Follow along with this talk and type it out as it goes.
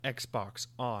Xbox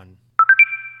On.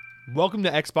 Welcome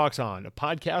to Xbox On, a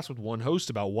podcast with one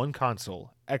host about one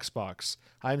console, Xbox.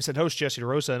 I'm said host Jesse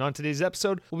DeRosa, and on today's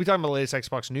episode, we'll be talking about the latest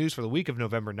Xbox news for the week of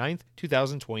November 9th,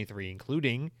 2023,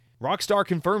 including Rockstar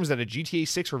confirms that a GTA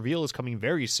 6 reveal is coming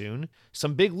very soon,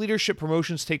 some big leadership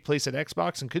promotions take place at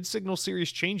Xbox and could signal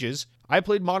serious changes, I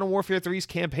played Modern Warfare 3's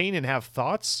campaign and have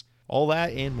thoughts, all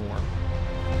that and more.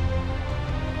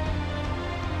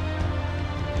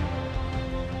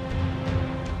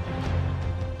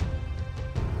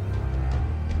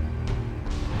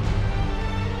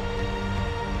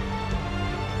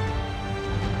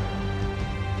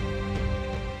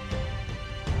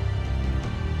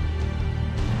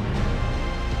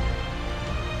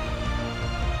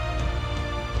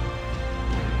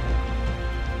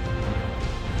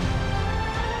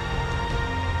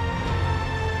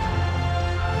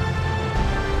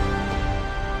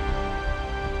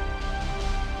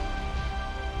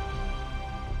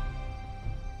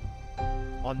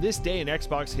 On this day in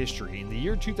Xbox history, in the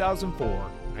year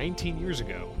 2004, 19 years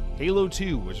ago, Halo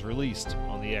 2 was released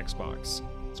on the Xbox.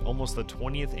 It's almost the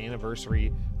 20th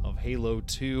anniversary of Halo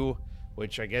 2,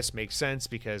 which I guess makes sense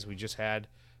because we just had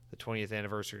the 20th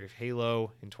anniversary of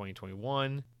Halo in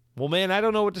 2021. Well, man, I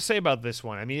don't know what to say about this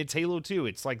one. I mean, it's Halo 2.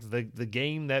 It's like the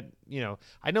game that,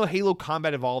 I know Halo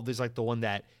Combat Evolved is like the one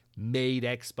that made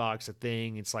Xbox a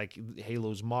thing. It's like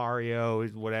Halo's Mario,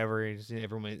 whatever.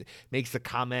 Everyone makes the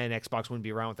comment Xbox wouldn't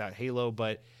be around without Halo,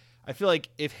 but I feel like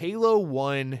if Halo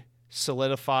 1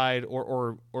 solidified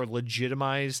or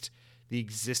legitimized the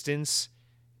existence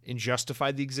and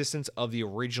justified the existence of the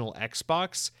original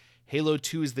Xbox, Halo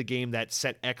 2 is the game that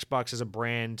set Xbox as a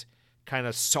brand kind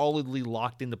of solidly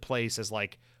locked into place as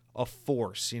like a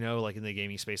force, like in the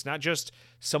gaming space. Not just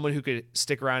someone who could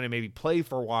stick around and maybe play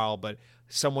for a while, but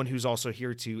someone who's also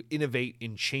here to innovate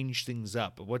and change things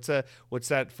up. What's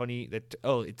that funny that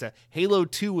it's a Halo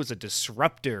 2 was a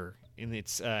disruptor in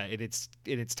its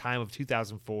time of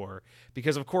 2004,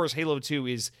 because of course Halo 2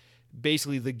 is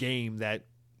basically the game that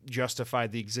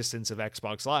justified the existence of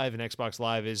Xbox Live, and Xbox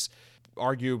Live is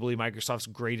arguably Microsoft's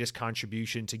greatest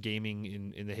contribution to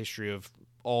gaming in the history of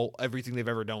everything they've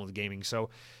ever done with gaming. So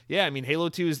yeah, I mean, Halo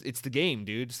 2 it's the game,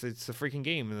 dude. It's the freaking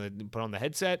game. And then put on the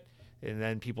headset, and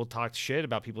then people talked shit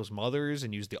about people's mothers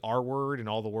and used the R word and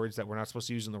all the words that we're not supposed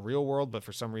to use in the real world. But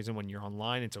for some reason, when you're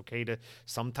online, it's okay to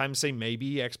sometimes say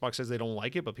maybe. Xbox says they don't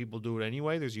like it, but people do it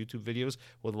anyway. There's YouTube videos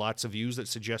with lots of views that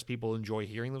suggest people enjoy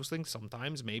hearing those things.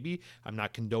 Sometimes, maybe. I'm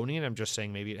not condoning it. I'm just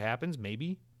saying maybe it happens.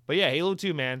 Maybe. But yeah, Halo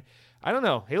 2, man. I don't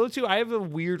know. Halo 2, I have a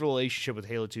weird relationship with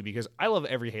Halo 2 because I love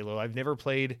every Halo. I've never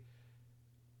played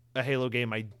a Halo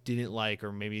game I didn't like,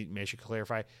 or maybe I should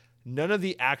clarify. None of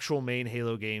the actual main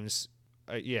Halo games,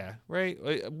 yeah, right?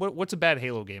 What's a bad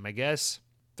Halo game? I guess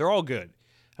they're all good.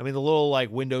 I mean, the little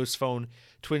like Windows Phone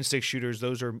twin stick shooters,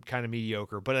 those are kind of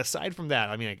mediocre. But aside from that,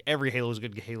 I mean, like every Halo is a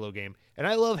good Halo game. And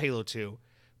I love Halo 2.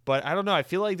 But I don't know. I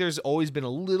feel like there's always been a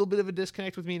little bit of a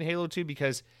disconnect with me in Halo 2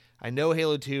 because I know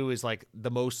Halo 2 is like the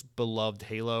most beloved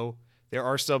Halo. There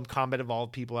are some Combat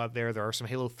Evolved people out there. There are some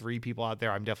Halo 3 people out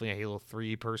there. I'm definitely a Halo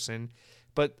 3 person.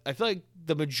 But I feel like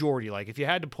the majority, like if you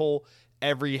had to poll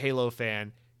every Halo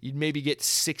fan, you'd maybe get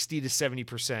 60 to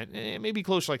 70%, maybe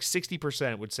close to like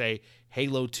 60% would say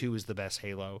Halo 2 is the best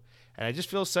Halo. And I just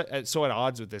feel so at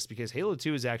odds with this because Halo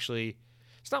 2 is actually,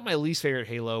 it's not my least favorite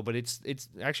Halo, but it's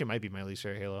actually might be my least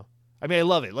favorite Halo. I mean, I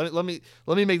love it. Let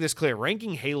me make this clear.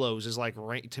 Ranking Halos is like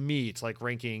to me, it's like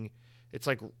ranking. It's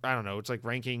like I don't know. It's like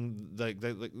ranking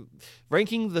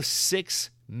ranking the 6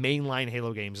 mainline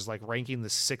Halo games is like ranking the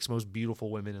 6 most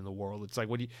beautiful women in the world. It's like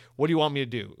what do you want me to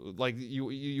do? Like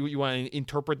you want to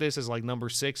interpret this as like number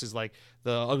 6 is like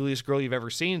the ugliest girl you've ever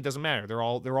seen? It doesn't matter. They're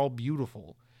all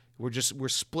beautiful. We're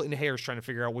splitting hairs trying to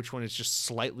figure out which one is just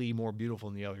slightly more beautiful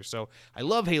than the other. So I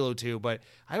love Halo 2, but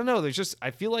I don't know.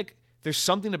 I feel like there's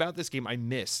something about this game I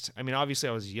missed. I mean, obviously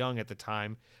I was young at the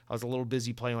time. I was a little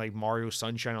busy playing like Mario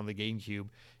Sunshine on the GameCube,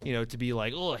 to be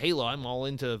like, oh, Halo, I'm all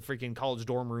into freaking college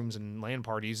dorm rooms and LAN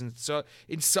parties. And so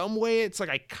in some way, it's like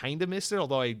I kind of missed it,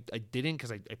 although I didn't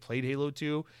because I played Halo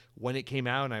 2 when it came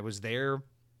out and I was there.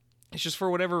 It's just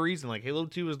for whatever reason, like Halo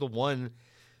 2 is the one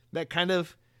that kind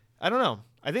of, I don't know.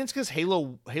 I think it's because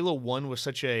Halo 1 was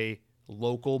such a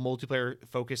local multiplayer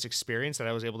focused experience that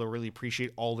I was able to really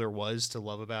appreciate all there was to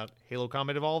love about Halo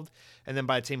Combat Evolved. And then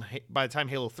by the time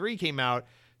Halo 3 came out,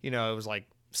 it was like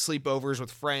sleepovers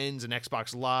with friends and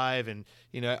Xbox Live and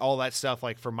all that stuff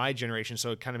like for my generation,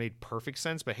 so it kind of made perfect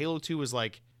sense. But Halo 2 was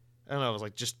like, I don't know, I was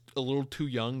like just a little too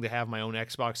young to have my own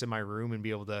Xbox in my room and be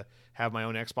able to have my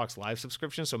own Xbox Live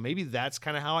subscription. So maybe that's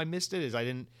kind of how I missed it, is I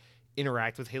didn't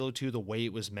interact with Halo 2 the way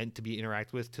it was meant to be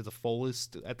interacted with to the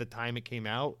fullest at the time it came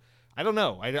out. I don't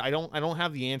know. I don't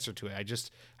have the answer to it.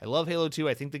 I love Halo 2.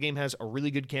 I think the game has a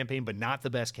really good campaign, but not the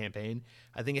best campaign.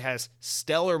 I think it has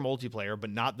stellar multiplayer, but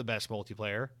not the best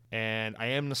multiplayer. And I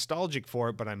am nostalgic for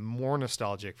it, but I'm more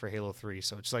nostalgic for Halo 3.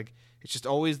 So it's just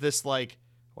always this like,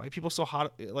 why are people so hung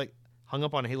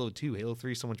up on Halo 2? Halo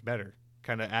 3 is so much better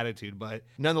kind of attitude. But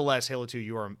nonetheless, Halo 2,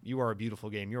 you are a beautiful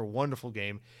game. You're a wonderful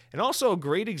game. And also a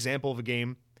great example of a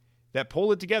game that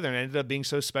pulled it together and ended up being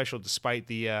so special despite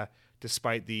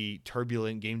the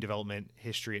turbulent game development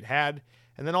history it had.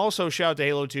 And then also shout out to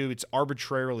Halo 2. It's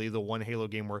arbitrarily the one Halo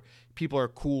game where people are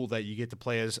cool that you get to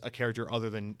play as a character other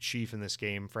than Chief in this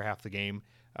game for half the game.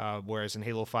 Whereas in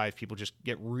Halo 5, people just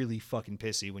get really fucking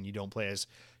pissy when you don't play as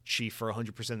Chief for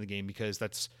 100% of the game, because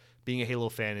that's being a Halo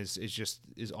fan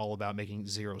is all about making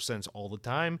zero sense all the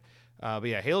time. But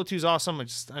yeah, Halo 2 is awesome. I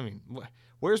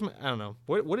don't know.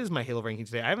 What is my Halo ranking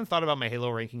today? I haven't thought about my Halo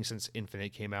ranking since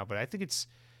Infinite came out, but I think it's,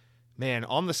 man,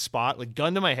 on the spot, like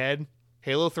gun to my head,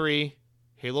 Halo 3,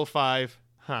 Halo 5,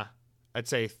 I'd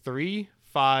say 3,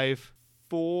 5,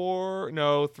 4,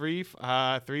 no, 3,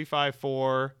 5,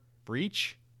 4,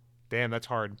 Breach. Damn, that's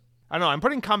hard. I don't know. I'm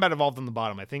putting Combat Evolved on the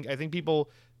bottom. I think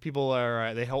people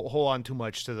are they hold on too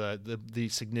much to the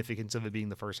significance of it being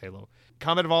the first Halo.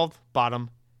 Combat Evolved, bottom.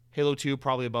 Halo 2,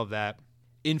 probably above that.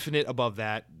 Infinite above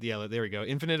that. Yeah, there we go.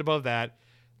 Infinite above that.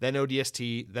 Then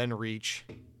ODST, then Reach.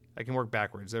 I can work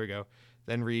backwards. There we go.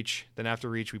 Then Reach. Then after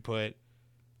Reach, we put,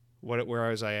 where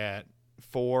was I at?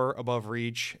 4 above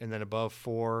Reach, and then above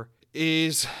 4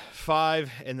 is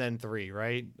 5, and then 3,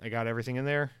 right? I got everything in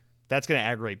there. That's going to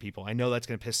aggravate people. I know that's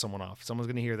going to piss someone off. Someone's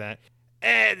going to hear that.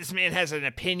 This man has an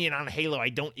opinion on Halo I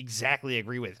don't exactly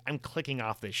agree with. I'm clicking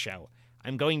off this show.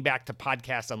 I'm going back to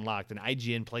Podcast Unlocked, an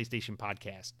IGN PlayStation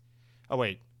podcast. Oh,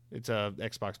 wait. It's a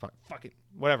Xbox fuck it.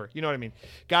 Whatever. You know what I mean.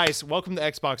 Guys, welcome to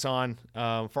Xbox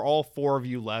On. For all 4 of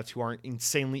you left who aren't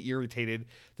insanely irritated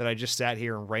that I just sat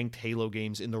here and ranked Halo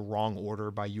games in the wrong order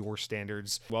by your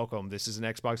standards, welcome. This is an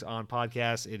Xbox On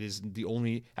podcast. It is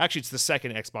it's the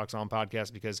second Xbox On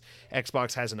podcast because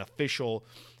Xbox has an official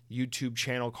YouTube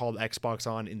channel called Xbox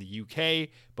On in the UK,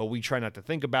 but we try not to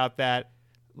think about that.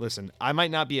 Listen, I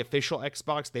might not be official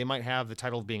Xbox. They might have the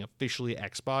title of being officially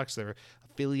Xbox. They're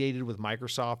affiliated with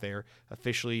Microsoft. They're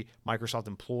officially Microsoft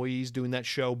employees doing that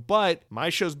show. But my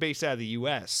show's based out of the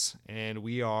US, and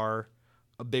we are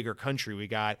a bigger country. We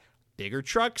got bigger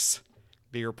trucks,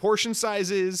 bigger portion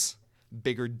sizes,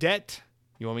 bigger debt.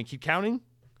 You want me to keep counting?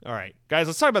 All right, guys,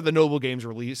 let's talk about the notable games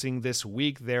releasing this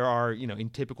week. There are, in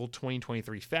typical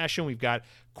 2023 fashion, we've got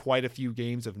quite a few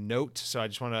games of note. So I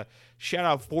just want to shout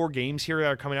out 4 games here that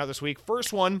are coming out this week.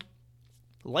 First one,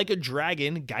 Like a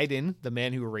Dragon, Gaiden, the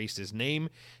man who erased his name,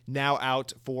 now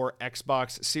out for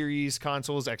Xbox Series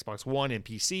consoles, Xbox One, and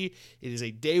PC. It is a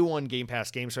day one Game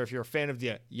Pass game, so if you're a fan of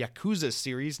the Yakuza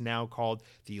series, now called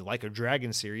the Like a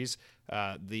Dragon series,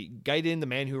 the Gaiden, the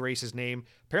man who erased his name,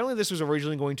 apparently this was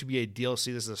originally going to be a DLC.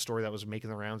 This is a story that was making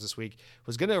the rounds this week. It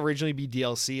was going to originally be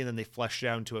DLC, and then they fleshed it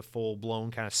out into a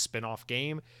full-blown kind of spin-off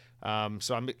game.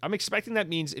 So I'm expecting that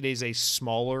means it is a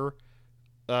smaller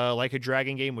Like a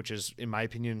Dragon game, which is, in my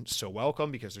opinion, so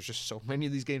welcome because there's just so many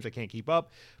of these games I can't keep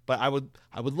up. But I would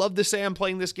love to say I'm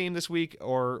playing this game this week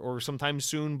or sometime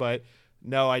soon, but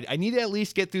no, I need to at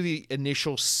least get through the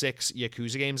initial 6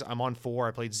 Yakuza games. I'm on 4.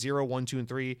 I played 0, 1, 2, and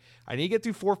 3. I need to get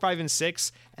through 4, 5, and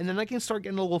 6, and then I can start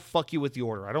getting a little fucky with the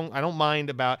order. I don't mind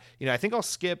about, I think I'll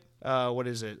skip, what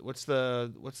is it? What's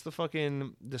the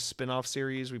fucking, the spin-off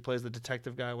series we play as the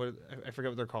detective guy? I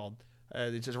forget what they're called.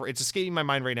 It's escaping my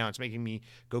mind right now. It's making me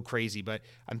go crazy, but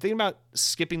I'm thinking about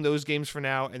skipping those games for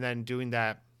now and then doing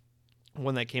that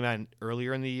one that came out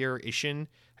earlier in the year, Ishin.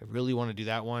 I really want to do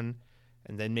that one.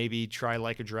 And then maybe try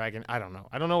Like a Dragon. I don't know.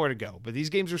 I don't know where to go. But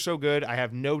these games are so good. I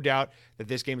have no doubt that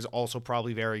this game is also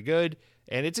probably very good.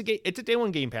 And it's a day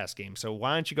one Game Pass game. So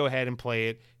why don't you go ahead and play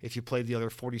it? If you played the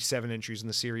other 47 entries in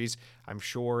the series, I'm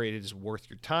sure it is worth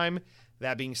your time.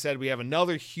 That being said, we have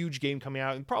another huge game coming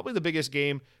out, and probably the biggest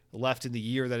game left in the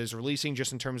year that is releasing,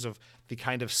 just in terms of the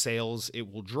kind of sales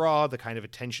it will draw, the kind of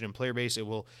attention and player base it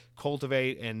will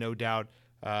cultivate, and no doubt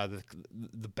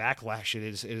the backlash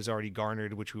it has already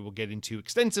garnered, which we will get into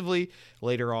extensively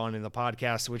later on in the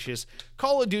podcast, which is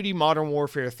Call of Duty Modern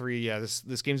Warfare 3. Yeah,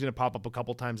 this game's going to pop up a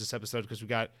couple times this episode because we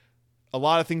got a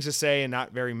lot of things to say and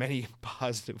not very many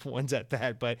positive ones at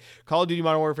that. But Call of Duty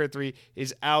Modern Warfare 3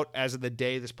 is out as of the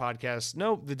day this podcast.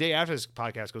 No, the day after this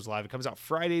podcast goes live. It comes out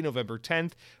Friday, November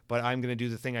 10th. But I'm going to do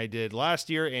the thing I did last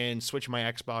year and switch my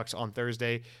Xbox on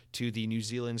Thursday to the New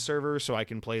Zealand server so I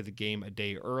can play the game a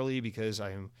day early because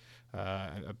I'm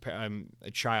I'm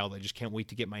a child. I just can't wait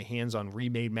to get my hands on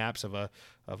remade maps of a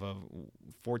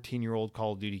 14-year-old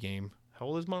Call of Duty game. How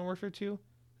old is Modern Warfare 2?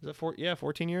 Is that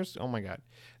 14 years? Oh my god.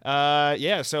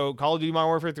 So Call of Duty Modern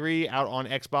Warfare 3 out on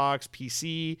Xbox,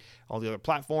 PC, all the other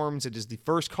platforms. It is the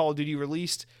first Call of Duty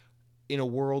released in a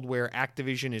world where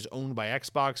Activision is owned by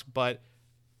Xbox, but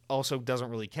also doesn't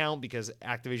really count because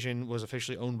Activision was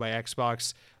officially owned by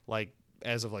Xbox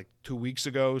as of 2 weeks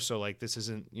ago. So this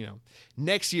isn't,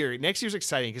 next year's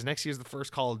exciting because next year's the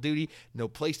first Call of Duty. No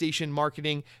PlayStation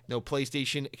marketing, no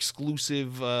PlayStation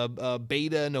exclusive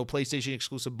beta, no PlayStation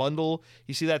exclusive bundle.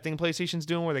 You see that thing PlayStation's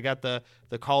doing where they got the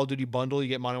Call of Duty bundle. You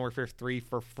get Modern Warfare 3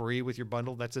 for free with your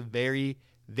bundle. That's a very,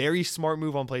 very smart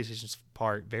move on PlayStation's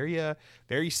part.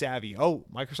 Very savvy. Oh,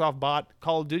 Microsoft bought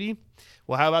Call of Duty.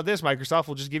 Well, how about this? Microsoft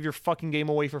will just give your fucking game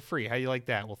away for free. How do you like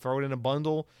that? We'll throw it in a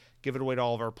bundle, give it away to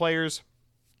all of our players.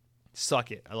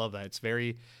 Suck it. I love that. It's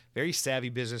very, very savvy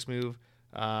business move.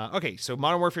 Okay, so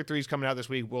Modern Warfare 3 is coming out this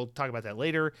week. We'll talk about that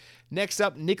later. Next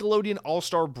up, Nickelodeon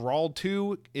All-Star Brawl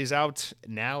 2 is out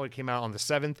now. It came out on the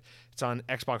 7th. It's on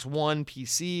Xbox One,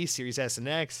 PC, Series S and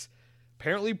X.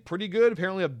 Apparently pretty good.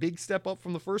 Apparently a big step up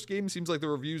from the first game. Seems like the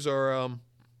reviews are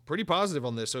pretty positive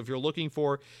on this. So if you're looking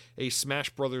for a Smash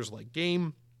Brothers-like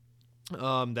game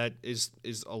that is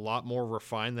a lot more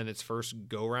refined than its first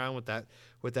go-round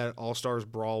with that All-Stars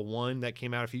Brawl 1 that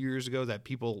came out a few years ago that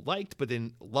people liked but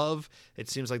didn't love. It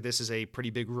seems like this is a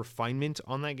pretty big refinement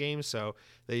on that game. So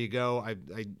there you go. I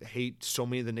hate so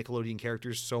many of the Nickelodeon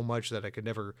characters so much that I could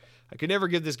never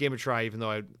give this game a try, even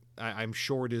though I'm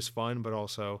sure it is fun, but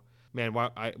also, man,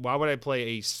 why would I play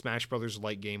a Smash Brothers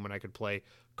like game when I could play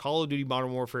Call of Duty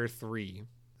Modern Warfare 3?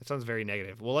 That sounds very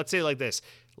negative. Well, let's say it like this.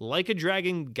 Like a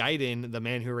Dragon Gaiden, the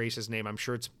man who erased his name, I'm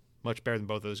sure it's much better than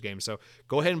both those games. So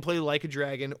go ahead and play Like a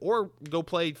Dragon, or go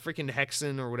play freaking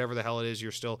Hexen or whatever the hell it is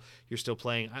you're still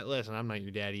playing. Listen, I'm not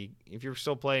your daddy. If you're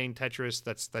still playing Tetris,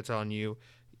 that's on you.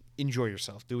 Enjoy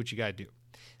yourself. Do what you gotta do.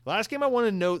 The last game I want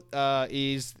to note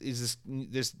is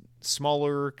this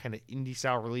smaller kind of indie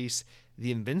style release,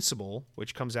 The Invincible,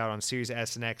 which comes out on Series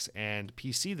S and X and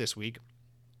PC this week.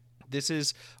 This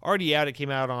is already out. It came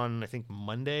out on, I think,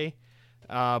 Monday.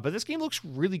 But this game looks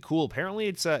really cool. Apparently,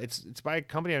 it's by a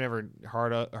company I've never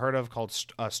heard of called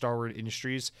Starward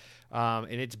Industries,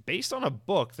 and it's based on a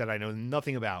book that I know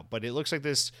nothing about. But it looks like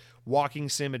this walking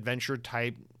sim adventure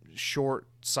type short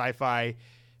sci-fi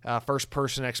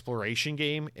first-person exploration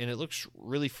game, and it looks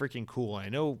really freaking cool. I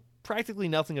know practically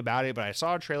nothing about it, but I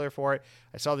saw a trailer for it.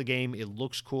 I saw the game. It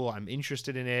looks cool. I'm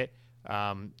interested in it.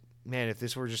 Man, if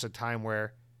this were just a time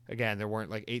where, again, there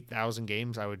weren't 8,000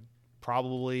 games, I would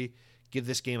probably give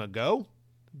this game a go.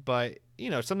 But,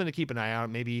 something to keep an eye out.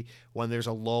 Maybe when there's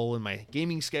a lull in my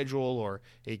gaming schedule or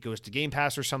it goes to Game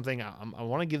Pass or something, I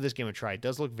want to give this game a try. It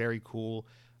does look very cool.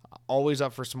 Always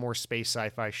up for some more space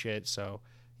sci-fi shit. So,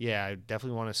 yeah, I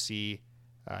definitely want to see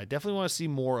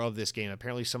more of this game.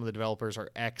 Apparently some of the developers are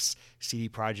ex CD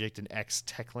Projekt and ex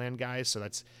Techland guys. So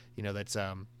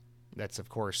that's of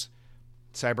course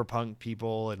Cyberpunk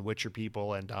people and Witcher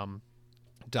people and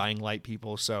Dying Light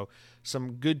people. So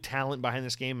some good talent behind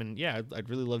this game, and yeah, I'd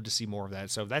really love to see more of that.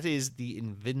 So that is The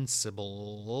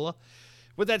Invincible.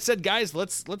 With that said, guys,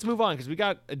 let's move on because we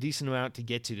got a decent amount to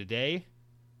get to today.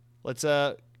 Let's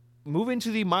move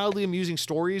into the mildly amusing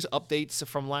stories, updates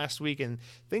from last week, and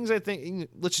things I think.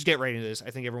 Let's just get right into this.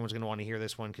 I think everyone's going to want to hear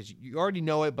this one because you already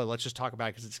know it, but let's just talk about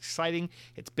it because it's exciting.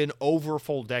 It's been over a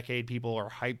full decade. People are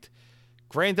hyped.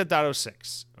 Grand Theft Auto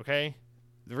 6, okay?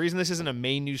 The reason this isn't a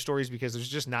main news story is because there's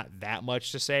just not that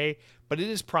much to say, but it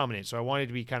is prominent, so I wanted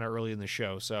to be kind of early in the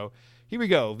show. So here we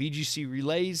go. VGC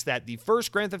relays that the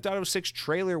first Grand Theft Auto 6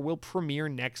 trailer will premiere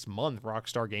next month,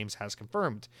 Rockstar Games has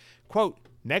confirmed. Quote,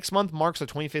 next month marks the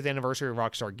 25th anniversary of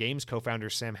Rockstar Games, co-founder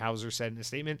Sam Houser said in a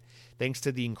statement. Thanks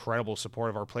to the incredible support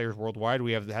of our players worldwide,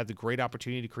 we have had the great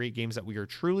opportunity to create games that we are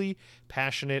truly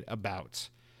passionate about.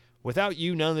 Without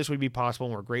you, none of this would be possible,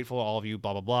 and we're grateful to all of you,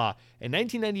 blah, blah, blah. In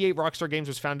 1998, Rockstar Games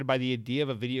was founded by the idea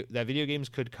of that video games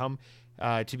could come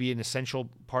to be an essential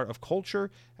part of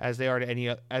culture as they are to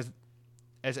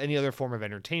any other form of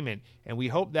entertainment. And we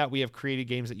hope that we have created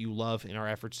games that you love in our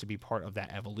efforts to be part of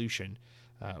that evolution.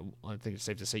 I think it's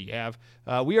safe to say you have.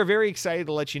 We are very excited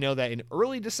to let you know that in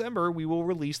early December, we will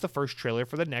release the first trailer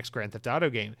for the next Grand Theft Auto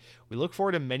game. We look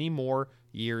forward to many more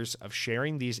years of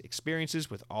sharing these experiences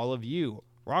with all of you.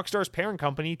 Rockstar's parent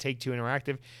company, Take-Two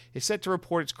Interactive, is set to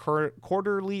report its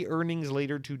quarterly earnings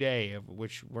later today,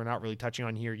 which we're not really touching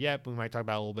on here yet, but we might talk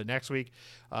about a little bit next week.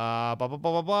 Blah, blah, blah,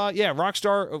 blah, blah. Yeah,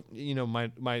 Rockstar,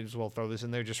 might as well throw this in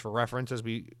there just for reference as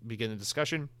we begin the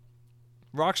discussion.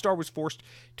 Rockstar was forced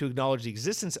to acknowledge the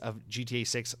existence of GTA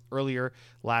 6 earlier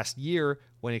last year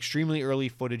when extremely early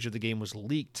footage of the game was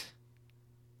leaked,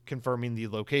 confirming the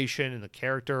location and the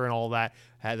character and all that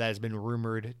has been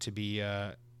rumored to be,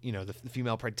 the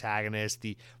female protagonist,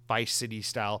 the Vice City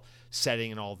style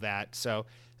setting and all that. So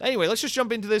anyway, let's just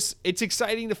jump into this. It's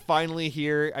exciting to finally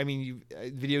hear. I mean,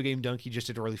 Video Game Donkey just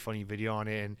did a really funny video on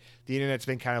it, and the internet's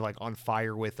been kind of like on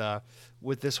fire with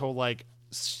this whole like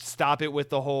stop it with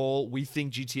the whole we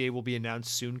think GTA will be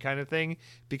announced soon kind of thing,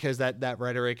 because that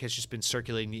rhetoric has just been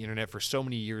circulating the internet for so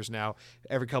many years now.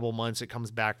 Every couple of months it comes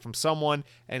back from someone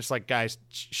and it's like, guys,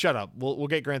 shut up. We'll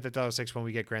get Grand Theft Auto 6 when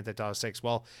we get Grand Theft Auto 6.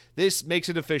 Well, this makes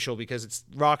it official because it's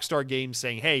Rockstar Games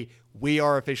saying, hey, we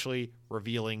are officially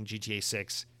revealing GTA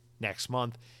 6 next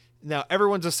month. Now,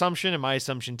 everyone's assumption, and my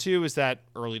assumption too, is that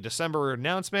early December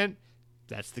announcement.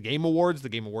 That's the Game Awards. The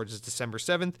Game Awards is December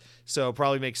 7th, so it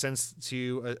probably makes sense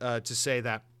to say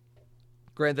that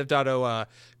Grand Theft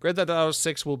Auto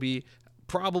 6 will be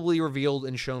probably revealed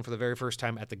and shown for the very first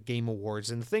time at the Game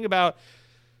Awards. And the thing about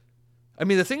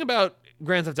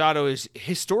Grand Theft Auto is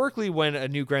historically when a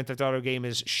new Grand Theft Auto game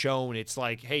is shown, it's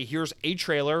like, hey, here's a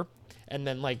trailer, and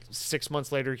then like 6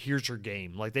 months later, here's your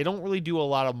game. Like, they don't really do a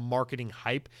lot of marketing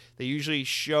hype. They usually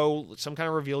show some kind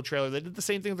of reveal trailer. They did the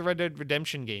same thing with the Red Dead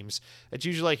Redemption games. It's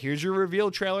usually like, here's your reveal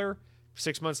trailer.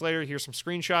 6 months later, here's some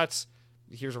screenshots.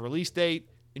 Here's a release date.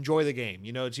 Enjoy the game.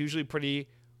 It's usually pretty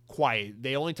quiet.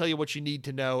 They only tell you what you need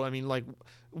to know. I mean, like,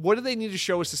 what do they need to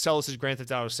show us to sell us as Grand Theft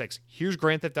Auto 6? Here's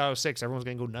Grand Theft Auto 6. Everyone's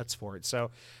going to go nuts for it.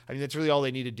 So, I mean, that's really all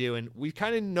they need to do. And we've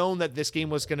kind of known that this game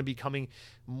was going to be coming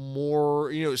more,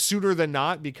 sooner than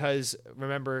not, because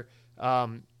remember,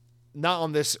 not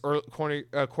on this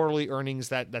quarterly earnings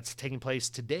that's taking place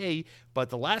today, but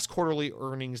the last quarterly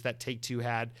earnings that Take-Two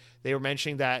had, they were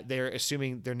mentioning that they're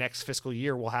assuming their next fiscal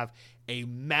year will have a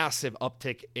massive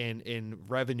uptick in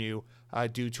revenue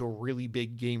due to a really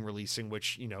big game releasing,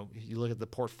 which, you look at the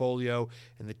portfolio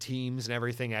and the teams and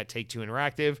everything at Take-Two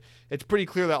Interactive, it's pretty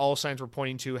clear that all signs were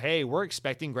pointing to, hey, we're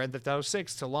expecting Grand Theft Auto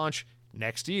 6 to launch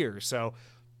next year. So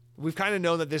we've kind of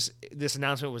known that this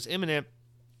announcement was imminent,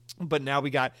 but now we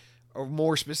got a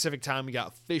more specific time. We got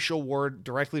official word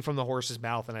directly from the horse's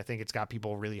mouth, and I think it's got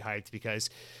people really hyped because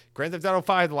Grand Theft Auto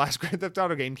 5, the last Grand Theft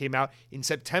Auto game, came out in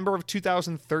September of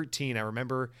 2013. I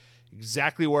remember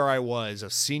exactly where I was, a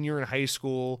senior in high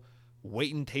school,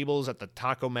 waiting tables at the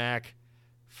Taco Mac,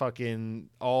 fucking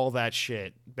all that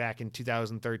shit back in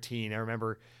 2013. I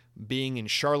remember being in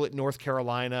Charlotte, North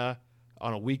Carolina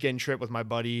on a weekend trip with my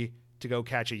buddy to go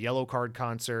catch a Yellow Card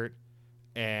concert.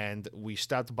 And we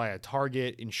stopped by a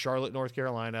Target in Charlotte, North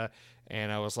Carolina,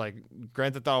 and I was like,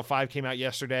 Grand Theft Auto 5 came out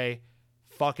yesterday.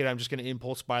 Fuck it, I'm just going to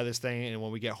impulse buy this thing, and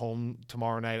when we get home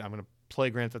tomorrow night, I'm going to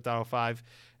play Grand Theft Auto 5.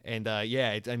 And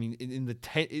in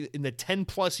the 10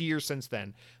 plus years since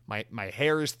then, my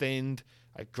hair is thinned.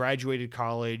 I graduated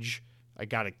college. I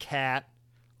got a cat.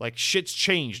 Like, shit's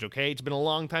changed, okay? It's been a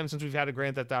long time since we've had a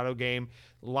Grand Theft Auto game.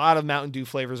 A lot of Mountain Dew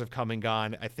flavors have come and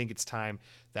gone. I think it's time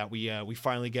that we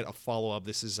finally get a follow-up.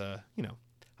 This is,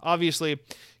 obviously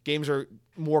games are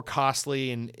more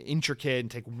costly and intricate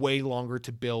and take way longer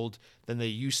to build than they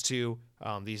used to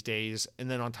these days. And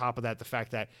then on top of that, the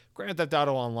fact that Grand Theft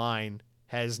Auto Online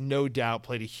has no doubt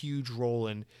played a huge role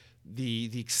in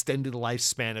the extended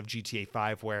lifespan of GTA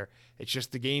 5, where it's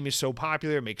just the game is so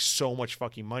popular, it makes so much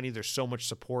fucking money, there's so much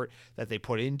support that they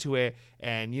put into it,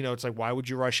 and it's like, why would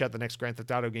you rush out the next Grand Theft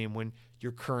Auto game when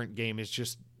your current game is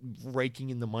just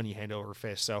raking in the money hand over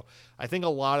fist? So I think a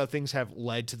lot of things have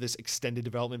led to this extended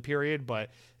development period, but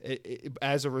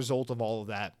as a result of all of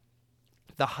that,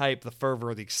 the hype, the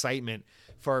fervor, the excitement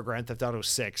for Grand Theft Auto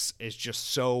 6 is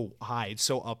just so high. It's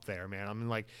so up there, man. I mean,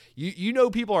 like,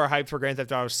 people are hyped for Grand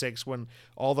Theft Auto 6 when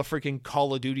all the freaking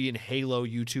Call of Duty and Halo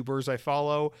YouTubers I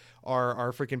follow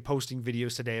are freaking posting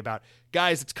videos today about,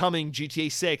 guys, it's coming,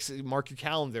 GTA 6, mark your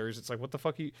calendars. It's like, what the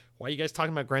fuck why are you guys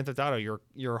talking about Grand Theft Auto?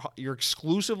 You're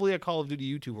exclusively a Call of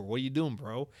Duty YouTuber. What are you doing,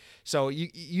 bro? So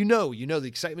you know the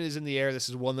excitement is in the air. This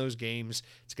is one of those games.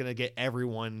 It's going to get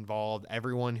everyone involved,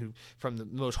 everyone who, from the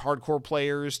most hardcore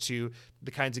players to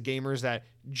the kinds of gamers that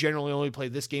generally only play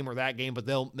this game or that game, but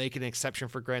they'll make an exception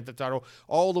for Grand Theft Auto,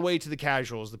 all the way to the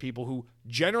casuals, the people who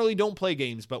generally don't play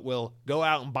games but will go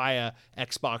out and buy a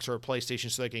Xbox or a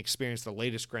PlayStation so they can experience the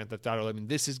latest Grand Theft Auto. I mean,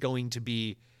 this is going to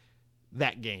be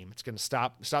that game. It's going to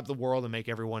stop the world and make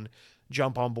everyone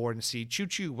jump on board and see,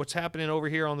 choo-choo, what's happening over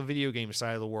here on the video game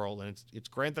side of the world. And it's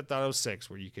Grand Theft Auto 6,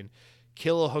 where you can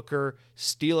kill a hooker,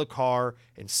 steal a car,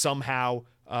 and somehow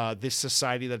this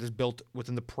society that is built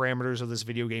within the parameters of this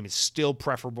video game is still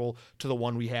preferable to the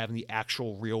one we have in the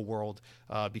actual real world,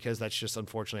 because that's just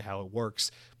unfortunately how it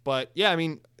works. But yeah, I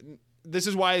mean, this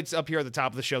is why it's up here at the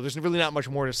top of the show. There's really not much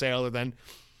more to say other than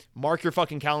mark your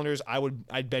fucking calendars.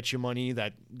 I'd bet you money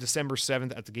that December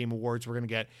 7th at the Game Awards, we're going to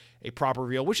get a proper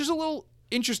reveal, which is a little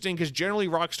interesting because generally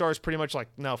Rockstar is pretty much like,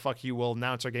 no, fuck you, we'll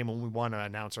announce our game when we want to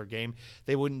announce our game.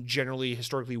 They wouldn't generally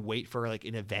historically wait for like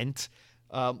an event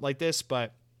like this,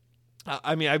 but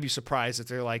I mean, I'd be surprised if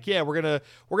they're like, yeah, we're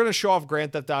gonna show off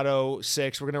Grand Theft Auto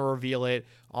 6, we're gonna reveal it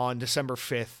on December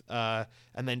 5th,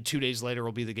 and then 2 days later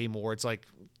will be the Game Awards. Like,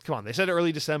 come on, they said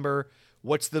early December.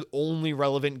 What's the only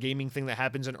relevant gaming thing that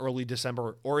happens in early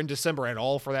December or in December at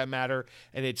all for that matter?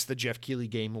 And it's the Jeff Keighley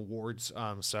Game Awards.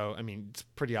 So I mean, it's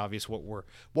pretty obvious what we're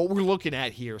looking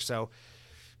at here. So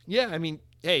yeah, I mean,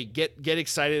 hey, get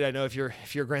excited. I know if you're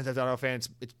a Grand Theft Auto fan,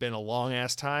 it's been a long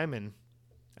ass time, and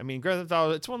I mean, Grand Theft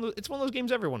Auto, it's one of those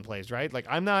games everyone plays, right? Like,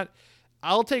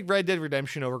 I'll take Red Dead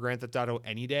Redemption over Grand Theft Auto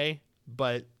any day,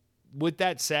 but with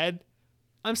that said,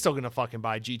 I'm still going to fucking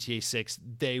buy GTA 6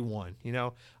 day one, you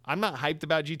know? I'm not hyped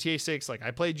about GTA 6. Like, I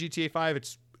played GTA 5.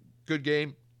 It's a good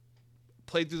game.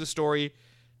 Played through the story.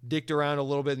 Dicked around a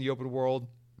little bit in the open world.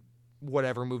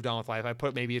 Whatever, moved on with life. I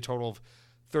put maybe a total of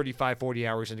 35, 40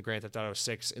 hours into Grand Theft Auto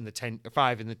 6 in the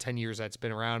 10 years that's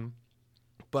been around.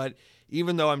 But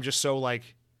even though I'm just so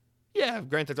like, yeah,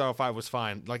 Grand Theft Auto 5 was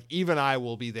fine. Like, even I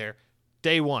will be there.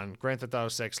 Day one, Grand Theft Auto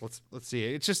 6. Let's see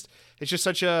it. It's just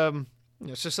such a...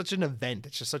 It's just such an event.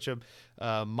 It's just such a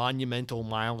monumental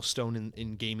milestone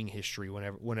in gaming history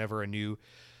whenever a new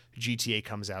GTA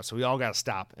comes out. So we all got to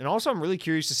stop. And also, I'm really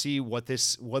curious to see what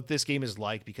this game is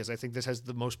like, because I think this has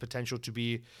the most potential to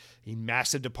be a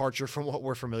massive departure from what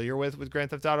we're familiar with Grand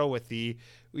Theft Auto. With the,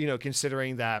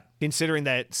 considering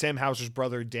that Sam Houser's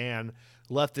brother Dan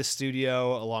left the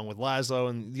studio along with Laszlo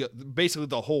and basically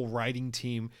the whole writing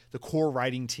team, the core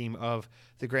writing team of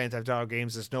the Grand Theft Auto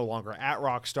games is no longer at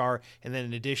Rockstar. And then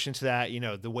in addition to that,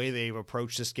 the way they've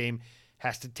approached this game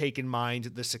has to take in mind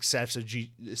the success of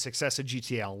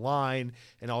GTA Online,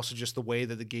 and also just the way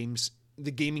that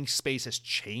the gaming space has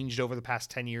changed over the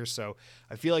past 10 years. So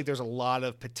I feel like there's a lot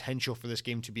of potential for this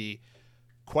game to be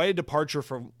quite a departure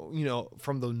from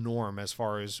the norm as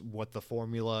far as what the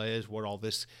formula is, what all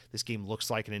this game looks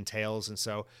like and entails. And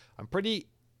so I'm pretty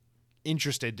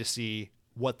interested to see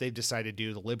what they've decided to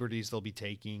do, the liberties they'll be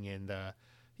taking, and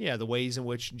the ways in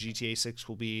which GTA 6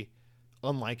 will be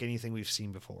unlike anything we've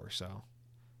seen before. So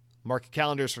mark your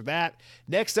calendars for that.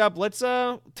 Next up, let's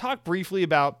talk briefly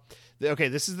about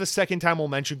this is the second time we'll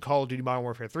mention Call of Duty Modern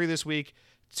Warfare 3 this week.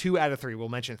 2 out of 3. We'll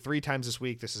mention it 3 times this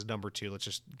week. This is number 2. Let's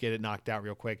just get it knocked out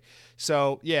real quick.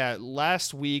 So, yeah,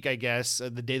 last week, I guess, the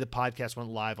day the podcast went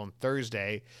live on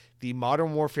Thursday, the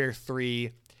Modern Warfare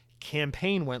 3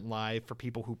 campaign went live for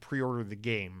people who pre-ordered the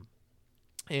game.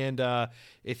 And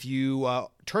if you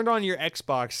turned on your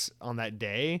Xbox on that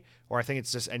day, or I think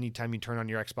it's just any time you turn on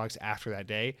your Xbox after that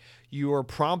day, you were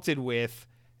prompted with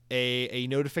a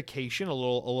notification, a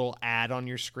little ad on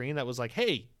your screen that was like,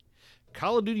 hey,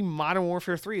 Call of Duty Modern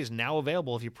Warfare 3 is now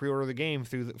available if you pre-order the game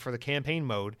for the campaign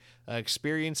mode.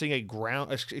 Experiencing a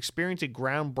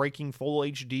groundbreaking full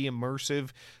HD immersive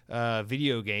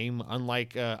video game,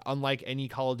 unlike any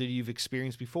Call of Duty you've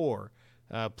experienced before.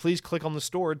 Please click on the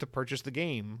store to purchase the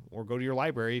game, or go to your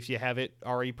library if you have it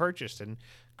already purchased and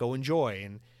go enjoy.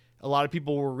 And a lot of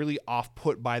people were really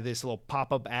off-put by this little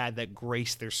pop-up ad that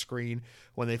graced their screen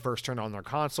when they first turned on their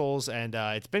consoles, and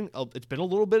it's been a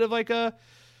little bit of like a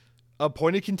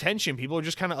point of contention. People are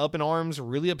just kind of up in arms,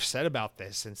 really upset about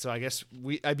this. And so I guess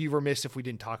I'd be remiss if we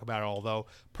didn't talk about it, although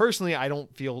personally I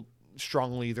don't feel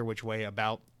strongly either which way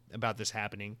about this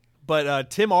happening. But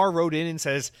Tim R wrote in and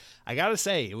says, I gotta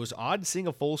say, it was odd seeing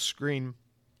a full screen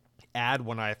ad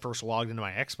when I first logged into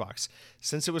my Xbox.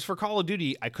 Since it was for Call of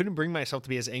Duty, I couldn't bring myself to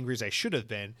be as angry as I should have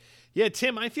been. Yeah,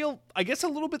 Tim, I feel, I guess, a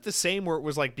little bit the same, where it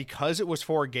was like, because it was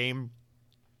for a game,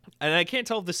 and I can't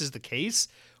tell if this is the case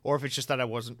or if it's just that I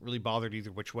wasn't really bothered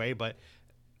either which way, but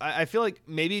I feel like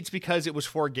maybe it's because it was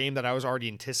for a game that I was already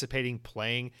anticipating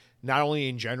playing, not only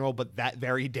in general, but that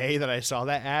very day that I saw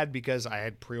that ad, because I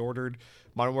had pre-ordered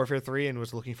Modern Warfare 3 and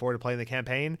was looking forward to playing the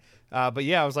campaign. But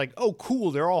yeah, I was like, oh,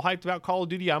 cool, they're all hyped about Call of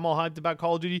Duty. I'm all hyped about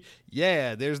Call of Duty.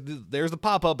 Yeah, there's the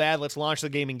pop-up ad. Let's launch the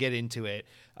game and get into it.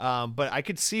 But I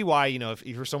could see why, if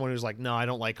you're someone who's like, no, I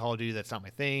don't like Call of Duty, that's not my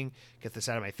thing, get this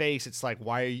out of my face. It's like,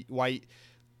 why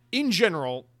in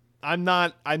general, I'm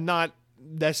not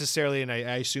necessarily, and I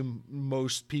assume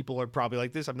most people are probably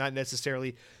like this, I'm not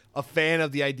necessarily a fan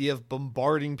of the idea of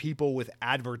bombarding people with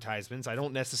advertisements. I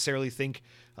don't necessarily think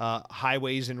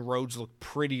highways and roads look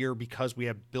prettier because we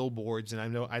have billboards,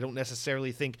 and I don't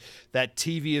necessarily think that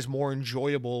TV is more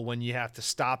enjoyable when you have to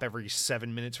stop every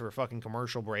 7 minutes for a fucking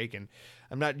commercial break. And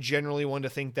I'm not generally one to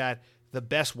think that the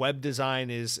best web design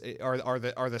are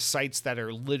the sites that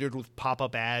are littered with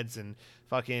pop-up ads and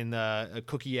fucking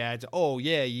cookie ads. Oh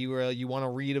yeah, you want to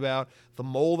read about the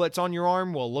mole that's on your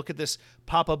arm? Well, look at this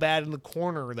pop-up ad in the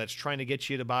corner that's trying to get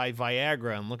you to buy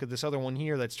Viagra, and look at this other one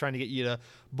here that's trying to get you to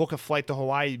book a flight to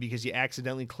Hawaii because you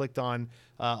accidentally clicked on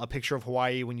a picture of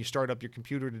Hawaii when you start up your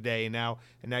computer today, and now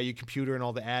your computer and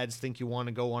all the ads think you want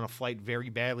to go on a flight very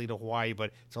badly to Hawaii,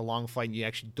 but it's a long flight and you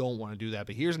actually don't want to do that.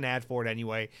 But here's an ad for it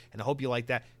anyway, and I hope you like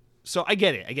that. So I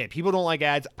get it. People don't like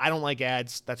ads. I don't like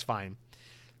ads. That's fine.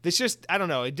 This just, I don't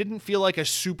know, it didn't feel like a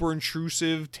super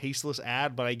intrusive, tasteless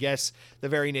ad, but I guess the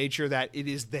very nature that it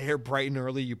is there bright and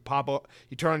early, you pop up,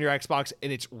 you turn on your Xbox,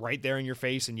 and it's right there in your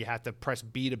face, and you have to press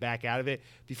B to back out of it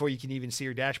before you can even see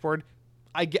your dashboard.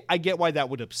 I get why that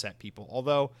would upset people.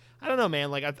 Although, I don't know,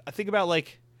 man, like, I think about,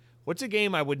 like, what's a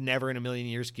game I would never in a million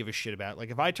years give a shit about?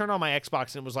 Like, if I turned on my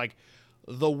Xbox and it was like,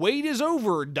 the wait is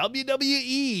over.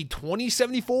 WWE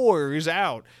 2074 is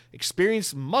out.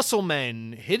 Experience muscle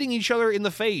men hitting each other in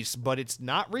the face, but it's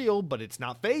not real, but it's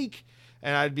not fake.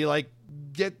 And I'd be like,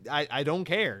 I don't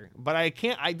care. But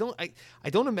I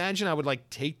don't imagine I would like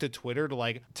take to Twitter to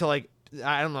I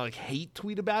don't know, like hate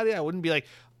tweet about it. I wouldn't be like,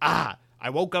 I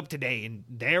woke up today and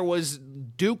there was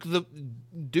Duke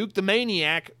the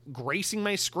Maniac gracing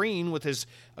my screen with his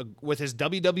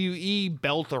WWE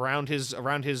belt around his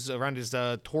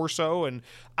torso, and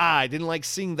I didn't like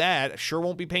seeing that. Sure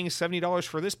won't be paying $70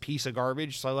 for this piece of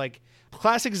garbage. So like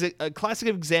a classic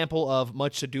example of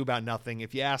much to do about nothing,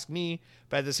 if you ask me.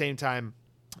 But at the same time,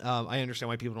 I understand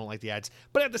why people don't like the ads.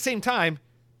 But at the same time,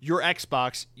 your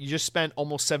Xbox, you just spent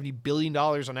almost $70 billion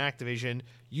on Activision.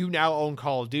 You now own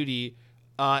Call of Duty.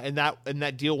 And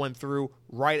that deal went through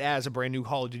right as a brand new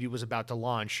Call of Duty was about to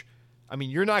launch. I mean,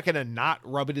 you're not going to not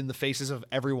rub it in the faces of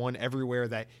everyone everywhere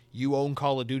that you own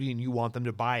Call of Duty and you want them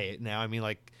to buy it now. I mean,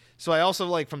 like, so I also,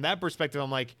 like, from that perspective, I'm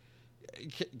like,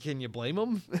 can you blame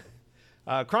them?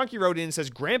 Cronky wrote in and says,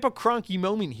 Grandpa Cronky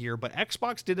moment here, but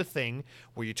Xbox did a thing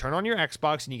where you turn on your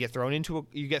Xbox and you get thrown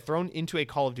into a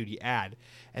Call of Duty ad.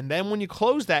 And then when you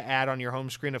close that ad on your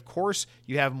home screen, of course,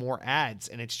 you have more ads,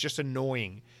 and it's just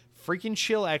annoying. Freaking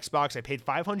chill, Xbox. I paid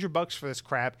 $500 for this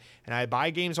crap, and I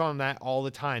buy games on that all the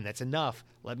time. That's enough.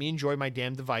 Let me enjoy my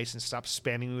damn device and stop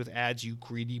spamming me with ads, you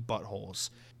greedy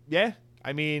buttholes. Yeah,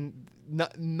 I mean,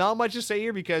 not much to say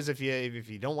here, because if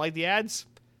you don't like the ads,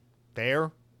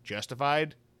 fair,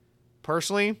 justified.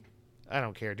 Personally, I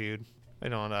don't care, dude. I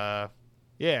don't,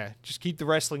 just keep the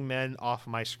wrestling men off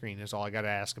my screen is all I got to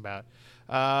ask about.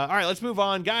 All right, let's move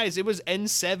on. Guys, it was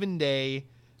N7 Day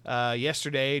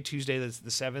yesterday, Tuesday the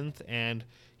 7th, and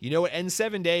you know what,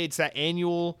 N7 Day, it's that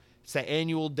annual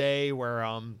day where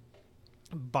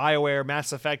BioWare,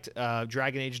 Mass Effect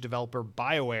Dragon Age developer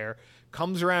BioWare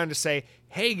comes around to say,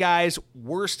 hey guys,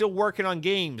 we're still working on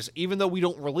games, even though we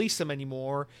don't release them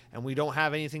anymore and we don't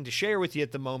have anything to share with you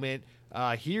at the moment.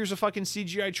 Here's a fucking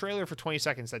CGI trailer for 20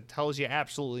 seconds that tells you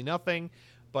absolutely nothing.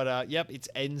 But yep, it's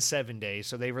N7 Day,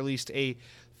 so they released a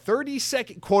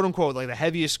 30-second, quote-unquote, like the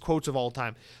heaviest quotes of all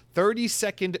time,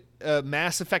 30-second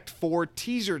Mass Effect 4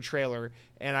 teaser trailer,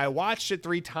 and I watched it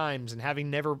 3 times, and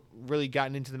having never really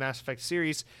gotten into the Mass Effect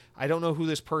series, I don't know who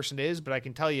this person is, but I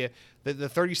can tell you that the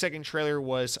 30-second trailer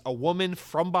was a woman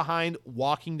from behind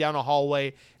walking down a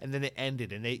hallway, and then it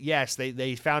ended, and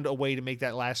they found a way to make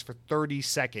that last for 30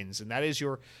 seconds, and that is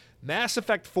your Mass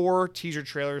Effect 4 teaser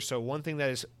trailer. So one thing that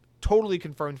is totally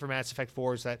confirmed for Mass Effect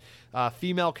 4 is that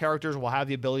female characters will have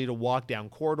the ability to walk down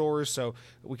corridors, so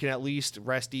we can at least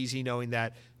rest easy knowing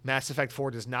that Mass Effect 4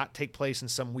 does not take place in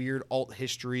some weird alt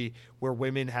history where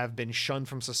women have been shunned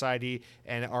from society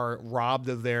and are robbed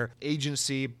of their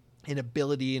agency and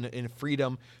ability and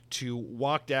freedom to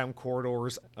walk down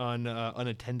corridors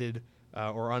unattended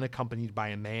or unaccompanied by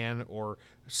a man or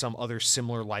some other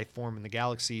similar life form in the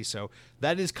galaxy. So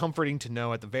that is comforting to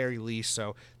know at the very least.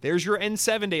 So there's your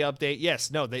N7 Day update.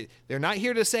 Yes, no, they're not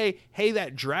here to say, hey,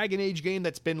 that Dragon Age game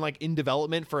that's been like in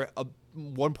development for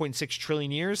 1.6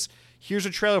 trillion years, here's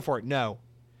a trailer for it. No,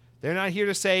 they're not here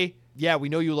to say, yeah, we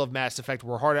know you love Mass Effect.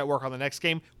 We're hard at work on the next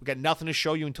game. We got nothing to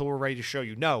show you until we're ready to show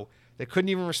you. No, they couldn't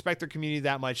even respect their community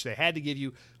that much. They had to give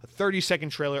you a 30-second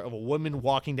trailer of a woman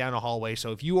walking down a hallway.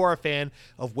 So if you are a fan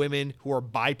of women who are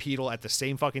bipedal at the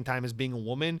same fucking time as being a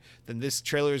woman, then this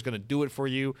trailer is going to do it for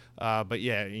you. But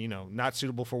yeah, not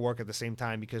suitable for work at the same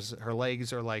time because her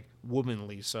legs are like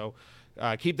womanly. So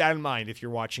keep that in mind if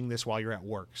you're watching this while you're at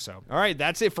work. So, all right,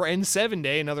 that's it for N7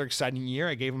 Day. Another exciting year.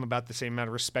 I gave them about the same amount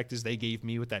of respect as they gave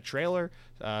me with that trailer.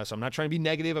 So I'm not trying to be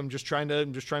negative. I'm just trying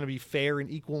to be fair and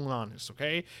equal and honest.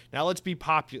 Okay. Now let's be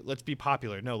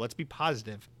popular. No, let's be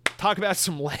positive. Talk about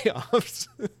some layoffs.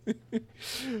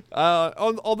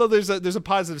 Although there's a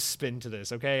positive spin to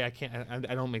this. Okay,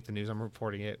 I don't make the news. I'm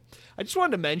reporting it. I just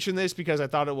wanted to mention this because I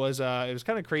thought it was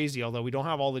kind of crazy. Although we don't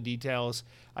have all the details,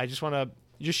 I just want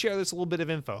to share this little bit of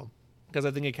info because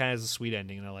I think it kind of has a sweet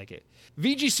ending and I like it.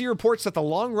 VGC reports that the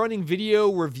long-running video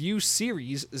review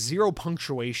series Zero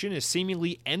Punctuation is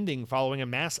seemingly ending following a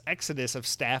mass exodus of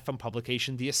staff from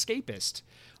publication The Escapist.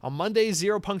 On Monday,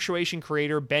 Zero Punctuation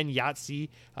creator Ben Yahtzee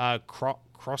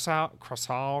Crossall,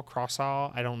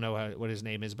 I don't know what his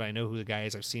name is, but I know who the guy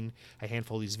is. I've seen a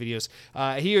handful of these videos.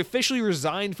 He officially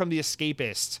resigned from The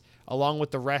Escapist, along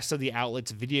with the rest of the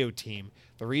outlet's video team.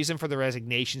 The reason for the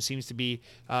resignation seems to be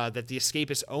that The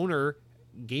Escapist owner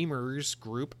Gamers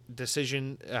Group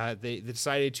they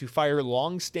decided to fire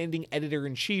long-standing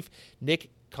editor-in-chief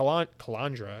Nick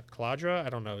Calandra, I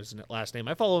don't know his last name.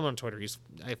 I follow him on Twitter.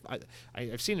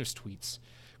 I've seen his tweets.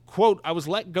 Quote, I was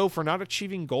let go for not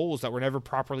achieving goals that were never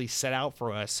properly set out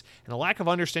for us, and a lack of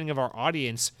understanding of our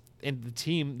audience and the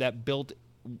team that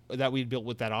we built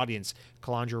with that audience,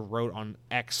 Calandra wrote on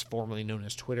X, formerly known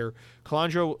as Twitter.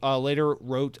 Calandra later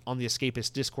wrote on the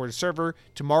Escapist Discord server,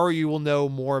 tomorrow you will know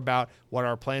more about what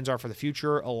our plans are for the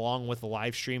future, along with the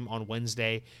live stream on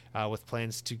Wednesday with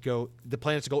plans to go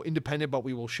independent, but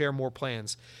we will share more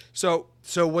plans. So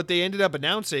what they ended up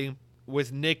announcing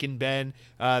with Nick and Ben,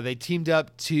 they teamed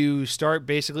up to start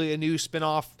basically a new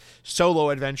spin-off solo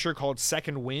adventure called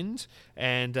Second Wind,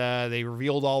 and they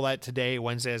revealed all that today,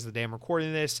 Wednesday, as the day I'm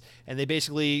recording this, and they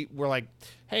basically were like,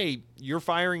 hey, you're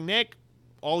firing Nick,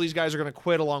 all these guys are going to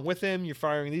quit along with him, you're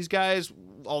firing these guys,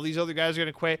 all these other guys are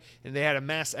going to quit, and they had a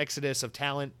mass exodus of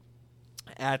talent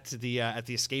at the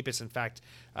Escapist. In fact,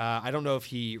 I don't know if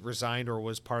he resigned or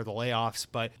was part of the layoffs,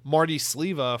 but Marty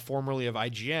Sleva, formerly of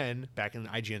IGN, back in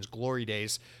IGN's glory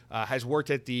days, has worked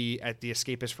at the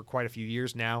Escapist for quite a few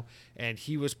years now, and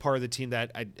he was part of the team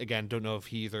that I again don't know if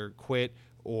he either quit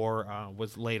or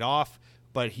was laid off,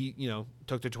 but he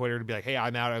took to Twitter to be like, hey,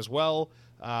 I'm out as well,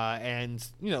 and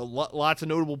lots of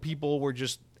notable people were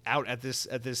just out at this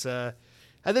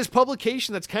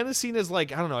publication that's kind of seen as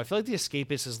like, I don't know, I feel like the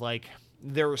Escapist is like,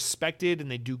 they're respected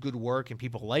and they do good work and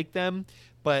people like them,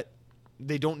 but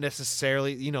they don't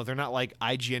necessarily, they're not like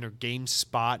IGN or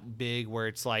GameSpot big where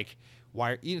it's like,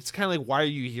 it's kind of like, why are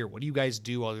you here? What do you guys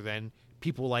do other than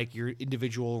people like your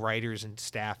individual writers and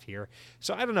staff here?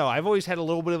 So I don't know. I've always had a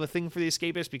little bit of a thing for the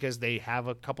Escapist because they have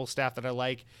a couple staff that I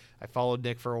like. I followed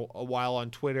Nick for a while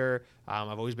on Twitter.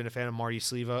 I've always been a fan of Marty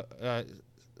Sleva,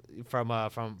 from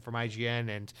IGN,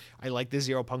 and I like the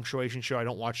Zero Punctuation show. I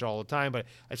don't watch it all the time, but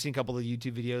I've seen a couple of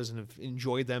YouTube videos and have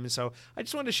enjoyed them, and so I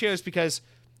just wanted to share this because,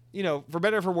 for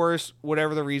better or for worse,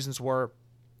 whatever the reasons were,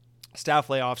 staff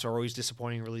layoffs are always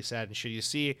disappointing, really sad and shitty to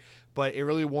see, but it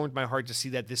really warmed my heart to see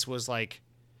that this was like,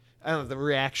 I don't know, the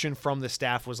reaction from the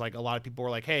staff was like, a lot of people were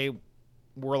like, hey,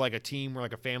 we're like a team, we're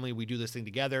like a family, we do this thing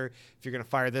together. If you're going to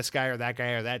fire this guy or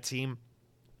that team,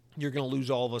 you're going to lose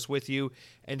all of us with you.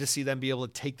 And to see them be able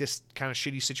to take this kind of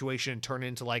shitty situation and turn it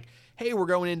into like, hey, we're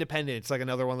going independent. It's like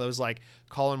another one of those like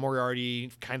Colin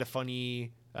Moriarty kind of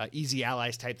funny, easy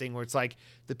allies type thing where it's like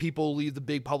the people leave the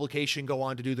big publication, go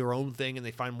on to do their own thing, and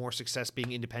they find more success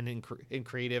being independent and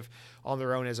creative on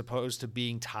their own as opposed to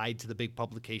being tied to the big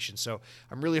publication. So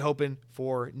I'm really hoping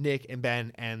for Nick and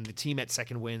Ben and the team at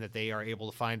Second Wind that they are able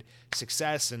to find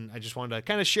success. And I just wanted to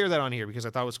kind of share that on here because I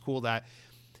thought it was cool that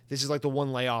this is like the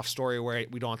one layoff story where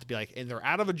we don't have to be like, and they're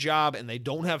out of a job and they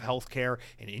don't have health care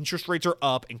and interest rates are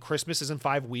up and Christmas is in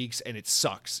 5 weeks and it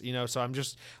sucks, So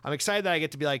I'm excited that I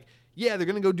get to be like, yeah, they're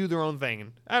going to go do their own thing.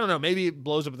 And I don't know, maybe it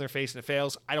blows up in their face and it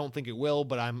fails. I don't think it will,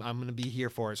 but I'm going to be here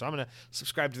for it. So I'm going to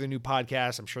subscribe to their new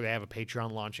podcast. I'm sure they have a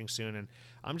Patreon launching soon. And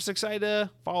I'm just excited to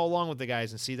follow along with the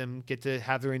guys and see them get to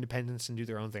have their independence and do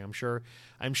their own thing.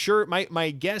 I'm sure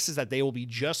my guess is that they will be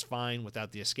just fine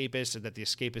without the Escapist, and that the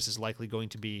Escapist is likely going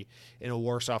to be in a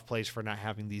worse off place for not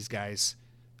having these guys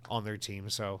on their team.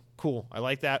 So cool. I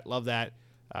like that. Love that.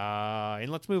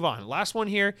 And let's move on. Last one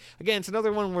here. Again, it's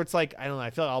another one where it's like, I don't know,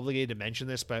 I feel obligated to mention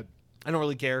this, but I don't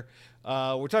really care.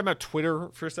 We're talking about Twitter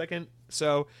for a second.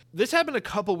 So this happened a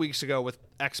couple weeks ago with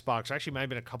Xbox. Actually, it might have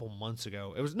been a couple months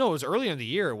ago. It was earlier in the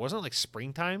year. It wasn't like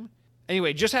springtime.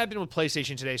 Anyway, it just happened with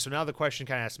PlayStation today. So now the question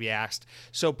kind of has to be asked.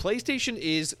 So PlayStation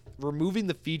is removing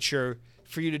the feature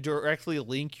for you to directly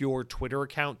link your Twitter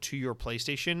account to your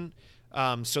PlayStation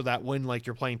so that when like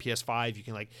you're playing PS5, you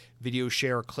can like video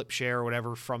share or clip share or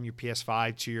whatever from your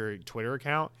PS5 to your Twitter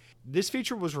account. This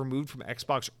feature was removed from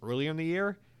Xbox earlier in the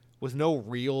year with no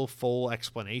real full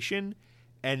explanation.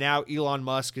 And now Elon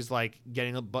Musk is like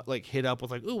getting hit up with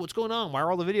like, "Ooh, what's going on? Why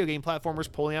are all the video game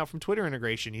platformers pulling out from Twitter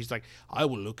integration?" He's like, "I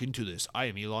will look into this. I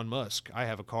am Elon Musk. I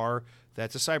have a car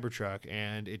that's a Cybertruck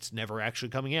and it's never actually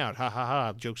coming out. Ha ha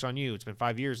ha. Joke's on you. It's been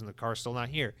 5 years and the car's still not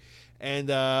here." And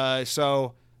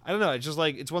so I don't know. It's just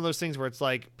like, it's one of those things where it's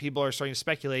like people are starting to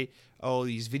speculate, oh,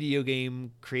 these video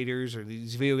game creators or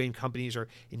these video game companies are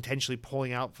intentionally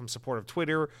pulling out from support of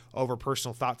Twitter over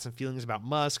personal thoughts and feelings about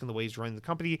Musk and the way he's running the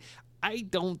company. I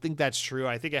don't think that's true.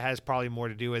 I think it has probably more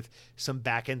to do with some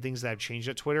back-end things that have changed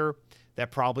at Twitter that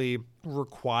probably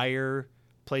require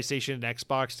PlayStation and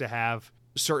Xbox to have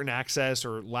certain access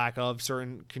or lack of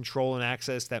certain control and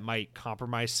access that might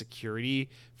compromise security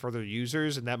for their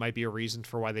users, and that might be a reason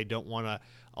for why they don't want to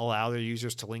allow their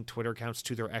users to link Twitter accounts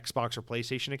to their Xbox or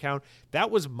PlayStation account. That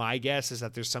was my guess, is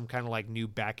that there's some kind of like new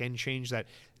back-end change that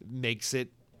makes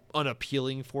it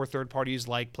unappealing for third parties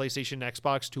like PlayStation and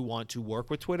Xbox to want to work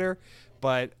with Twitter.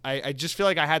 But I just feel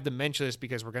like I had to mention this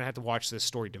because we're going to have to watch this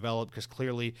story develop, because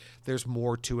clearly there's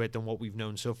more to it than what we've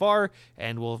known so far,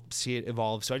 and we'll see it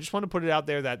evolve. So I just want to put it out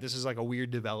there that this is like a weird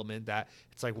development, that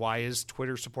it's like, why is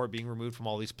Twitter support being removed from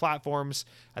all these platforms?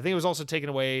 I think it was also taken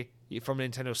away from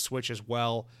Nintendo Switch as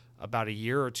well about a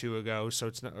year or two ago. So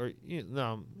it's not, or, it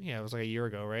was like a year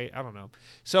ago, right? I don't know.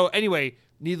 So anyway,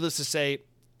 needless to say,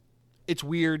 it's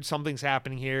weird. Something's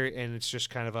happening here, and it's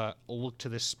just kind of a look to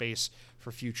this space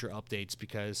for future updates,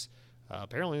 because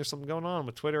apparently there's something going on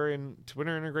with Twitter and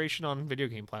Twitter integration on video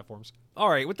game platforms. All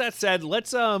right, with that said,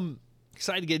 let's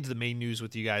excited to get into the main news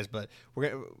with you guys, but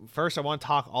first I want to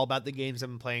talk all about the games I've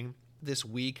been playing this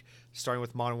week, starting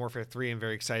with Modern Warfare 3. I'm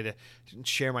very excited to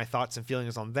share my thoughts and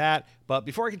feelings on that. But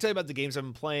before I can tell you about the games I've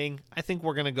been playing, I think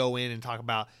we're going to go in and talk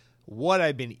about what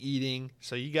I've been eating.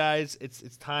 So you guys,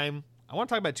 it's time. I want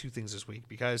to talk about two things this week,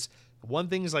 because one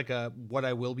thing is like what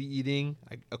I will be eating,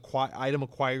 item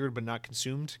acquired but not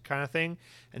consumed kind of thing.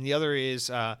 And the other is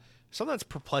something that's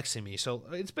perplexing me. So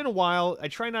it's been a while. I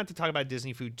try not to talk about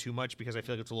Disney food too much, because I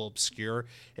feel like it's a little obscure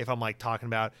if I'm like talking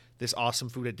about this awesome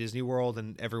food at Disney World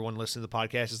and everyone listening to the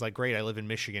podcast is like, great, I live in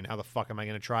Michigan. How the fuck am I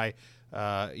going to try,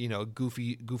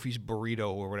 Goofy's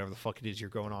burrito or whatever the fuck it is you're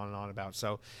going on and on about.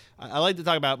 So I like to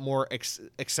talk about more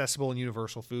accessible and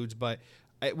universal foods, but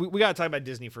we got to talk about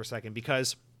Disney for a second,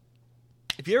 because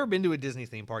if you've ever been to a Disney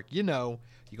theme park, you go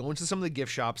into some of the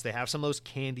gift shops, they have some of those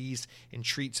candies and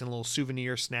treats and little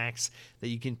souvenir snacks that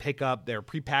you can pick up. They're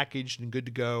prepackaged and good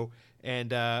to go.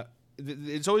 And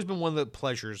it's always been one of the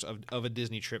pleasures of a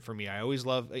Disney trip for me.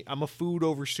 I'm a food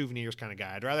over souvenirs kind of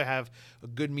guy. I'd rather have a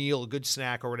good meal, a good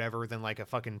snack or whatever than like a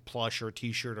fucking plush or a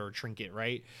t-shirt or a trinket,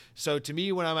 right? So to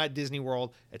me, when I'm at Disney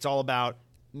World, it's all about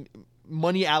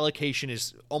money allocation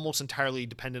is almost entirely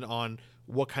dependent on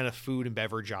what kind of food and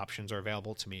beverage options are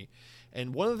available to me.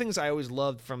 And one of the things I always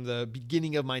loved from the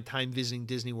beginning of my time visiting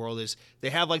Disney World is they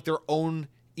have like their own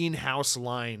in-house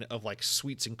line of like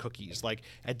sweets and cookies. Like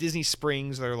at Disney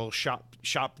Springs, their little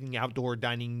shopping, outdoor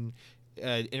dining,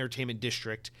 entertainment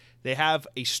district, they have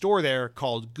a store there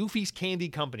called Goofy's Candy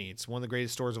Company. It's one of the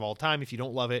greatest stores of all time. If you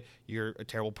don't love it, you're a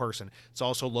terrible person. It's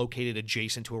also located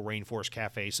adjacent to a rainforest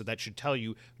cafe, so that should tell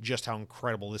you just how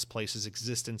incredible this place's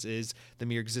existence is. The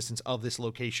mere existence of this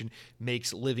location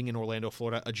makes living in Orlando,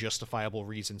 Florida a justifiable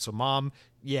reason. So Mom,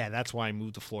 yeah, that's why I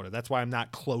moved to Florida. That's why I'm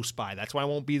not close by. That's why I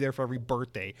won't be there for every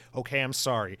birthday. Okay, I'm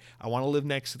sorry. I want to live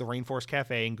next to the Rainforest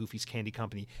Cafe and Goofy's Candy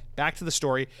Company. Back to the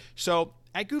story. So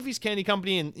at Goofy's Candy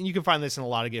Company, and you can find this in a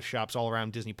lot of gift shops all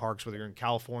around Disney parks, whether you're in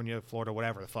California, Florida,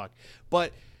 whatever the fuck.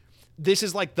 But this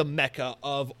is like the mecca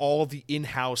of all the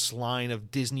in-house line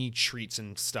of Disney treats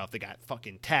and stuff. They got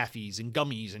fucking taffies and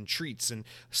gummies and treats and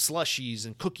slushies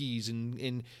and cookies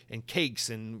and cakes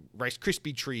and Rice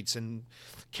Krispie treats and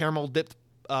caramel dipped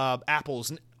apples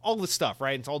and all this stuff,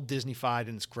 right? It's all Disney-fied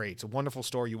and it's great. It's a wonderful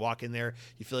store. You walk in there,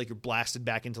 you feel like you're blasted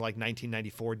back into like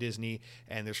 1994 Disney,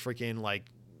 and there's freaking like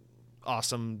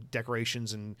awesome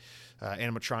decorations and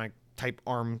animatronic type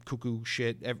arm cuckoo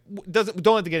shit. Don't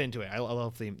have to get into it. I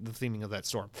love the theming of that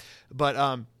store.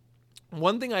 But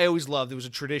one thing I always loved, there was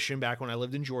a tradition back when I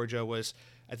lived in Georgia, was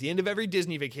at the end of every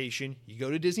Disney vacation, you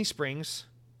go to Disney Springs,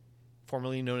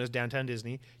 formerly known as Downtown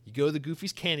Disney, you go to the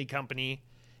Goofy's Candy Company,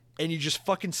 and you just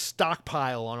fucking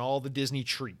stockpile on all the Disney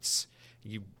treats.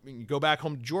 You go back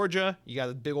home to Georgia, you got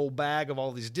a big old bag of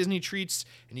all these Disney treats,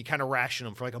 and you kind of ration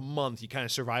them for like a month. You kind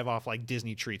of survive off like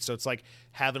Disney treats. So it's like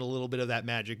having a little bit of that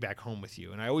magic back home with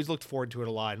you. And I always looked forward to it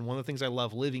a lot. And one of the things I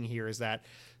love living here is that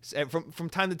from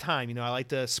time to time, you know, I like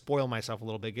to spoil myself a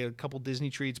little bit, get a couple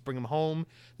Disney treats, bring them home.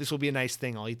 This will be a nice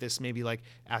thing. I'll eat this maybe like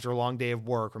after a long day of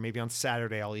work, or maybe on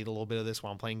Saturday I'll eat a little bit of this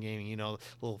while I'm playing gaming, you know,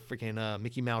 a little freaking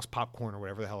Mickey Mouse popcorn or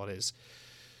whatever the hell it is.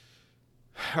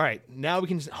 All right, now we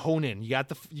can hone in. You got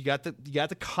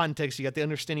the context. You got the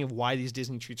understanding of why these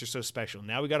Disney treats are so special.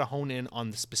 Now we got to hone in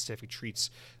on the specific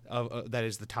treats that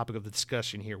is the topic of the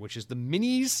discussion here, which is the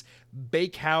Minnie's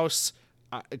Bakehouse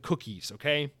cookies.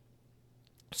 Okay,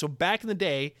 so back in the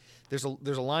day, there's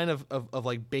a line of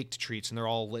like baked treats, and they're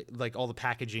all like all the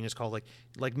packaging is called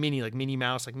like Minnie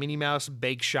Mouse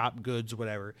Bake Shop Goods,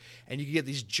 whatever. And you can get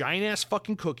these giant ass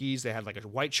fucking cookies. They have like a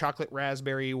white chocolate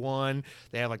raspberry one.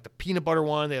 They have like the peanut butter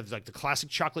one. They have like the classic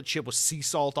chocolate chip with sea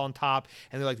salt on top.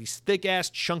 And they're like these thick ass,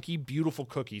 chunky, beautiful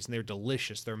cookies, and they're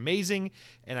delicious. They're amazing,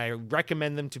 and I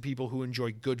recommend them to people who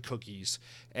enjoy good cookies.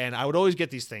 And I would always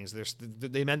get these things.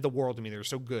 They meant the world to me. They were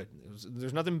so good.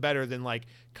 There's nothing better than like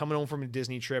coming home from a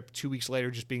Disney trip 2 weeks later,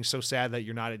 just being so sad that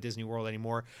you're not at Disney World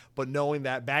anymore, but knowing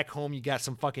that back home you got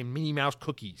some fucking Minnie Mouse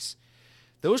cookies.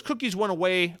 Those cookies went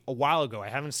away a while ago. I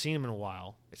haven't seen them in a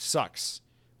while. It sucks.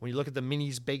 When you look at the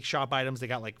Minnie's Bake Shop items, they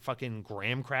got like fucking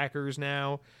graham crackers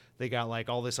now. They got like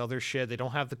all this other shit. They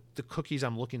don't have the cookies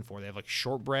I'm looking for. They have like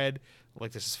shortbread,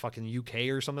 like this is fucking UK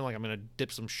or something. Like I'm gonna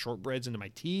dip some shortbreads into my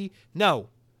tea. No.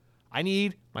 I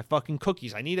need my fucking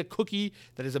cookies. I need a cookie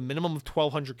that is a minimum of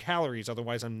 1,200 calories.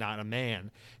 Otherwise, I'm not a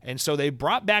man. And so they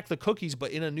brought back the cookies,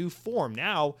 but in a new form.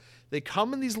 Now, they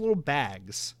come in these little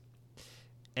bags,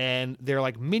 and they're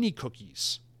like mini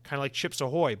cookies, kind of like Chips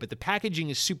Ahoy, but the packaging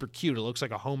is super cute. It looks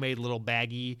like a homemade little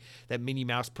baggie that Minnie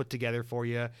Mouse put together for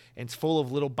you, and it's full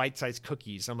of little bite-sized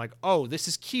cookies. I'm like, oh, this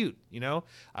is cute, you know?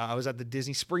 I was at the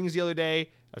Disney Springs the other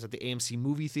day. I was at the AMC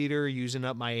movie theater using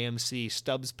up my AMC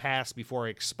Stubbs pass before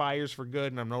it expires for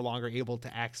good, and I'm no longer able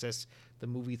to access the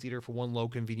movie theater for one low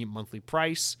convenient monthly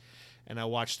price. And I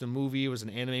watched the movie. It was an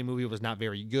anime movie. It was not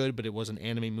very good, but it was an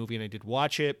anime movie, and I did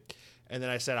watch it. And then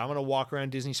I said, I'm going to walk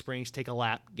around Disney Springs, take a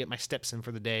lap, get my steps in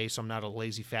for the day so I'm not a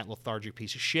lazy, fat, lethargic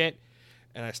piece of shit.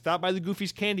 And I stopped by the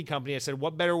Goofy's Candy Company. I said,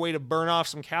 what better way to burn off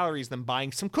some calories than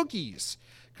buying some cookies?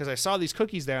 Because I saw these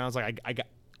cookies there, and I was like,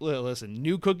 listen,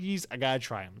 new cookies, I gotta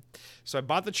try them. So I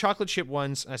bought the chocolate chip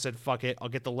ones, and I said, fuck it, I'll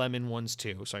get the lemon ones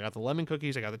too. So I got the lemon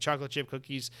cookies, I got the chocolate chip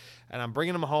cookies, and I'm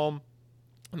bringing them home.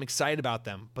 I'm excited about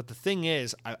them. But the thing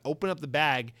is, I open up the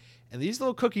bag, and these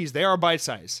little cookies, they are bite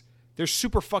size. They're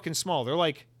super fucking small. They're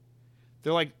like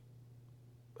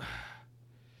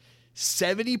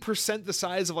 70% the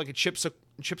size of like a Chips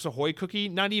Ahoy cookie.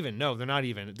 Not even. No, they're not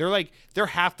even. They're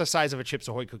half the size of a Chips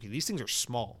Ahoy cookie. These things are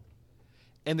small.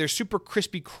 And they're super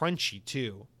crispy, crunchy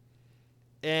too.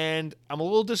 And I'm a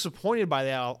little disappointed by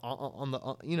that on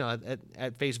the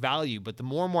at face value. But the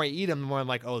more and more I eat them, the more I'm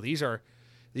like, oh, these aren't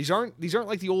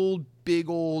like the old big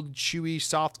old chewy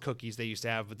soft cookies they used to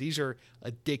have. But these are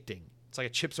addicting. It's like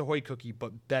a Chips Ahoy cookie,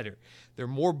 but better. They're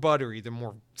more buttery. They're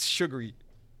more sugary.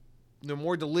 They're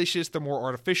more delicious. They're more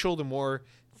artificial. They're more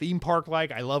theme park-like.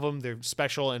 I love them. They're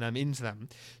special, and I'm into them.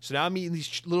 So now I'm eating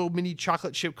these little mini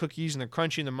chocolate chip cookies, and they're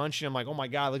crunchy and they're munchy. I'm like, oh my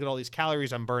God, look at all these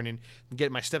calories I'm burning. I'm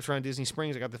getting my steps around Disney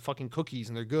Springs. I got the fucking cookies,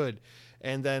 and they're good.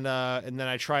 And then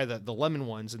I try the lemon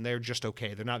ones, and they're just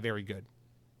okay. They're not very good.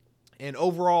 And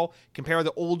overall, compare to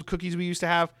the old cookies we used to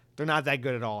have, they're not that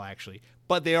good at all, actually.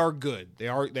 But they are good. They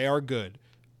are good.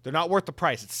 They're not worth the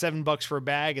price. It's $7 for a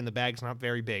bag, and the bag's not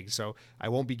very big, so I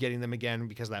won't be getting them again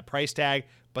because of that price tag.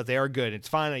 But they are good. It's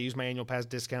fine. I used my annual pass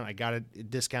discount. I got a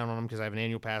discount on them because I have an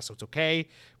annual pass, so it's okay.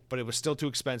 But it was still too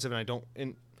expensive, and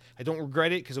I don't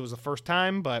regret it because it was the first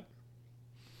time. But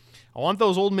I want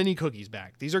those old mini cookies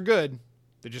back. These are good.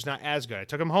 They're just not as good. I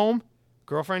took them home.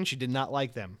 Girlfriend, she did not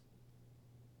like them.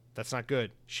 That's not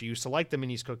good. She used to like the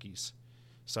minis cookies.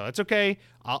 So it's okay.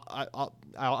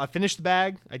 I'll finish the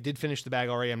bag. I did finish the bag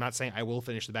already. I'm not saying I will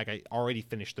finish the bag. I already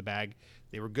finished the bag.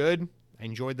 They were good. I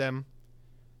enjoyed them.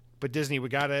 But Disney, we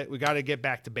gotta get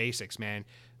back to basics, man.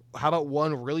 How about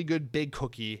one really good big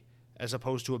cookie as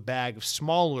opposed to a bag of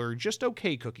smaller, just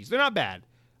okay cookies? They're not bad.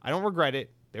 I don't regret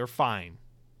it. They're fine.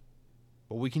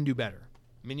 But we can do better.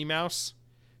 Minnie Mouse,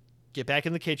 get back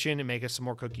in the kitchen and make us some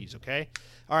more cookies, okay?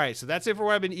 All right, so that's it for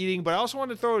what I've been eating. But I also want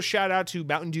to throw a shout out to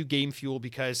Mountain Dew Game Fuel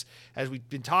because, as we've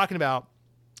been talking about,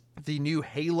 the new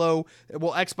Halo.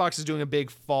 Well, Xbox is doing a big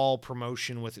fall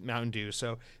promotion with Mountain Dew.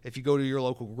 So if you go to your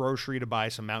local grocery to buy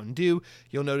some Mountain Dew,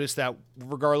 you'll notice that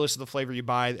regardless of the flavor you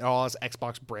buy, it all has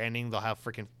Xbox branding. They'll have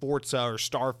freaking Forza or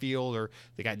Starfield, or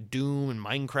they got Doom and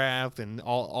Minecraft and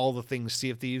all the things, Sea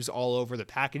of Thieves, all over the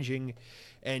packaging.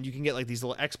 And you can get like these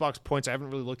little Xbox points. I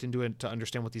haven't really looked into it to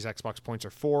understand what these Xbox points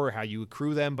are for, how you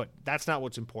accrue them, but that's not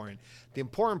what's important. The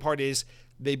important part is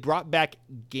they brought back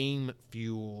Game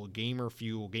Fuel.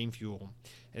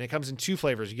 And it comes in 2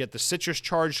 flavors. You get the citrus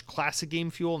charged classic Game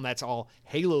Fuel, and that's all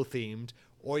Halo themed,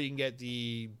 or you can get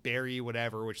the berry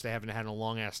whatever, which they haven't had in a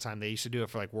long ass time. They used to do it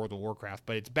for like World of Warcraft,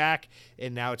 but it's back,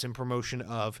 and now it's in promotion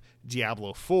of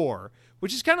Diablo 4,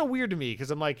 which is kind of weird to me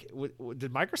because I'm like,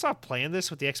 did Microsoft plan this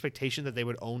with the expectation that they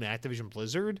would own Activision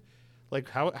Blizzard? Like,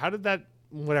 how did that?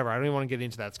 Whatever, I don't even want to get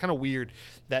into that. It's kind of weird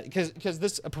that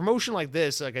because a promotion like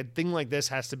this, like a thing like this,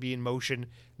 has to be in motion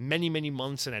many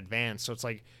months in advance. So it's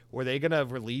like, were they gonna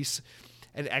release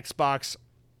an Xbox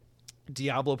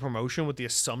Diablo promotion with the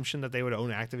assumption that they would own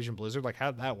Activision Blizzard? Like,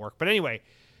 how did that work? But anyway,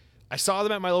 I saw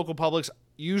them at my local Publix.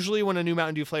 Usually when a new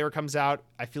Mountain Dew flavor comes out,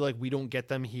 I feel like we don't get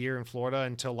them here in Florida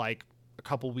until like a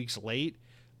couple weeks late.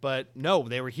 But no,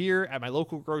 they were here at my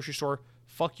local grocery store.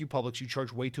 Fuck you, Publix. You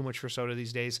charge way too much for soda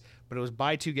these days. But it was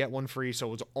buy 2, get 1 free, so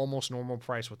it was almost normal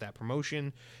price with that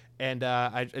promotion. And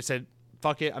I said,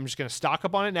 fuck it. I'm just going to stock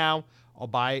up on it now. I'll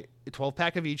buy a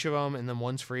 12-pack of each of them, and then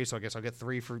 1's free, so I guess I'll get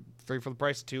 3 for the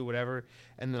price of 2, whatever.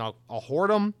 And then I'll hoard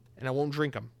them, and I won't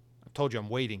drink them. I told you I'm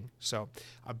waiting. So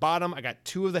I bought them. I got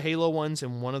 2 of the Halo ones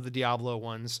and 1 of the Diablo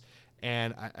ones,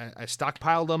 and I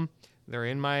stockpiled them. They're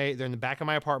in the back of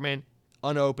my apartment,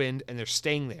 unopened, and they're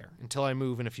staying there until I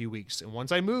move in a few weeks. And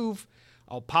once I move,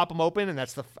 I'll pop them open, and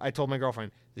I told my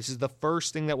girlfriend, this is the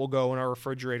first thing that will go in our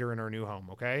refrigerator in our new home,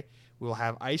 okay? We will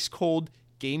have ice cold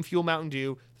Game Fuel Mountain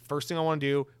Dew. The first thing I want to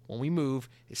do when we move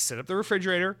is set up the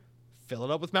refrigerator, fill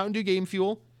it up with Mountain Dew Game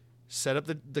Fuel, set up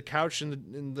the couch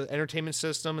and the entertainment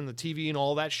system and the TV and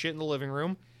all that shit in the living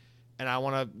room. And I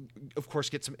want to, of course,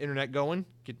 get some internet going,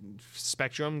 get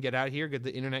Spectrum, get out here, get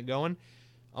the internet going.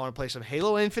 I want to play some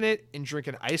Halo Infinite and drink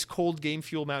an ice-cold Game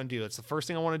Fuel Mountain Dew. That's the first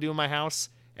thing I want to do in my house.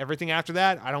 Everything after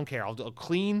that, I don't care. I'll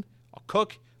clean, I'll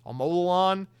cook, I'll mow the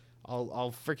lawn,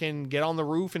 I'll freaking get on the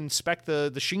roof and inspect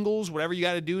the shingles, whatever you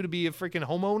got to do to be a freaking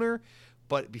homeowner.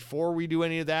 But before we do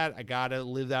any of that, I got to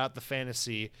live out the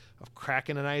fantasy of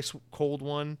cracking a nice cold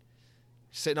one,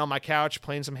 sitting on my couch,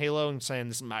 playing some Halo and saying,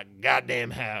 this is my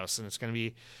goddamn house. And it's going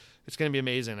to be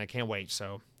amazing. I can't wait.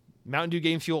 So Mountain Dew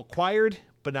Game Fuel acquired,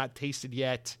 but not tasted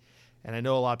yet. And I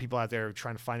know a lot of people out there are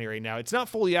trying to find it right now. It's not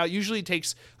fully out. Usually it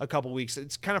takes a couple weeks.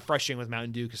 It's kind of frustrating with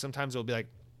Mountain Dew because sometimes it'll be like,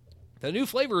 the new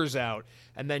flavor is out,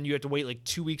 and then you have to wait like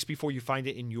 2 weeks before you find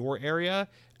it in your area,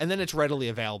 and then it's readily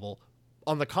available.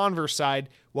 On the converse side,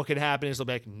 what can happen is they'll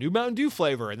be like, new Mountain Dew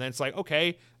flavor, and then it's like,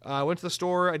 okay, I went to the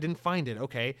store, I didn't find it,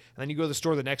 okay. And then you go to the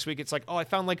store the next week, it's like, oh, I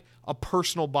found like a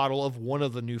personal bottle of one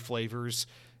of the new flavors,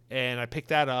 and I picked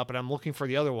that up, and I'm looking for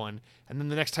the other one. And then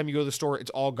the next time you go to the store, it's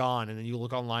all gone. And then you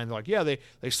look online, they're like, yeah,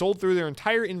 they sold through their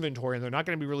entire inventory, and they're not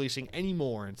going to be releasing any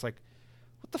more. And it's like,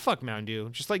 what the fuck, Mountain Dew?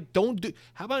 Just like, don't do.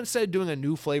 How about instead of doing a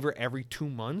new flavor every 2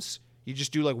 months, you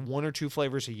just do like 1 or 2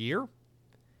 flavors a year?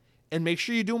 And make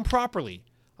sure you do them properly.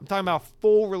 I'm talking about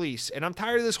full release. And I'm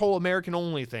tired of this whole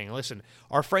American-only thing. Listen,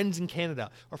 our friends in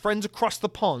Canada, our friends across the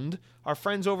pond, our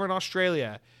friends over in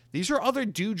Australia, these are other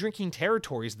Dew-drinking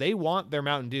territories. They want their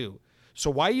Mountain Dew. So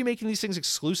why are you making these things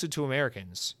exclusive to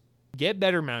Americans? Get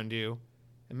better, Mountain Dew.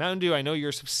 And Mountain Dew, I know you're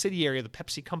a subsidiary of the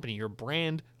Pepsi Company. You're a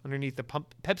brand underneath the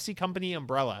Pepsi Company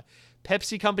umbrella.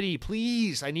 Pepsi Company,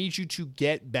 please, I need you to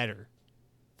get better.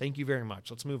 Thank you very much.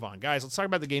 Let's move on. Guys, let's talk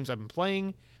about the games I've been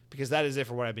playing, because that is it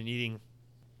for what I've been eating.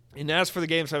 And as for the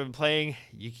games I've been playing,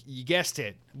 you guessed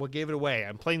it. What gave it away?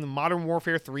 I'm playing the Modern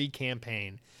Warfare 3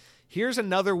 campaign. Here's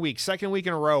another week, second week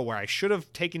in a row, where I should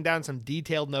have taken down some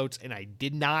detailed notes, and I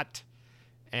did not.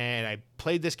 And I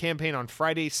played this campaign on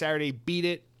Friday, Saturday, beat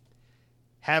it.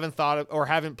 Haven't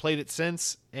played it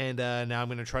since. And now I'm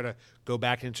going to try to go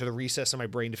back into the recess of my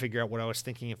brain to figure out what I was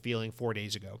thinking and feeling 4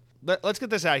 days ago. Let's get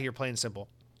this out here, plain and simple.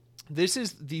 This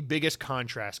is the biggest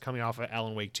contrast coming off of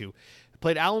Alan Wake 2. I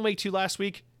played Alan Wake 2 last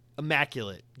week.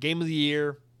 Immaculate. Game of the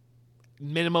year.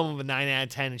 Minimum of a 9 out of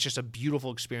 10. It's just a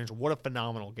beautiful experience. What a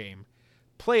phenomenal game.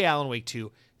 Play Alan Wake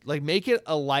 2. Like, make it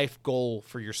a life goal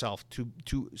for yourself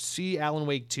to see Alan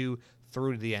Wake 2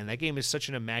 through to the end. That game is such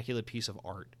an immaculate piece of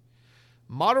art.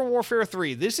 Modern Warfare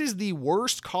 3. This is the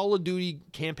worst Call of Duty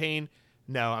campaign.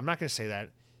 No, I'm not going to say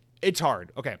that. It's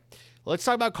hard. Okay. Let's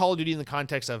talk about Call of Duty in the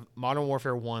context of Modern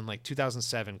Warfare 1, like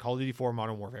 2007. Call of Duty 4,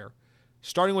 Modern Warfare.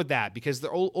 Starting with that, because the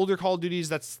older Call of Duties,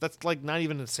 that's like not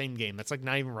even the same game. That's like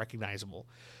not even recognizable.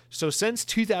 So since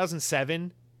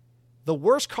 2007, the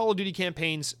worst Call of Duty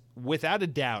campaigns, without a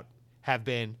doubt, have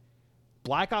been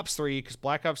Black Ops 3, because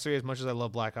Black Ops 3, as much as I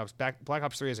love Black Ops, Black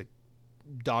Ops 3 is a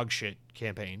dog shit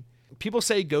campaign. People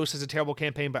say Ghost is a terrible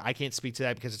campaign, but I can't speak to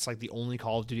that because it's like the only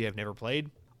Call of Duty I've never played.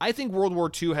 I think World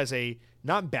War II has a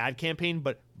not bad campaign,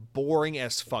 but boring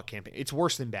as fuck campaign. It's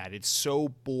worse than bad. It's so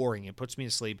boring. It puts me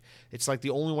to sleep. It's like the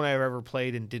only one I've ever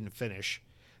played and didn't finish.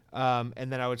 And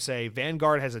then I would say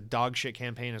Vanguard has a dog shit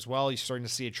campaign as well. You're starting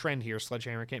to see a trend here.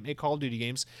 Sledgehammer can't make Call of Duty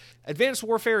games. Advanced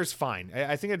Warfare is fine.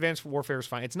 I think Advanced Warfare is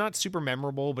fine. It's not super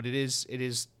memorable, but it's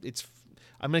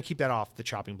I'm going to keep that off the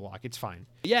chopping block. It's fine.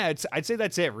 Yeah, I'd say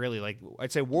that's it, really. Like,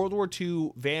 I'd say World War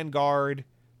II, Vanguard,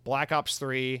 Black Ops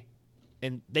 3,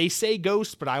 and they say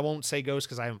Ghost, but I won't say Ghost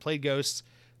because I haven't played Ghosts.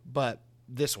 But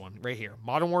this one right here,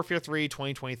 Modern Warfare 3,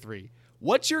 2023.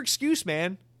 What's your excuse,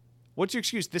 man? What's your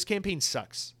excuse? This campaign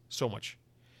sucks so much.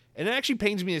 And it actually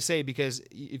pains me to say, because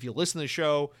if you listen to the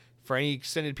show for any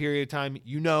extended period of time,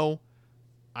 you know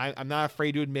I'm not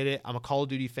afraid to admit it. I'm a Call of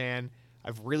Duty fan.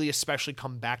 I've really especially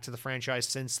come back to the franchise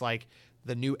since like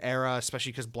the new era,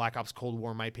 especially because Black Ops Cold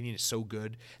War, in my opinion, is so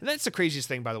good. And that's the craziest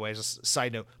thing, by the way, as a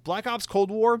side note. Black Ops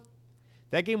Cold War,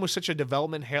 that game was such a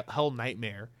development hell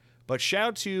nightmare. But shout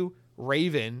out to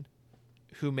Raven,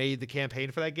 who made the campaign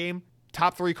for that game.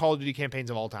 Top 3 Call of Duty campaigns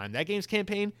of all time. That game's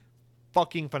campaign,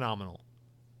 fucking phenomenal.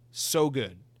 So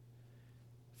good.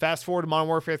 Fast forward to Modern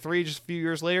Warfare 3, just a few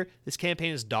years later, this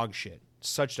campaign is dog shit.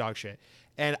 Such dog shit.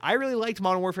 And I really liked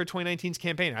Modern Warfare 2019's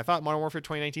campaign. I thought Modern Warfare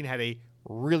 2019 had a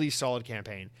really solid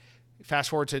campaign. Fast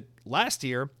forward to last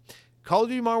year, Call of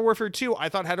Duty Modern Warfare 2, I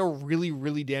thought had a really,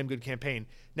 really damn good campaign.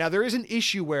 Now, there is an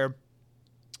issue where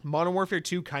Modern Warfare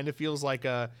 2 kind of feels like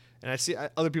and I see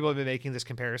other people have been making this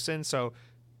comparison, so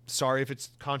sorry if it's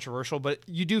controversial, but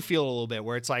you do feel a little bit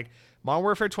where it's like Modern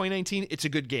Warfare 2019, it's a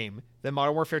good game. Then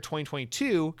Modern Warfare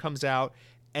 2022 comes out,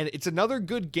 and it's another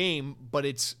good game, but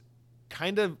it's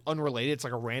kind of unrelated. It's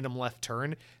like a random left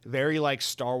turn, very like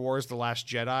Star Wars The Last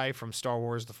Jedi from Star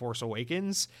Wars The Force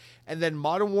Awakens. And then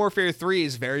Modern Warfare 3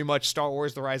 is very much Star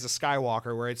Wars The Rise of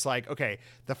Skywalker, where it's like, okay,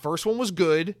 the first one was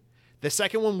good, the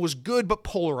second one was good but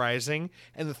polarizing,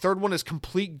 and the third one is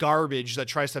complete garbage that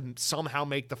tries to somehow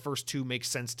make the first two make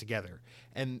sense together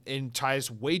and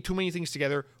ties way too many things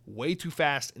together way too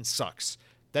fast and sucks.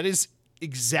 That is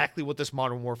exactly what this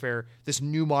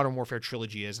new Modern Warfare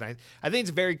trilogy is. And I think it's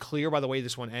very clear by the way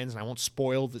this one ends, and I won't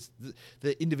spoil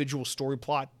the individual story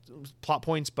plot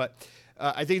points, but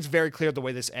I think it's very clear the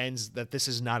way this ends that this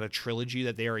is not a trilogy,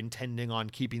 that they are intending on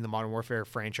keeping the Modern Warfare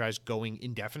franchise going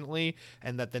indefinitely,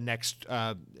 and that the next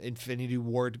Infinity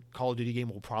Ward Call of Duty game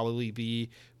will probably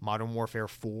be Modern Warfare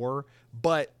 4.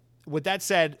 But with that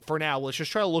said, for now, let's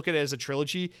just try to look at it as a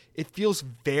trilogy. It feels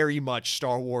very much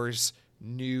Star Wars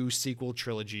new sequel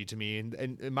trilogy to me,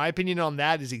 and my opinion on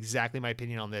that is exactly my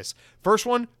opinion on this. First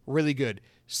one, really good.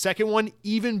 Second one,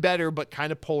 even better, but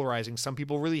kind of polarizing. Some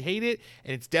people really hate it,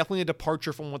 and it's definitely a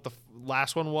departure from what the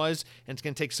last one was, and it's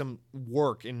going to take some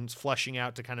work in fleshing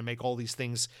out to kind of make all these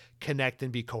things connect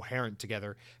and be coherent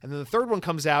together. And then the third one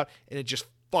comes out, and it just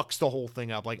fucks the whole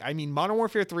thing up. Like, I mean, Modern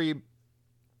Warfare 3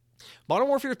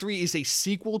 is a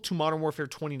sequel to Modern Warfare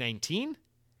 2019,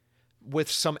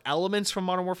 with some elements from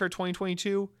Modern Warfare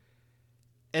 2022,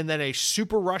 and then a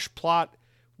super rush plot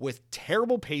with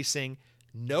terrible pacing,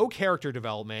 no character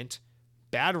development,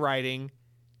 bad writing,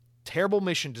 terrible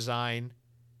mission design,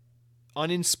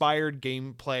 uninspired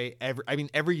gameplay.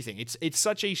 Everything. It's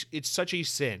such a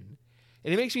sin,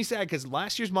 and it makes me sad because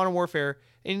last year's Modern Warfare.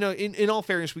 And, you know, in all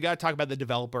fairness, we got to talk about the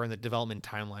developer and the development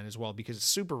timeline as well, because it's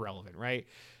super relevant, right?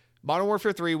 Modern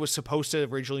Warfare 3 was supposed to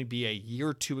originally be a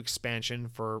year 2 expansion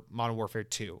for Modern Warfare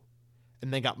 2,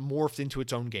 and then got morphed into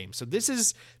its own game. So this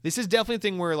is definitely a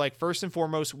thing where, like, first and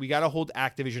foremost, we got to hold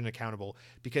Activision accountable,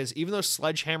 because even though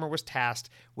Sledgehammer was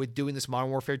tasked with doing this Modern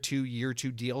Warfare 2 year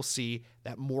 2 DLC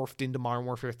that morphed into Modern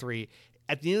Warfare 3,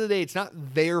 at the end of the day, it's not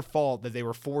their fault that they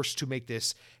were forced to make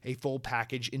this a full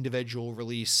package, individual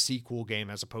release sequel game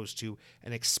as opposed to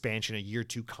an expansion, a year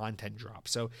 2 content drop.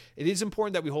 So it is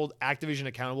important that we hold Activision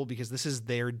accountable, because this is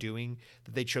their doing,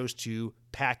 that they chose to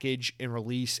package and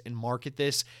release and market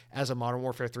this as a Modern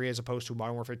Warfare 3 as opposed to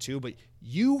Modern Warfare 2. But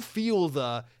you feel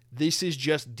this is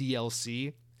just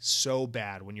DLC so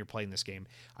bad when you're playing this game.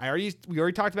 We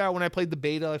already talked about it when I played the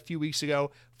beta a few weeks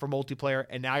ago for multiplayer,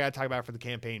 and now I got to talk about it for the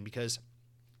campaign, because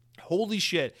holy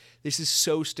shit, this is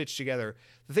so stitched together.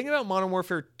 The thing about Modern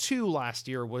Warfare 2 last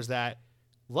year was that,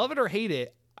 love it or hate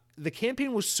it, the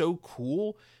campaign was so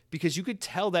cool because you could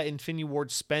tell that Infinity Ward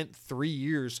spent 3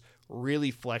 years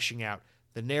really fleshing out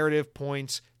the narrative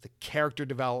points, the character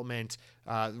development,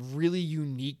 really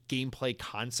unique gameplay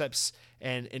concepts,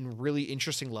 and really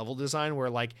interesting level design where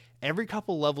like every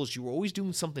couple levels you were always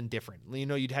doing something different. You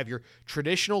know, you'd have your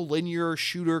traditional linear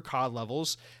shooter COD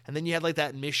levels, and then you had like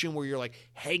that mission where you're like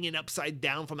hanging upside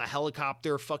down from a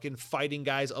helicopter, fucking fighting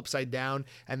guys upside down,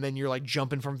 and then you're like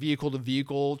jumping from vehicle to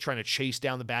vehicle trying to chase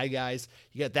down the bad guys.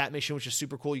 You got that mission, which is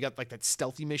super cool. You got like that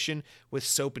stealthy mission with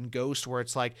Soap and Ghost where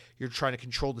it's like you're trying to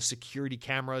control the security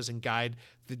cameras and guide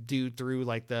the dude through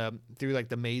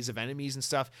the maze of enemies and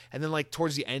stuff. And then like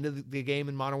towards the end of the game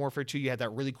in Modern Warfare 2, you had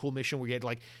that really cool mission where you had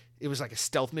like, it was like a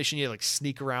stealth mission. You had like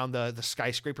sneak around the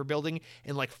skyscraper building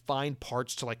and like find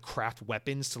parts to like craft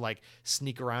weapons to like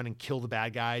sneak around and kill the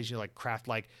bad guys. You know, like craft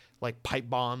like pipe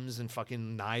bombs and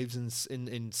fucking knives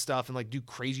and stuff and like do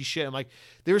crazy shit. I'm like,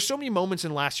 there were so many moments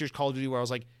in last year's Call of Duty where I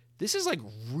was like, this is like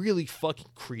really fucking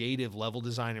creative level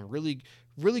design and really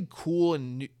cool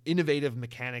and innovative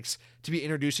mechanics to be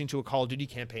introducing to a Call of Duty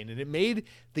campaign. And it made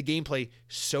the gameplay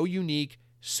so unique,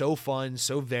 so fun,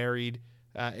 so varied.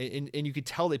 And you could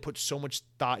tell they put so much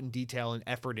thought and detail and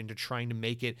effort into trying to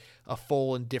make it a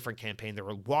full and different campaign. There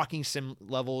were walking sim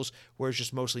levels where it's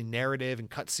just mostly narrative and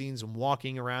cutscenes and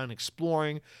walking around,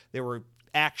 exploring. There were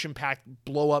action-packed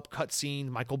blow-up cutscenes,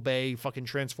 Michael Bay fucking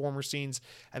Transformer scenes,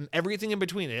 and everything in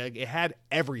between. It had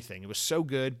everything. It was so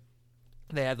good.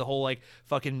 They had the whole like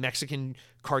fucking Mexican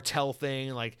cartel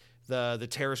thing, like the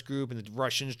terrorist group and the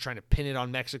Russians trying to pin it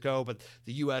on Mexico, but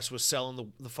the U.S. was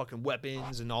selling the fucking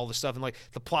weapons and all the stuff and like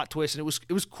the plot twist, and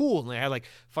it was cool. And they had like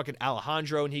fucking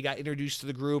Alejandro, and he got introduced to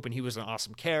the group, and he was an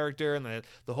awesome character, and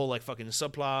the whole like fucking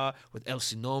subplot with El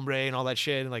Sin Nombre and all that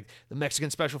shit, and like the Mexican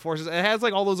Special Forces. And it has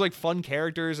like all those like fun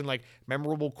characters and like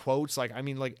memorable quotes. Like I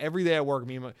mean, like every day at work,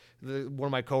 me and one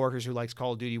of my coworkers who likes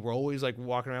Call of Duty, we're always like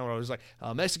walking around. Where I was like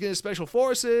Mexican Special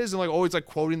Forces, and like always like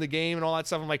quoting the game and all that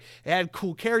stuff. I'm like, it had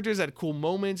cool characters, it had cool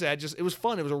moments. It was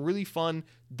fun. It was a really fun,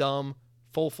 dumb,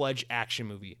 full-fledged action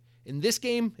movie. In this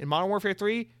game, in Modern Warfare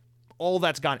 3, all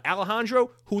that's gone. Alejandro,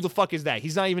 who the fuck is that?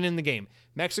 He's not even in the game.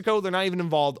 Mexico, they're not even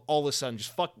involved all of a sudden.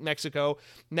 Just fuck Mexico.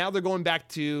 Now they're going back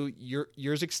to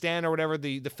Urzikstan or whatever,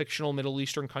 the fictional Middle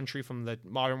Eastern country from the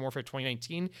Modern Warfare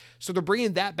 2019. So they're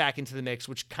bringing that back into the mix,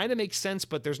 which kind of makes sense,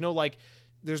 but there's no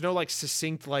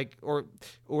succinct or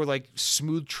like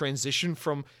smooth transition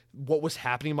from what was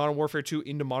happening in Modern Warfare 2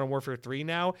 into Modern Warfare 3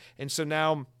 now. And so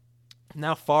now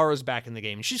Farah's back in the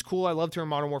game. And she's cool. I loved her in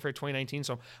Modern Warfare 2019,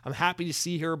 so I'm happy to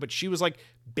see her, but she was like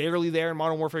barely there in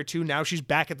Modern Warfare 2. Now she's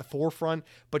back at the forefront,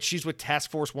 but she's with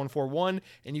Task Force 141,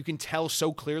 and you can tell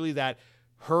so clearly that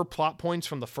her plot points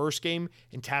from the first game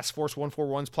and Task Force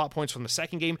 141's plot points from the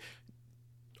second game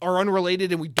are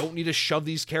unrelated, and we don't need to shove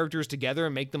these characters together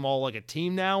and make them all like a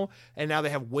team now. And now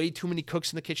they have way too many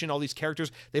cooks in the kitchen, all these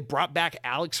characters. They brought back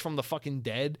Alex from the fucking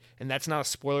dead, and that's not a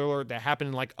spoiler alert. That happened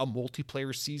in like a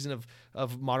multiplayer season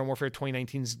of Modern Warfare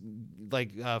 2019's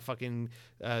like like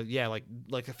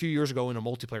a few years ago in a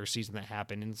multiplayer season that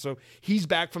happened. And so he's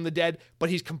back from the dead,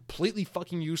 but he's completely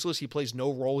fucking useless. He plays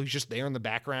no role. He's just there in the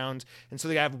background. And so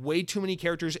they have way too many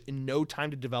characters and no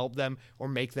time to develop them or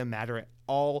make them matter at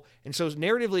all. And so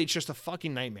narratively, it's just a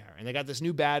fucking nightmare. And they got this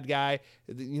new bad guy,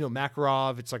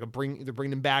 Makarov. It's like they're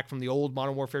bringing him back from the old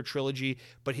Modern Warfare trilogy,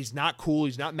 but he's not cool.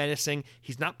 He's not menacing.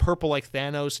 He's not purple like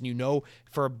Thanos. And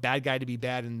for a bad guy to be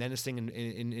bad and menacing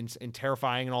and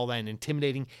terrifying and all that and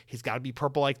intimidating, he's got to be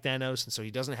purple like Thanos. And so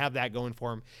he doesn't have that going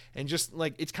for him. And just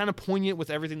like, it's kind of poignant with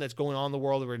everything that's going on in the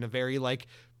world. We're in a very like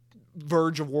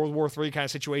verge of World War III kind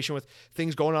of situation with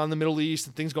things going on in the Middle East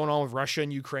and things going on with Russia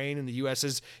and Ukraine and the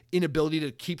US's inability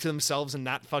to keep to themselves and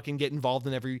not fucking get involved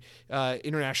in every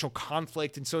international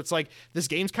conflict. And so it's like this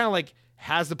game's kind of like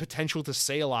has the potential to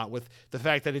say a lot with the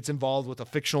fact that it's involved with a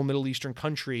fictional Middle Eastern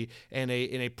country and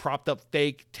a propped up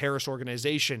fake terrorist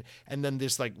organization, and then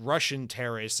this like Russian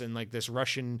terrorists and like this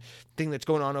Russian thing that's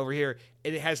going on over here.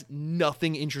 And it has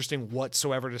nothing interesting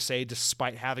whatsoever to say,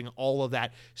 despite having all of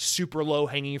that super low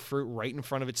hanging fruit right in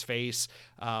front of its face.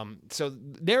 So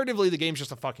narratively, the game's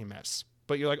just a fucking mess.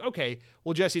 But you're like, okay,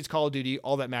 well, Jesse, it's Call of Duty.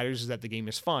 All that matters is that the game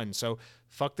is fun. So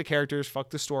fuck the characters,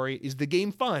 fuck the story. Is the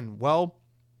game fun? Well,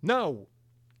 no.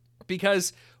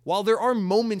 Because while there are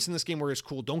moments in this game where it's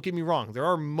cool, don't get me wrong, there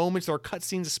are moments, there are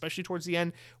cutscenes, especially towards the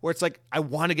end, where it's like, I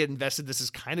want to get invested. This is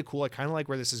kind of cool. I kind of like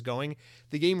where this is going.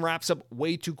 The game wraps up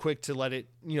way too quick to let it,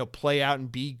 play out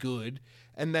and be good.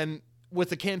 And then with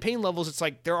the campaign levels, it's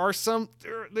like there are some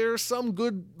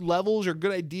good levels or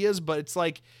good ideas, but it's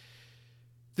like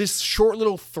this short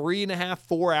little 3.5,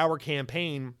 4 hour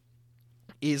campaign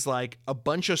is like a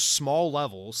bunch of small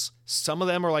levels. Some of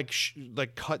them are like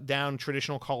cut down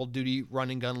traditional Call of Duty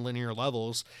run and gun linear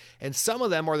levels, and some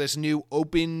of them are this new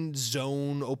open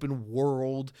zone, open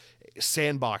world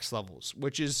sandbox levels,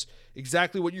 which is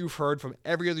exactly what you've heard from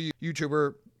every other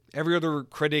YouTuber, every other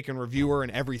critic and reviewer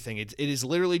and everything. It is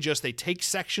literally just they take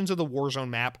sections of the Warzone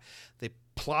map, they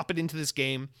plop it into this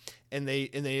game, and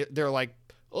they're like,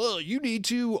 oh, you need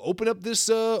to open up this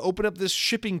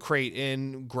shipping crate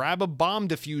and grab a bomb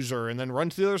diffuser and then run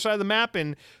to the other side of the map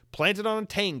and plant it on a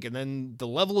tank, and then the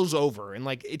level is over. And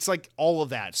like, it's like all of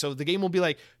that. So the game will be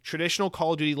like traditional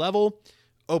Call of Duty level,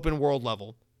 open world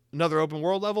level, another open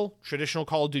world level, traditional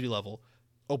Call of Duty level,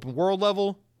 open world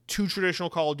level, 2 traditional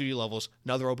Call of Duty levels,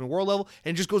 another open world level,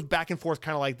 and it just goes back and forth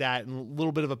kind of like that, and a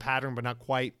little bit of a pattern, but not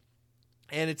quite.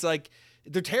 And it's like,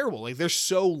 they're terrible. Like, they're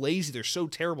so lazy. They're so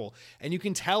terrible. And you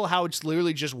can tell how it's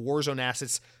literally just Warzone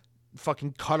assets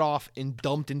fucking cut off and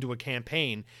dumped into a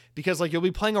campaign, because like you'll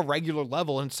be playing a regular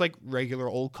level and it's like regular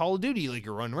old Call of Duty. Like,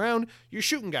 you're running around, you're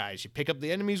shooting guys, you pick up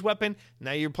the enemy's weapon,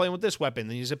 now you're playing with this weapon,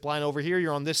 then you zip line over here,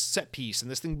 you're on this set piece and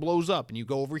this thing blows up and you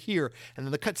go over here and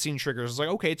then the cutscene triggers. It's like,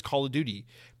 okay, it's Call of Duty.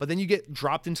 But then you get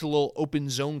dropped into little open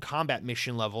zone combat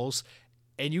mission levels,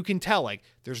 and you can tell, like,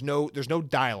 there's no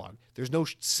dialogue, there's no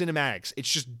cinematics. It's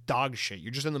just dog shit.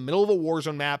 You're just in the middle of a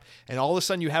Warzone map, and all of a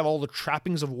sudden you have all the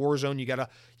trappings of Warzone. You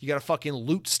gotta fucking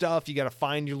loot stuff. You gotta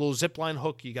find your little zipline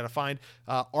hook. You gotta find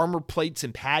armor plates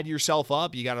and pad yourself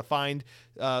up. You gotta find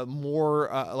more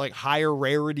like higher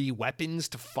rarity weapons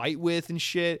to fight with and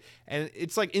shit. And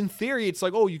it's like, in theory, it's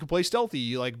like, oh, you can play stealthy.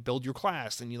 You like build your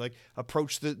class and you like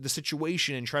approach the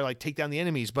situation and try to like take down the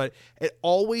enemies. But it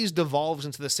always devolves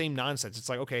into the same nonsense. It's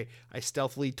like, okay, I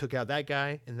stealthily took out that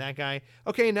guy and that guy.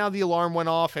 Okay, now the alarm went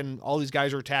off and all these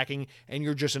guys are attacking, and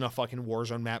you're just in a fucking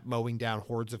Warzone map mowing down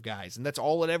hordes of guys. And that's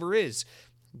all it ever is.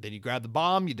 Then you grab the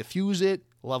bomb, you defuse it,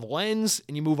 level ends,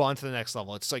 and you move on to the next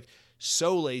level. It's like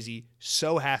so lazy,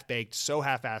 so half-baked, so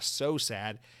half-assed, so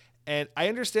sad. And I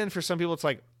understand for some people it's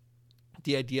like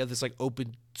the idea of this like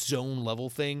open zone level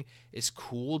thing is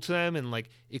cool to them, and like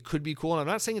it could be cool. And I'm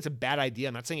not saying it's a bad idea.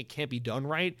 I'm not saying it can't be done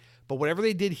right. But whatever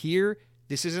they did here,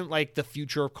 this isn't like the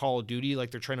future of Call of Duty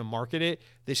like they're trying to market it.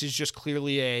 This is just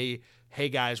clearly a, hey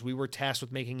guys, we were tasked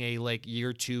with making a like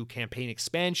year 2 campaign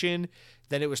expansion.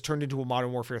 Then it was turned into a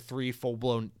Modern Warfare 3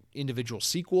 full-blown individual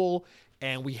sequel,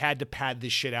 and we had to pad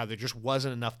this shit out. There just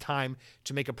wasn't enough time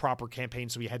to make a proper campaign,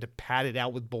 so we had to pad it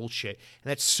out with bullshit. And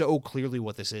that's so clearly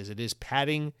what this is. It is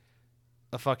padding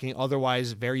a fucking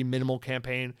otherwise very minimal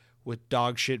campaign with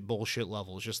dog shit bullshit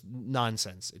levels. Just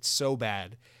nonsense. It's so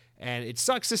bad. And it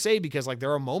sucks to say, because like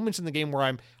there are moments in the game where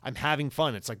I'm having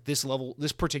fun. It's like this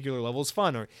particular level is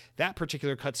fun, or that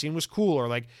particular cutscene was cool, or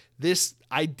like this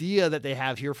idea that they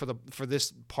have here for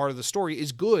this part of the story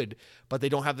is good, but they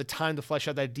don't have the time to flesh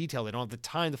out that detail. They don't have the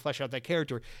time to flesh out that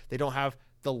character. They don't have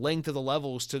the length of the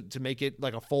levels to make it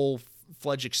like a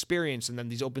full-fledged experience. And then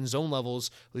these open zone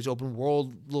levels, these open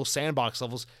world little sandbox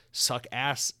levels suck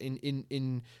ass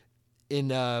in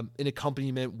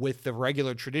accompaniment with the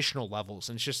regular traditional levels.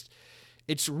 And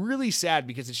it's really sad,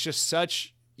 because it's just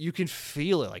such, you can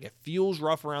feel it. Like, it feels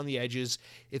rough around the edges.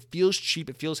 It feels cheap.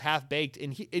 It feels half-baked.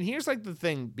 And here's like the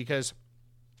thing, because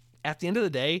at the end of the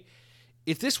day,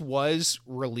 if this was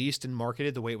released and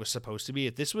marketed the way it was supposed to be,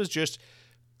 if this was just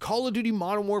Call of Duty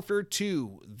Modern Warfare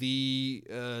 2, the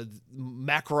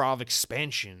Makarov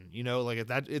expansion, you know, like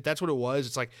if that's what it was,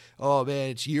 it's like, oh man,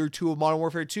 it's year 2 of Modern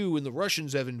Warfare 2 and the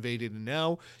Russians have invaded, and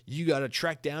now you got to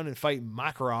track down and fight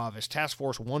Makarov as Task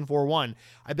Force 141.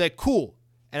 I'd be like, cool.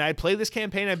 And I'd play this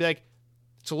campaign, I'd be like,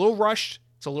 it's a little rushed,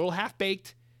 it's a little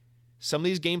half-baked. Some of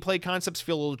these gameplay concepts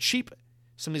feel a little cheap.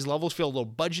 Some of these levels feel a little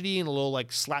budgety and a little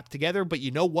like slapped together. But you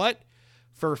know what?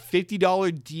 For $50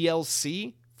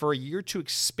 DLC, for a year 2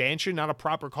 expansion, not a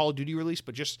proper Call of Duty release,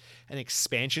 but just an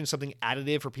expansion, something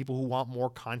additive for people who want more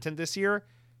content this year,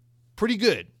 pretty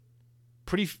good.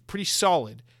 Pretty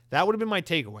solid. That would have been my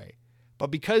takeaway. But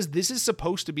because this is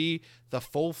supposed to be the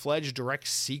full-fledged direct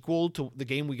sequel to the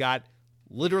game we got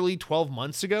literally 12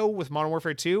 months ago with Modern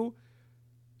Warfare 2,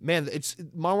 man,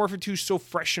 Modern Warfare 2 is so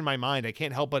fresh in my mind. I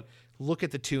can't help but look at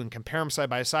the two and compare them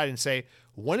side by side and say,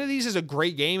 one of these is a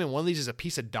great game and one of these is a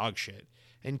piece of dog shit.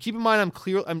 And keep in mind,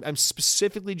 I'm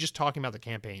specifically just talking about the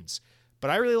campaigns.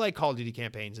 But I really like Call of Duty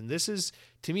campaigns, and this is,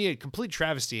 to me, a complete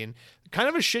travesty and kind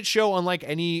of a shit show unlike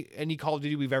any Call of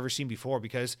Duty we've ever seen before,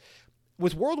 because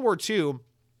with World War II,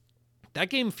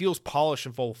 that game feels polished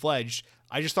and full-fledged.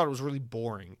 I just thought it was really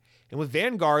boring. And with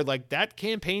Vanguard, like, that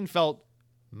campaign felt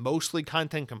mostly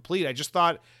content complete. I just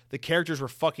thought the characters were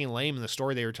fucking lame and the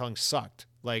story they were telling sucked.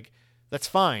 Like, that's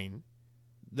fine.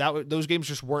 Those games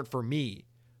just weren't for me.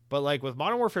 But like with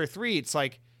Modern Warfare 3, it's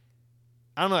like,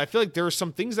 I don't know. I feel like there are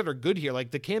some things that are good here.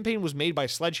 Like the campaign was made by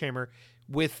Sledgehammer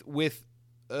with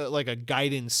like a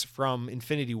guidance from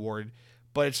Infinity Ward,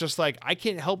 but it's just like I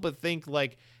can't help but think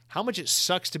like how much it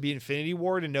sucks to be Infinity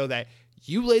Ward and know that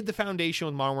you laid the foundation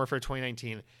with Modern Warfare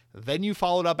 2019, then you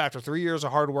followed up after 3 years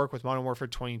of hard work with Modern Warfare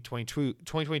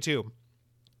 2022.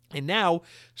 And now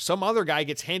some other guy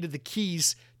gets handed the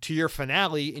keys to your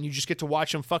finale and you just get to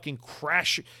watch him fucking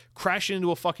crash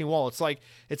into a fucking wall. It's like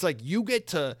you get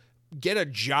to get a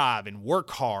job and work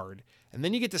hard, and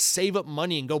then you get to save up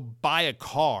money and go buy a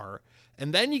car,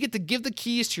 and then you get to give the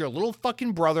keys to your little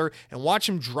fucking brother and watch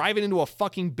him drive it into a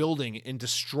fucking building and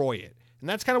destroy it. And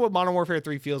that's kind of what Modern Warfare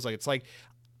 3 feels like. It's like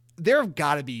there have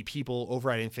got to be people over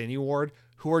at Infinity Ward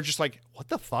who are just like, what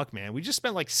the fuck, man? We just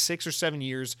spent like 6 or 7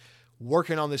 years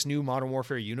working on this new Modern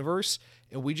Warfare universe,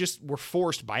 and we just were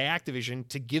forced by Activision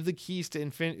to give the keys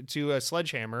to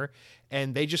Sledgehammer,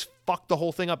 and they just fucked the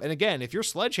whole thing up. And again, if you're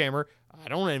Sledgehammer, I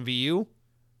don't envy you.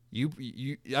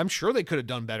 I'm sure they could have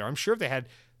done better. I'm sure if they had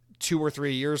 2 or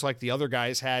 3 years like the other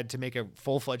guys had to make a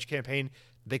full-fledged campaign,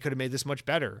 they could have made this much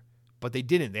better. But they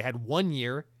didn't. They had 1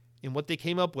 year, and what they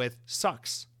came up with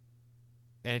sucks.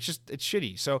 And it's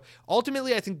shitty. So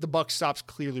ultimately, I think the buck stops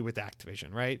clearly with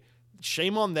Activision, right?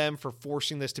 Shame on them for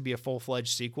forcing this to be a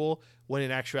full-fledged sequel when in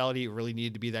actuality it really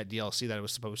needed to be that DLC that it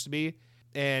was supposed to be.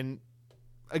 And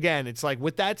again, it's like,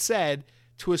 with that said,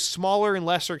 to a smaller and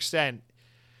lesser extent,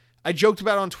 I joked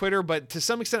about it on Twitter, but to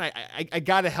some extent, I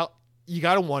gotta help. You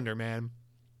gotta wonder, man.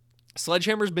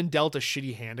 Sledgehammer's been dealt a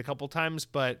shitty hand a couple times,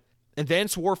 but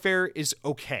Advanced Warfare is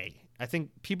okay. I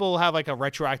think people have like a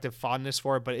retroactive fondness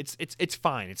for it, but it's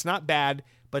fine. It's not bad,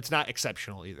 but it's not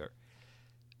exceptional either.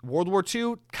 World War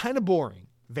II, kind of boring.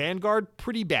 Vanguard,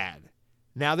 pretty bad.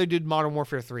 Now they did Modern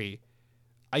Warfare 3.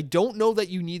 I don't know that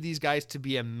you need these guys to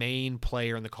be a main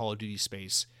player in the Call of Duty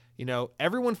space. You know,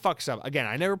 everyone fucks up. Again,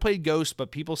 I never played Ghost,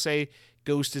 but people say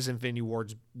Ghost is Infinity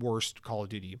Ward's worst Call of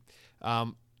Duty.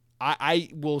 I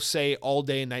will say all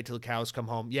day and night till the cows come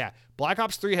home. Yeah, Black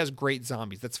Ops 3 has great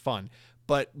zombies. That's fun.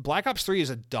 But Black Ops 3 is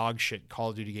a dog shit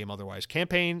Call of Duty game otherwise.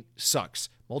 Campaign sucks.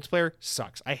 Multiplayer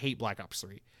sucks. I hate Black Ops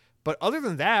 3. But other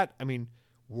than that, I mean,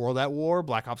 World at War,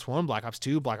 Black Ops 1, Black Ops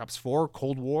 2, Black Ops 4,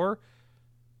 Cold War.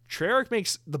 Treyarch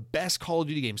makes the best Call of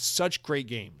Duty games, such great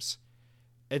games.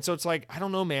 And so it's like, I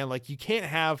don't know, man. Like, you can't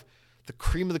have the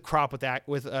cream of the crop with that,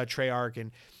 with Treyarch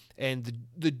and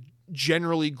the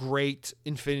generally great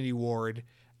Infinity Ward,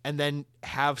 and then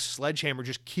have Sledgehammer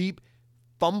just keep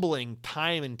fumbling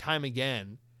time and time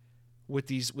again with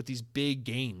these big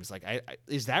games. Like,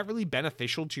 is that really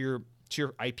beneficial to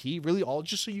your IP? Really, all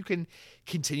just so you can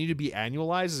continue to be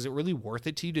annualized? Is it really worth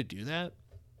it to you to do that?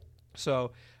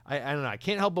 So I don't know. I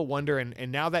can't help but wonder.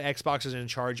 And now that Xbox is in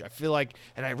charge, I feel like,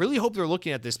 and I really hope they're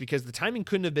looking at this, because the timing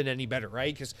couldn't have been any better,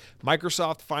 right? Because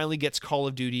Microsoft finally gets Call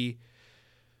of Duty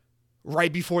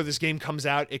right before this game comes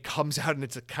out. It comes out and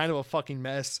it's a kind of a fucking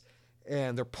mess.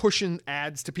 And they're pushing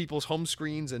ads to people's home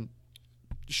screens and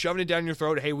shoving it down your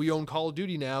throat. Hey, we own Call of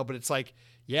Duty now. But it's like,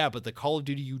 yeah, but the Call of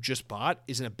Duty you just bought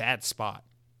is in a bad spot.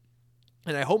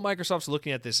 And I hope Microsoft's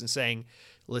looking at this and saying,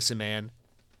 listen, man,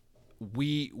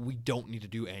 we don't need to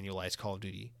do annualized Call of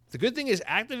Duty. The good thing is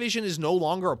Activision is no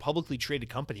longer a publicly traded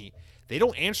company. They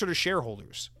don't answer to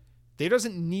shareholders. There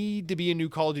doesn't need to be a new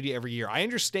Call of Duty every year. I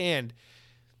understand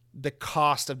the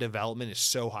cost of development is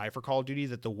so high for Call of Duty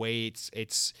that the way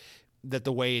it's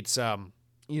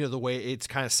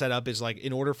kind of set up is like,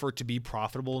 in order for it to be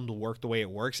profitable and to work the way it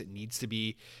works, it needs to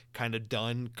be kind of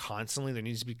done constantly. There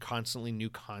needs to be constantly new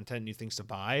content, new things to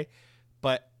buy.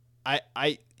 But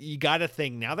you got to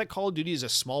think, now that Call of Duty is a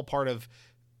small part of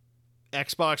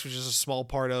Xbox, which is a small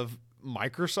part of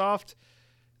Microsoft,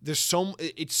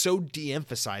 it's so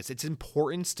de-emphasized. Its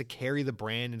importance to carry the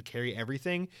brand and carry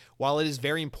everything, while it is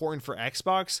very important for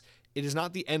Xbox, it is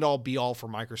not the end-all be-all for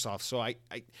Microsoft. So I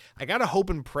got to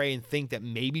hope and pray and think that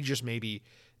maybe, just maybe,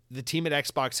 the team at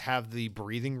Xbox have the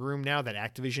breathing room now that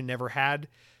Activision never had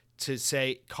to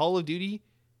say, Call of Duty,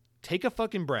 take a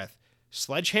fucking breath.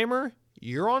 Sledgehammer,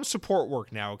 you're on support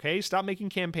work now, okay? Stop making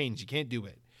campaigns. You can't do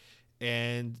it.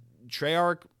 And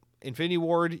Treyarch, Infinity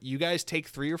Ward, you guys take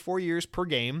 3 or 4 years per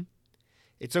game.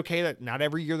 It's okay that not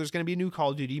every year there's going to be a new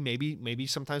Call of Duty. Maybe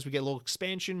sometimes we get a little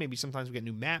expansion. Maybe sometimes we get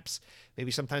new maps.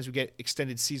 Maybe sometimes we get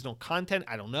extended seasonal content.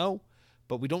 I don't know.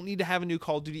 But we don't need to have a new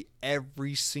Call of Duty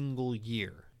every single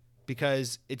year,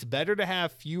 because it's better to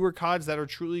have fewer CODs that are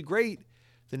truly great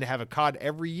than to have a COD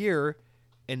every year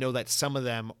and know that some of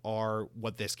them are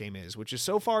what this game is, which is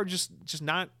so far just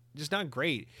not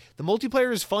great. The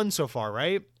multiplayer is fun so far,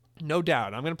 right? No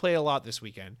doubt. I'm going to play a lot this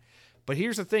weekend. But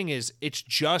here's the thing is, it's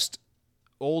just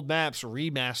old maps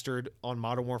remastered on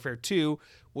Modern Warfare 2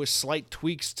 with slight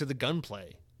tweaks to the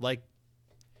gunplay. Like,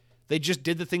 they just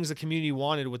did the things the community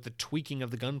wanted with the tweaking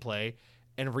of the gunplay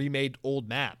and remade old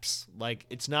maps. Like,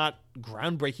 it's not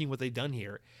groundbreaking what they've done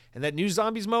here. And that new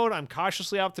zombies mode, I'm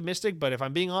cautiously optimistic, but if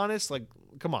I'm being honest, like,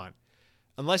 come on.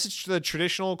 Unless it's the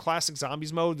traditional classic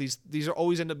zombies mode, these are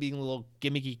always end up being little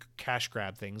gimmicky cash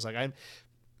grab things. Like, I'm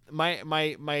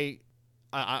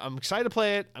excited to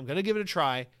play it. I'm gonna give it a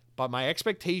try, but my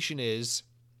expectation is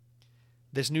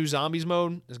this new zombies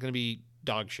mode is gonna be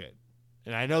dog shit.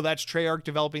 And I know that's Treyarch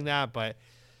developing that, but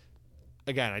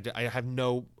again, I have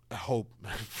no hope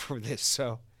for this.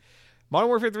 So Modern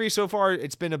Warfare 3 so far,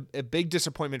 it's been a big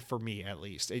disappointment for me, at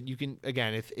least. And you can,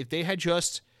 again, if they had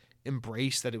just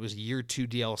embraced that it was year 2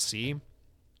 DLC,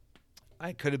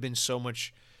 I could have been so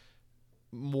much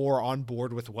more on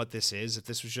board with what this is. If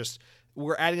this was just,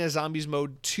 we're adding a zombies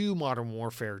mode to Modern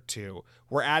Warfare 2.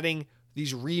 We're adding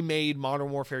these remade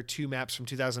Modern Warfare 2 maps from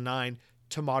 2009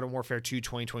 to Modern Warfare 2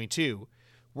 2022.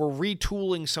 We're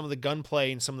retooling some of the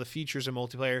gunplay and some of the features in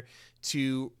multiplayer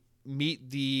to meet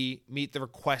the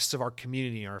requests of our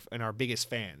community and our biggest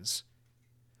fans.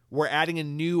 We're adding a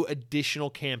new additional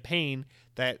campaign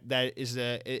that is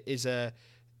a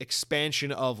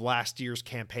expansion of last year's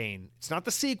campaign. It's not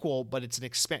the sequel, but it's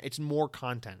it's more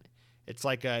content. It's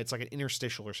like an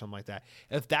interstitial or something like that.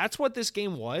 If that's what this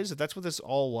game was, if that's what this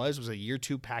all was a year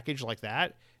 2 package like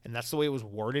that, and that's the way it was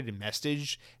worded and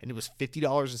messaged, and it was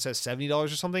 $50 instead of $70 or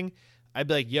something, I'd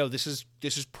be like, yo, this is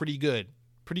pretty good,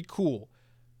 pretty cool.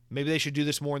 Maybe they should do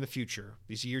this more in the future.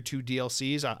 These year 2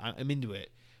 DLCs, I'm into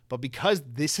it. But because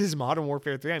this is Modern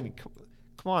Warfare 3, I mean,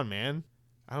 come on, man.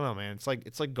 I don't know, man.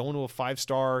 It's like going to a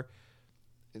 5-star,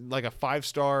 like a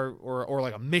 5-star or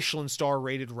like a Michelin star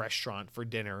rated restaurant for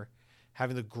dinner,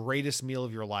 having the greatest meal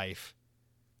of your life,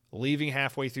 leaving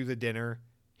halfway through the dinner,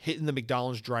 hitting the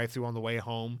McDonald's drive-thru on the way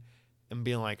home, and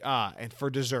being like, and for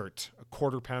dessert, a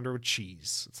quarter pounder with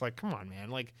cheese. It's like, come on, man.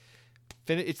 Like,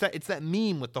 it's that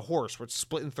meme with the horse where it's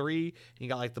split in 3, and you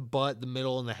got like the butt, the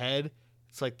middle, and the head.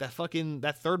 It's like that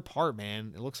third part,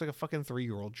 man. It looks like a fucking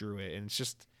 3-year-old drew it, and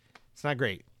it's not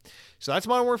great. So that's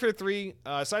Modern Warfare 3.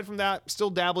 Aside from that, still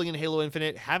dabbling in Halo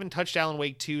Infinite. Haven't touched Alan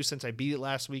Wake 2 since I beat it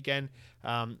last weekend,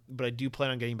 but I do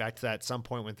plan on getting back to that at some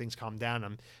point when things calm down.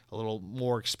 I'm a little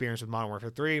more experienced with Modern Warfare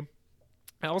 3.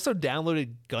 I also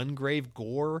downloaded Gungrave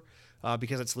Gore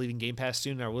because it's leaving Game Pass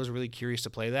soon, and I was really curious to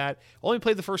play that. Only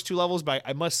played the first 2 levels, but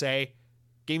I must say,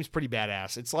 game's pretty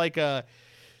badass. It's like a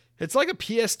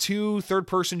PS2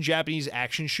 third-person Japanese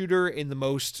action shooter in the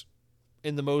most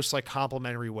like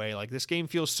complimentary way. Like, this game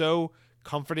feels so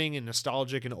comforting and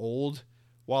nostalgic and old,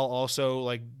 while also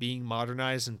like being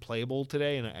modernized and playable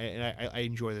today. And I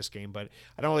enjoy this game, but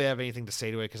I don't really have anything to say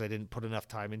to it because I didn't put enough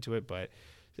time into it. But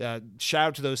shout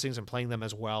out to those things and playing them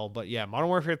as well. But yeah, Modern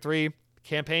Warfare 3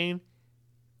 campaign.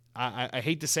 I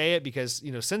hate to say it because,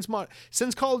 you know, since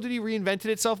Call of Duty reinvented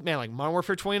itself, man, like Modern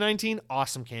Warfare 2019,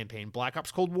 awesome campaign. Black Ops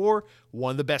Cold War,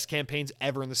 one of the best campaigns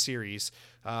ever in the series.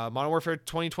 Modern Warfare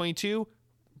 2022,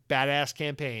 badass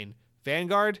campaign.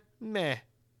 Vanguard, meh.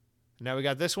 Now we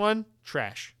got this one,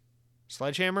 trash.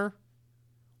 Sledgehammer,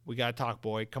 we gotta talk,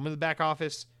 boy. Come in the back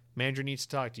office. Manager needs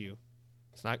to talk to you.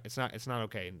 It's not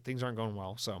okay. Things aren't going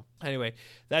well. So anyway,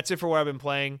 that's it for what I've been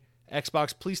playing.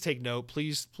 Xbox, please take note.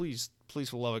 Please, for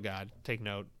the love of God, take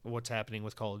note of what's happening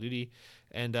with Call of Duty.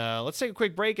 And let's take a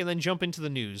quick break and then jump into the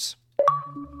news.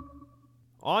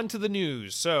 On to the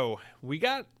news. So we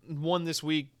got one this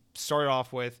week, started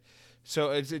off with.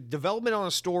 So it's a development on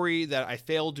a story that I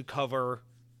failed to cover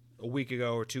a week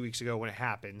ago or 2 weeks ago when it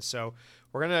happened. So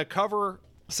we're going to cover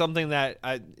something that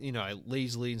I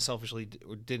lazily and selfishly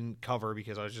didn't cover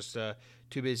because I was just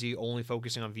too busy only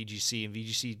focusing on VGC, and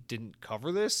VGC didn't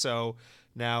cover this. So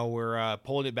now we're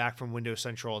pulling it back from Windows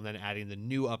Central and then adding the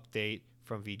new update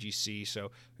from VGC.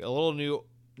 So a little new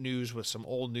news with some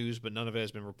old news, but none of it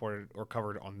has been reported or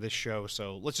covered on this show.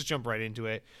 So let's just jump right into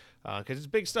it because it's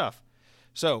big stuff.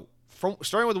 So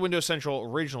starting with the Windows Central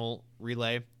original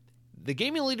relay, the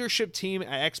gaming leadership team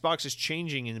at Xbox is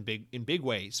changing in big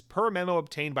ways. Per a memo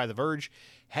obtained by The Verge,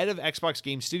 head of Xbox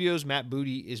Game Studios, Matt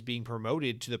Booty, is being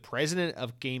promoted to the president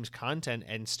of Games Content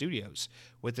and Studios.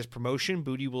 With this promotion,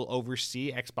 Booty will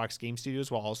oversee Xbox Game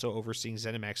Studios while also overseeing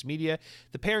ZeniMax Media,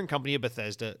 the parent company of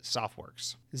Bethesda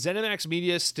Softworks. ZeniMax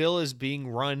Media still is being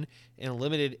run in a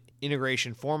limited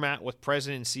integration format, with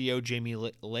President and CEO Jamie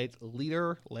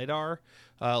Ledar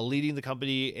leading the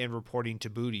company and reporting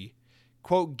to Booty.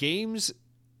 Quote, games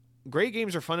great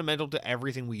games are fundamental to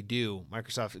everything we do,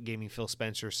 Microsoft Gaming Phil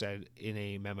Spencer said in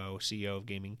a memo, CEO of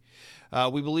gaming.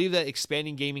 We believe that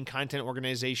expanding gaming content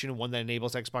organization, one that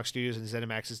enables Xbox Studios and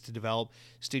ZeniMaxes to develop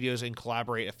studios and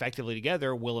collaborate effectively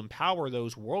together, will empower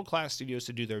those world-class studios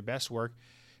to do their best work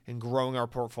in growing our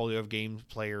portfolio of games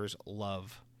players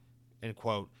love. End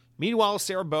quote. Meanwhile,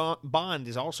 Sarah Bond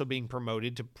is also being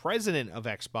promoted to president of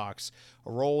Xbox,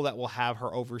 a role that will have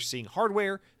her overseeing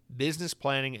hardware, business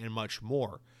planning, and much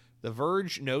more. The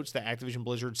Verge notes that Activision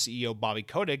Blizzard CEO Bobby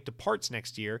Kotick departs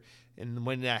next year, and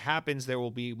when that happens, there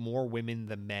will be more women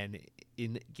than men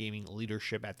in gaming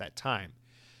leadership at that time.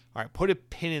 All right, put a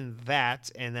pin in that,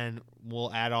 and then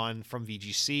we'll add on from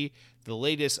VGC the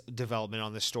latest development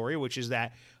on this story, which is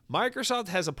that Microsoft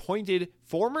has appointed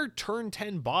former Turn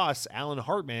 10 boss Alan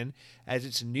Hartman as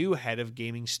its new head of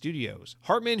gaming studios.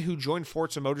 Hartman, who joined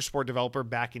Forza Motorsport developer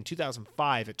back in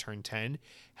 2005 at Turn 10,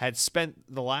 had spent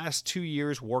the last 2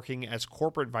 years working as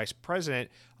corporate vice president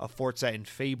of Forza and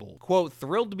Fable. Quote,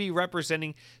 thrilled to be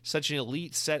representing such an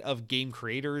elite set of game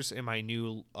creators in my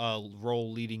new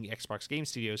role leading Xbox Game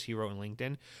Studios, he wrote on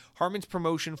LinkedIn. Hartman's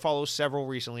promotion follows several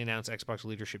recently announced Xbox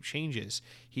leadership changes.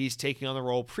 He's taking on the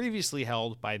role previously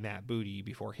held by Matt Booty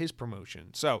before his promotion.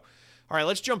 So, all right,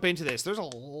 let's jump into this. There's a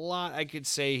lot I could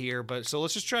say here, but so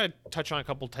let's just try to touch on a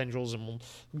couple tendrils and we'll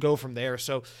go from there.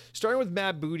 So, starting with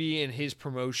Matt Booty and his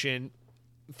promotion,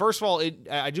 first of all,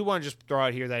 I do want to just throw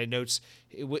out here that it notes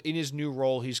in his new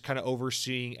role, he's kind of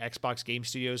overseeing Xbox Game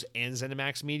Studios and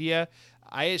ZeniMax Media.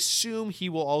 I assume he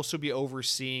will also be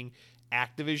overseeing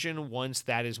Activision once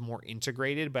that is more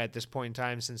integrated, but at this point in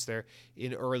time, since they're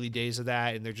in early days of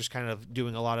that and they're just kind of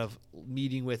doing a lot of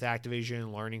meeting with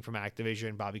Activision, learning from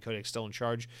Activision, Bobby Kotick's still in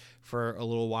charge for a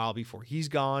little while before he's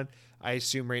gone. I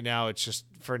assume right now it's just,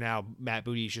 for now, Matt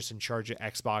Booty is just in charge of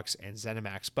Xbox and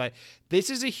ZeniMax. But this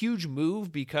is a huge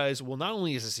move because, well, not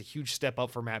only is this a huge step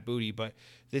up for Matt Booty, but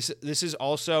this is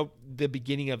also the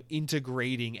beginning of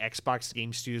integrating Xbox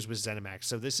Game Studios with ZeniMax.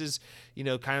 So this is,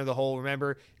 kind of the whole,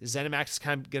 remember, ZeniMax is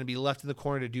kind of going to be left in the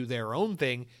corner to do their own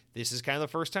thing. This is kind of the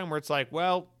first time where it's like,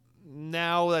 well,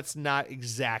 now that's not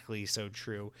exactly so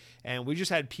true. And we just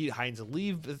had Pete Hines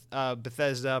leave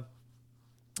Bethesda.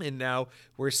 And now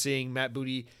we're seeing Matt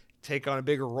Booty take on a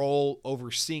bigger role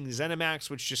overseeing ZeniMax,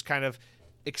 which just kind of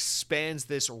expands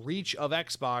this reach of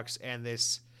Xbox and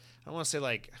this, I don't want to say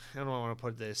like, I don't know how I want to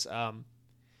put this,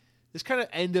 this kind of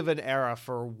end of an era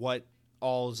for what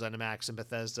all ZeniMax and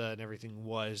Bethesda and everything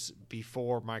was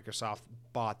before Microsoft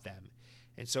bought them.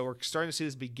 And so we're starting to see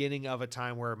this beginning of a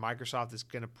time where Microsoft is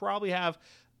going to probably have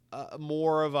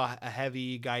more of a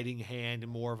heavy guiding hand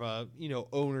and more of a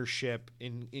ownership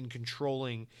in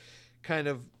controlling kind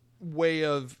of way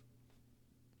of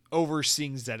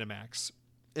overseeing ZeniMax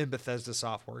and Bethesda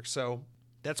software. So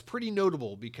that's pretty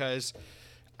notable because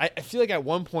I feel like at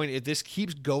one point, if this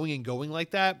keeps going and going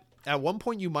like that, at one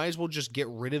point you might as well just get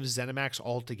rid of ZeniMax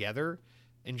altogether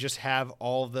and just have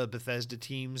all the Bethesda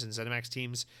teams and ZeniMax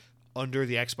teams under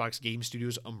the Xbox Game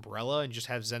Studios umbrella and just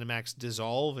have ZeniMax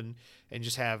dissolve and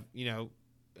just have,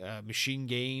 Machine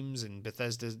Games and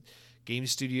Bethesda Game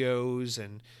Studios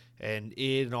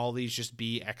and all these just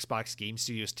be Xbox Game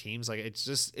Studios teams. Like,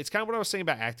 it's kind of what I was saying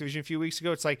about Activision a few weeks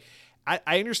ago. It's like,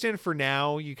 I understand for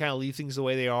now you kind of leave things the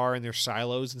way they are and their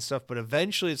silos and stuff, but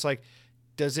eventually it's like,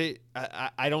 does it,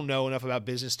 I don't know enough about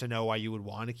business to know why you would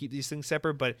want to keep these things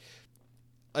separate, but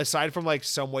aside from like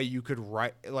some way you could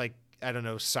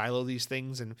silo these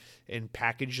things and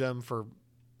package them for,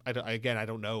 I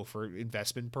don't know, for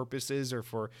investment purposes or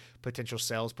for potential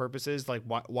sales purposes, like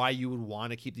why you would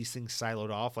want to keep these things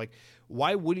siloed off. Like,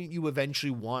 why wouldn't you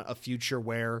eventually want a future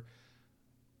where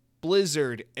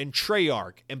Blizzard and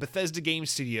Treyarch and Bethesda Game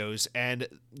Studios and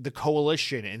the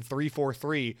Coalition and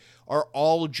 343 are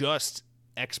all just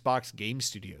Xbox Game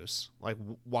Studios? Like,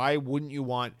 why wouldn't you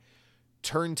want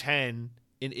Turn 10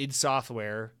 in id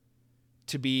Software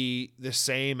to be the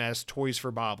same as Toys for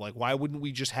Bob? Like, why wouldn't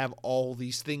we just have all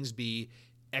these things be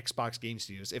Xbox Game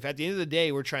Studios? If at the end of the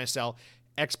day we're trying to sell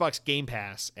Xbox Game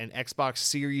Pass and Xbox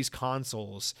Series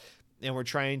consoles, and we're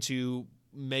trying to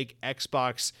make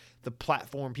Xbox the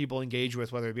platform people engage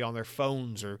with, whether it be on their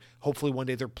phones or hopefully one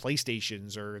day their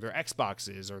PlayStations or their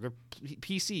Xboxes or their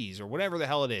PCs or whatever the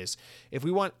hell it is, if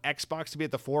we want Xbox to be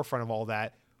at the forefront of all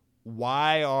that,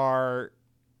 why are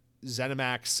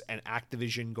ZeniMax and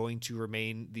Activision going to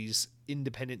remain these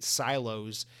independent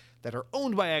silos that are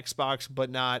owned by Xbox but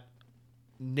not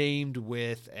named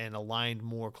with and aligned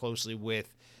more closely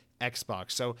with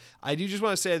Xbox? So I do just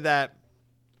want to say that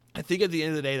I think at the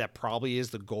end of the day, that probably is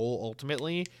the goal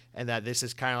ultimately, and that this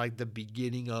is kind of like the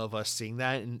beginning of us seeing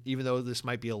that. And even though this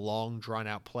might be a long,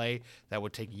 drawn-out play that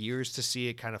would take years to see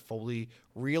it kind of fully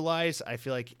realized, I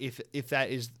feel like if that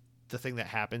is the thing that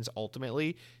happens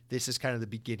ultimately, this is kind of the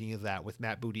beginning of that with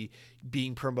Matt Booty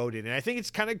being promoted. And I think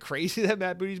it's kind of crazy that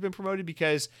Matt Booty's been promoted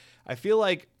because I feel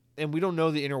like, and we don't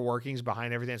know the inner workings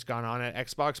behind everything that's gone on at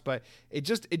Xbox, but it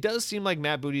does seem like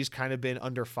Matt Booty's kind of been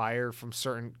under fire from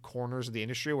certain corners of the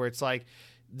industry where it's like,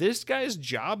 this guy's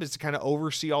job is to kind of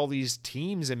oversee all these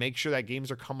teams and make sure that games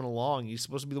are coming along. He's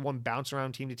supposed to be the one bouncing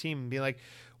around team to team and be like,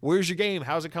 where's your game?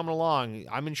 How's it coming along?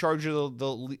 I'm in charge of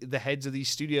the heads of these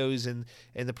studios and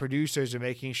the producers and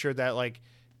making sure that like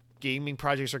gaming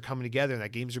projects are coming together and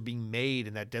that games are being made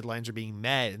and that deadlines are being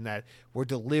met and that we're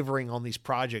delivering on these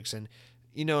projects. And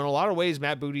in a lot of ways,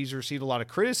 Matt Booty's received a lot of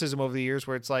criticism over the years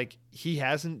where it's like he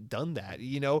hasn't done that.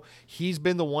 He's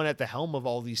been the one at the helm of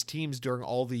all these teams during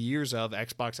all the years of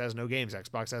Xbox has no games.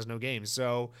 Xbox has no games.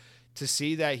 So to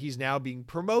see that he's now being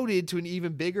promoted to an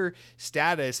even bigger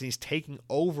status and he's taking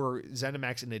over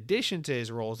ZeniMax in addition to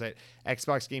his roles at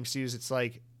Xbox Game Studios, it's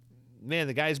like, man,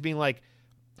 the guy's being like,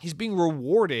 he's being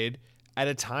rewarded at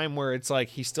a time where it's like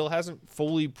he still hasn't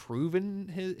fully proven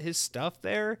his stuff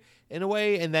there in a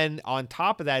way. And then on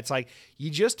top of that, it's like you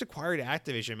just acquired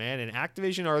Activision, man. And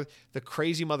Activision are the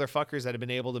crazy motherfuckers that have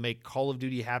been able to make Call of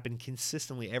Duty happen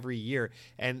consistently every year.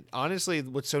 And honestly,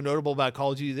 what's so notable about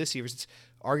Call of Duty this year is it's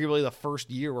arguably the first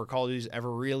year where Call of Duty's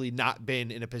ever really not been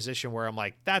in a position where I'm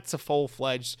like, that's a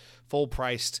full-fledged,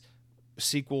 full-priced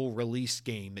sequel release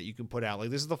game that you can put out. Like,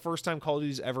 this is the first time Call of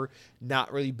Duty's ever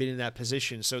not really been in that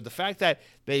position. So the fact that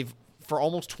they've for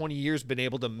almost 20 years been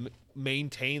able to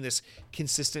maintain this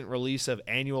consistent release of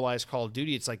annualized Call of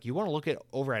Duty, it's like you want to look at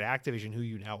over at Activision, who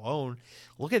you now own,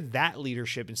 look at that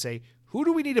leadership and say, who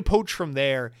do we need to poach from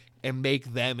there and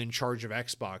make them in charge of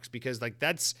Xbox? Because like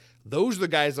those are the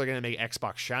guys that are going to make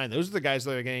Xbox shine. Those are the guys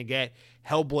that are going to get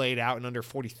Hellblade out in under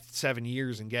 47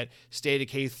 years and get State of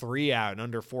Decay 3 out in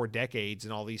under 4 decades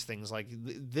and all these things. Like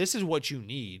this is what you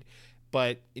need.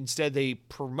 But instead they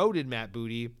promoted Matt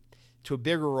Booty to a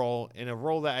bigger role, in a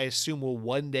role that I assume will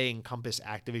one day encompass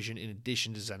Activision in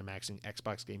addition to ZeniMax and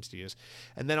Xbox Game Studios.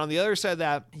 And then on the other side of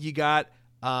that, you got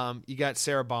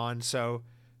Sarah Bond. So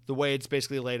the way it's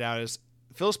basically laid out is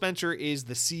Phil Spencer is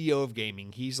the CEO of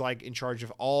gaming. He's like in charge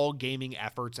of all gaming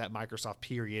efforts at Microsoft,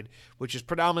 period, which is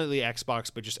predominantly Xbox,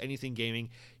 but just anything gaming.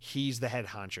 He's the head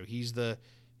honcho. He's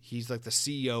like the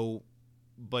CEO,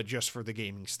 but just for the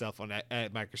gaming stuff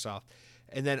at Microsoft.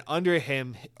 And then under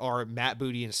him are Matt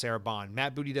Booty and Sarah Bond.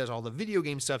 Matt Booty does all the video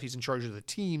game stuff. He's in charge of the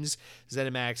teams,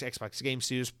 ZeniMax, Xbox Game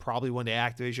Studios, probably one day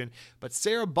Activision. But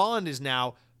Sarah Bond is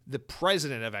now the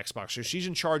president of Xbox. So she's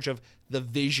in charge of the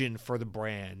vision for the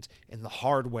brand and the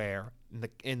hardware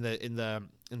and the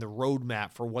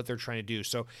roadmap for what they're trying to do.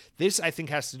 So this, I think,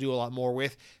 has to do a lot more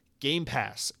with Game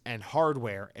Pass and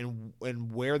hardware and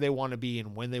where they want to be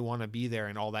and when they want to be there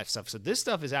and all that stuff. So this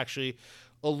stuff is actually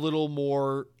a little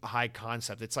more high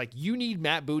concept. It's like you need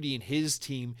Matt Booty and his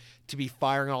team to be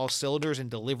firing all cylinders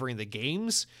and delivering the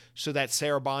games so that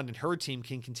Sarah Bond and her team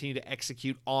can continue to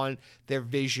execute on their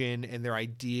vision and their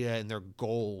idea and their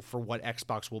goal for what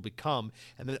Xbox will become.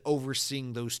 And then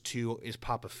overseeing those two is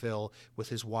Papa Phil with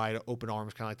his wide open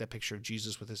arms, kind of like that picture of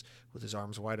Jesus with his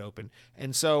arms wide open.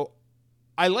 And so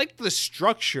I like the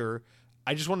structure.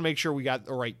 I just want to make sure we got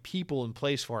the right people in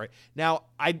place for it. Now,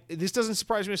 this doesn't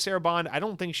surprise me with Sarah Bond. I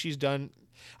don't think she's done...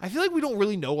 I feel like we don't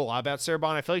really know a lot about Sarah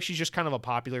Bond. I feel like she's just kind of a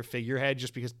popular figurehead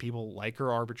just because people like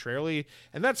her arbitrarily.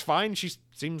 And that's fine. She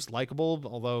seems likable,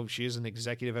 although she is an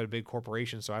executive at a big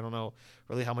corporation, so I don't know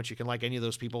really how much you can like any of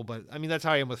those people. But, I mean, that's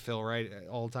how I am with Phil, right?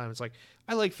 All the time. It's like,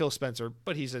 I like Phil Spencer,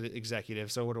 but he's an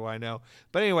executive, so what do I know?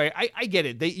 But anyway, I get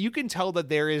it. You can tell that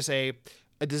there is a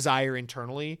desire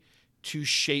internally to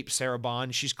shape Sarah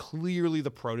Bond. She's clearly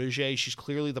the protege. She's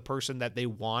clearly the person that they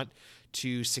want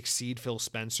to succeed Phil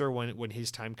Spencer when his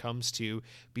time comes to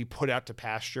be put out to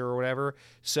pasture or whatever.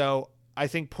 So I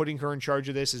think putting her in charge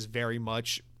of this is very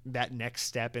much that next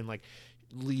step in like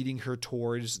leading her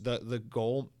towards the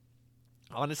goal.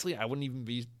 Honestly, I wouldn't even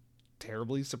be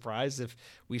terribly surprised if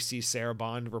we see Sarah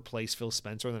Bond replace Phil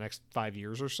Spencer in the next 5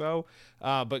 years or so.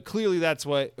 But clearly that's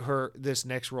what this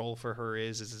next role for her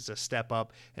is a step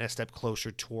up and a step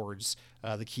closer towards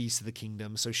the keys to the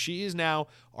kingdom. So she is now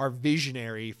our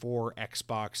visionary for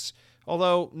Xbox,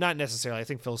 although not necessarily. I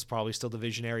think Phil's probably still the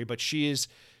visionary, but she's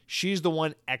the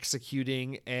one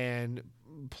executing and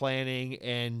planning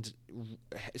and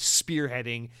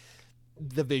spearheading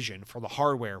the vision, for the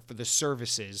hardware, for the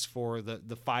services, for the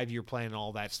 5-year plan and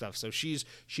all that stuff. So she's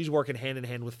working hand in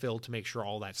hand with Phil to make sure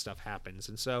all that stuff happens.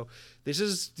 And so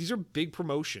these are big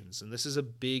promotions, and this is a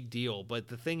big deal. But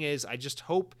the thing is, I just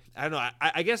hope, I don't know,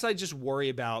 I guess I just worry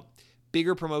about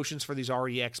bigger promotions for these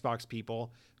already Xbox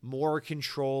people, more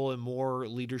control and more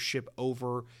leadership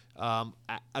over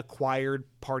acquired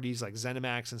parties like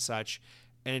ZeniMax and such.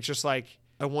 And it's just like,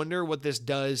 I wonder what this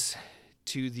does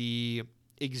to the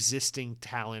existing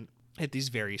talent at these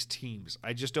various teams.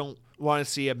 I just don't want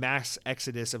to see a mass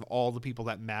exodus of all the people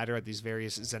that matter at these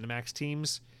various ZeniMax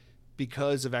teams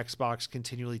because of Xbox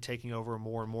continually taking over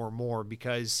more and more and more.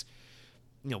 Because,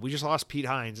 you know, we just lost Pete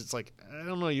Hines. It's like, I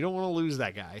don't know, you don't want to lose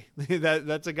that guy.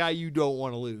 That's a guy you don't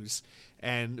want to lose.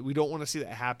 And we don't want to see that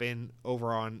happen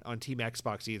over on Team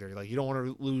Xbox either. Like, you don't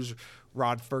want to lose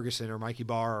Rod Ferguson or Mikey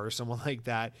Barr or someone like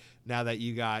that now that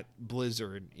you got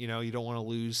Blizzard. You know, you don't want to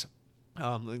lose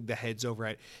the heads over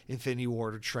at Infinity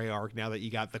Ward or Treyarch now that you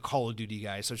got the Call of Duty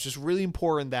guys. So it's just really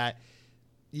important that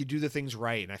you do the things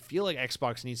right. And I feel like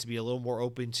Xbox needs to be a little more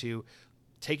open to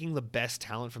taking the best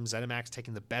talent from ZeniMax,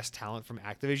 taking the best talent from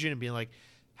Activision, and being like,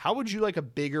 how would you like a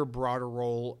bigger, broader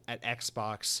role at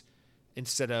Xbox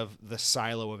instead of the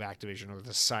silo of Activision or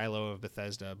the silo of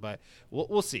Bethesda? But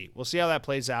we'll see. We'll see how that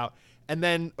plays out. And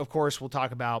then, of course, we'll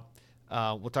talk about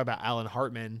Alan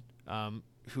Hartman,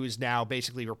 who is now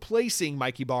basically replacing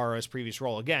Mikey Barra's previous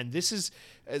role. Again, this is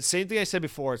the same thing I said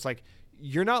before. It's like,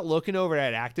 you're not looking over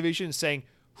at Activision and saying,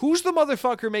 who's the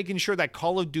motherfucker making sure that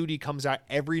Call of Duty comes out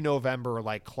every November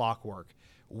like clockwork?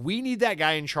 We need that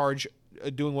guy in charge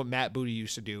doing what Matt Booty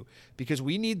used to do, because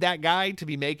we need that guy to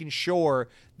be making sure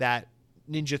that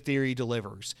Ninja Theory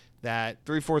delivers, that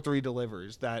 343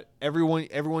 delivers, that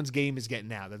everyone's game is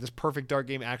getting out, that this Perfect Dark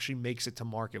game actually makes it to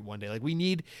market one day. Like, we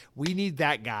need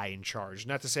that guy in charge.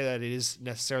 Not to say that it is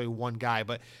necessarily one guy,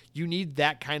 but you need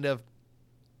that kind of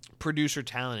producer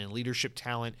talent and leadership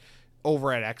talent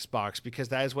over at Xbox, because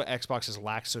that is what Xbox has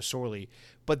lacked so sorely.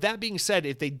 But that being said,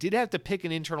 if they did have to pick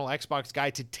an internal Xbox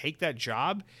guy to take that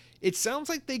job, it sounds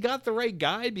like they got the right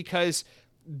guy, because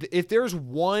if there's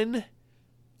one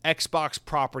Xbox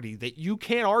property that you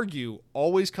can't argue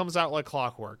always comes out like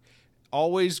clockwork,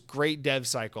 always great dev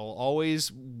cycle,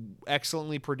 always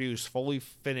excellently produced, fully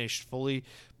finished, fully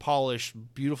polished,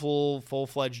 beautiful,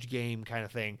 full-fledged game kind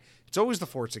of thing, it's always the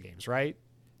Forza games, right?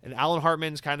 And Alan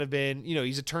Hartman's kind of been, you know,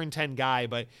 he's a Turn 10 guy,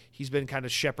 but he's been kind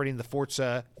of shepherding the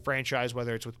Forza franchise,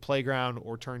 whether it's with Playground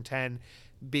or Turn 10,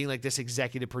 being like this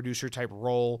executive producer type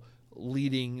role,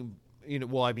 leading, you know,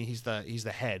 well, I mean, he's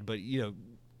the head, but, you know,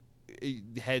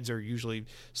 heads are usually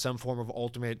some form of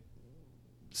ultimate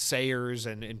sayers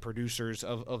and producers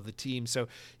of the team. So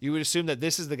you would assume that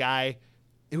this is the guy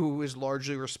who is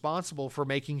largely responsible for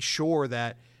making sure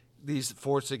that these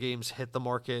Forza games hit the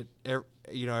market,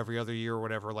 you know, every other year or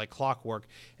whatever, like clockwork.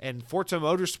 And Forza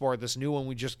Motorsport, this new one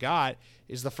we just got,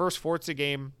 is the first Forza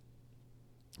game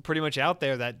pretty much out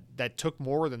there that took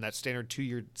more than that standard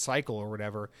 2-year cycle or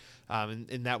whatever.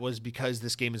 And that was because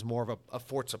this game is more of a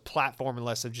Forza platform and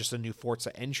less of just a new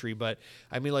Forza entry. But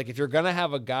I mean, like, if you're going to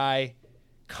have a guy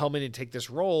come in and take this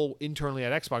role internally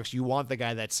at Xbox, you want the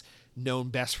guy that's known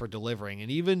best for delivering.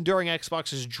 And even during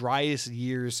Xbox's driest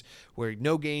years, where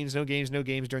no games during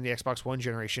the Xbox One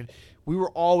generation, we were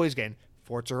always getting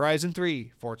Forza Horizon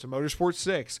 3, Forza Motorsport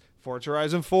 6, Forza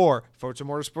Horizon 4, Forza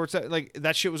Motorsport 7. Like,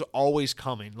 that shit was always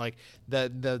coming. Like,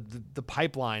 the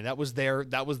pipeline, that was their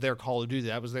Call of Duty.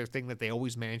 That was their thing that they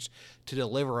always managed to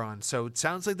deliver on. So it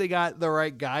sounds like they got the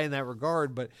right guy in that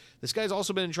regard. But this guy's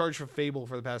also been in charge for Fable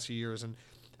for the past few years, and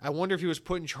I wonder if he was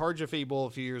put in charge of Fable a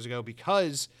few years ago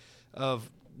because of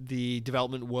the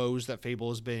development woes that Fable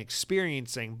has been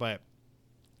experiencing. But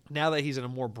now that he's in a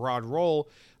more broad role,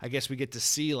 I guess we get to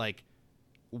see, like,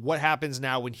 what happens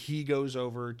now when he goes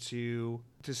over to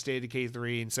State of Decay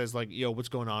 3 and says, like, yo, what's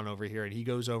going on over here? And when he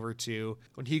goes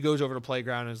over to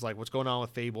Playground and is like, what's going on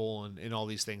with Fable and all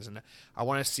these things. And I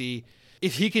want to see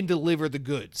if he can deliver the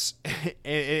goods.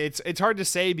 It's hard to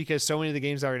say, because so many of the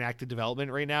games that are in active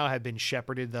development right now have been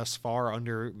shepherded thus far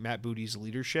under Matt Booty's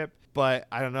leadership. But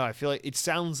I don't know. I feel like it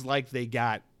sounds like they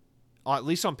got, at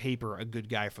least on paper, a good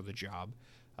guy for the job.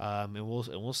 And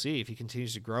we'll see if he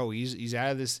continues to grow. He's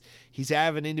out of this. He's out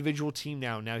of an individual team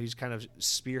now. Now he's kind of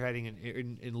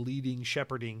spearheading and leading,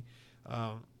 shepherding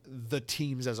the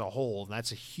teams as a whole. And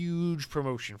that's a huge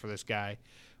promotion for this guy.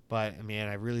 But man,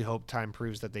 I really hope time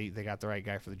proves that they got the right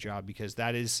guy for the job, because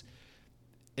that is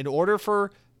In order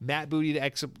for Matt Booty to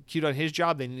execute on his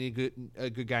job, they need a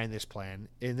good guy in this plan,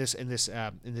 in this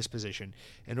position.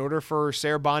 In order for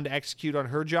Sarah Bond to execute on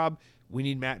her job, we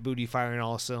need Matt Booty firing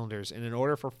all cylinders. And in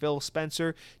order for Phil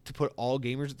Spencer to put all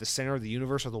gamers at the center of the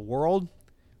universe of the world,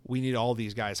 we need all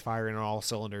these guys firing on all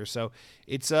cylinders. So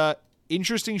it's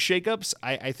interesting shakeups.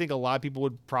 I think a lot of people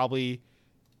would probably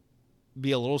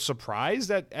be a little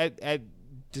surprised at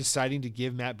deciding to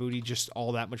give Matt Booty just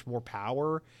all that much more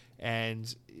power,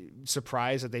 and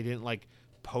surprised that they didn't like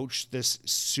poach this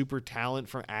super talent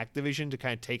from Activision to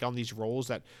kind of take on these roles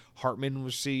that Hartman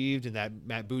received and that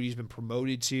Matt Booty's been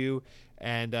promoted to.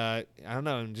 And I don't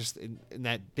know, and just and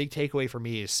that big takeaway for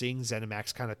me is seeing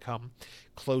ZeniMax kind of come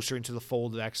closer into the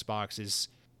fold of Xbox. Is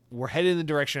we're headed in the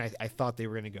direction I thought they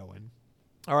were going to go in.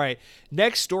 All right,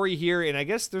 next story here, and I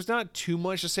guess there's not too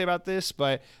much to say about this,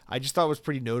 but I just thought it was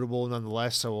pretty notable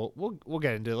nonetheless, so we'll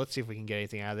get into it. Let's see if we can get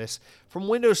anything out of this. From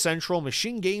Windows Central,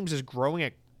 Machine Games is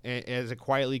growing as it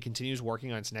quietly continues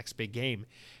working on its next big game.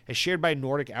 As shared by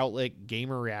Nordic outlet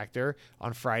Gamer Reactor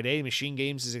on Friday, Machine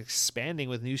Games is expanding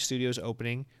with a new studio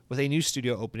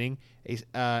opening as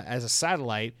a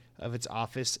satellite of its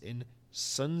office in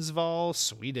Sundsvall,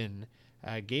 Sweden.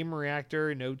 Gamer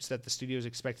Reactor notes that the studio is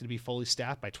expected to be fully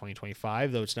staffed by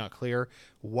 2025, though it's not clear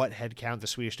what headcount the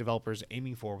Swedish developer is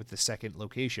aiming for with the second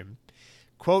location.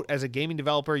 Quote, as a gaming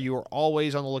developer, you are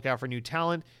always on the lookout for new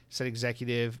talent, said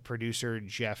executive producer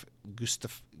Jeff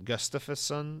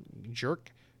Gustafsson.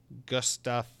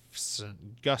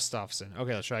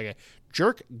 Okay, let's try again.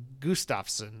 Jerk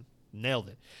Gustafsson. Nailed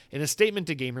it. In a statement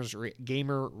to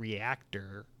Gamer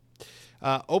Reactor,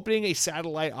 opening a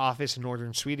satellite office in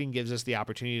northern Sweden gives us the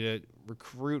opportunity to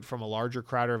recruit from a larger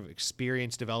crowd of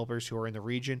experienced developers who are in the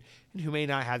region and who may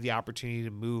not have the opportunity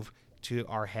to move to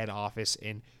our head office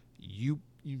in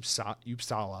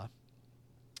Uppsala.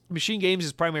 Machine Games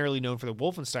is primarily known for the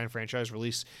Wolfenstein franchise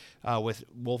released with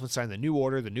Wolfenstein The New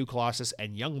Order, The New Colossus,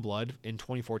 and Youngblood in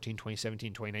 2014,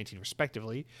 2017, 2019,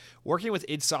 respectively, working with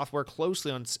id Software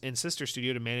closely and Sister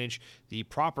Studio to manage the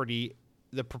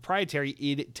proprietary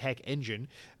id Tech engine.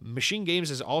 Machine Games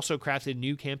has also crafted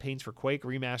new campaigns for Quake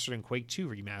Remastered and Quake 2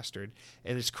 Remastered,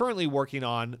 and is currently working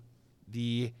on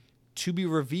the to be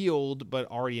revealed but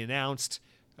already announced,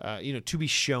 to be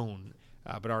shown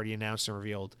but already announced and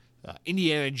revealed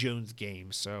Indiana Jones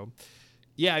game. So,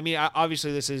 yeah, I mean,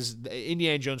 obviously this is the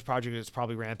Indiana Jones project that's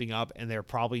probably ramping up, and they're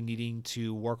probably needing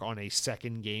to work on a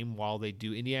second game while they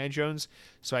do Indiana Jones.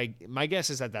 So my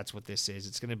guess is that that's what this is.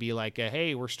 It's going to be like,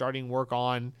 hey, we're starting work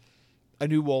on a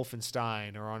new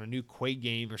Wolfenstein or on a new Quake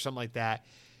game or something like that,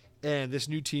 and this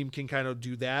new team can kind of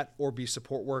do that or be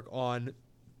support work on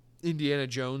Indiana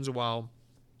Jones while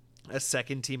a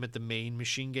second team at the main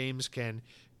Machine Games can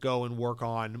go and work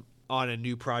on a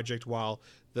new project while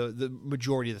the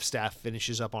majority of the staff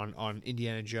finishes up on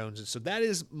Indiana Jones. And so that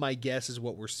is my guess is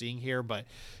what we're seeing here. But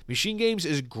Machine Games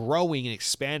is growing and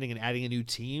expanding and adding a new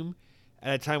team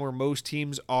at a time where most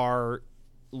teams are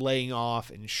laying off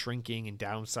and shrinking and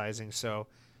downsizing. So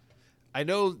I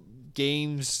know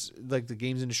games, like the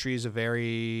games industry is a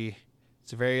very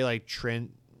like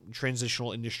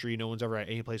transitional industry. No one's ever at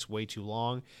any place way too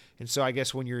long. And so I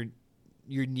guess when you're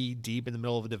knee deep in the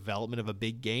middle of a development of a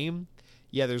big game,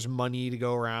 yeah, there's money to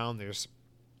go around, there's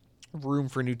room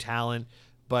for new talent,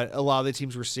 but a lot of the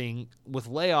teams we're seeing with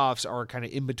layoffs are kind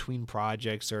of in between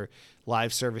projects or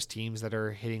live service teams that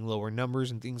are hitting lower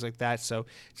numbers and things like that. So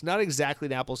it's not exactly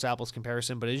an apples to apples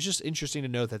comparison, but it's just interesting to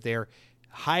note that they're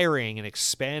hiring and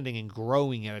expanding and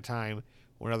growing at a time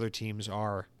when other teams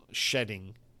are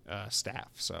shedding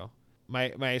staff. So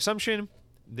my assumption,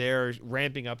 they're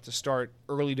ramping up to start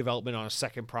early development on a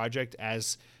second project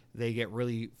as they get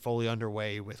really fully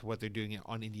underway with what they're doing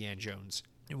on Indiana Jones.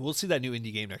 And we'll see that new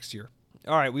indie game next year.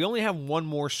 All right, we only have one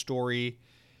more story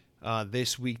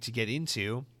this week to get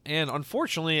into. And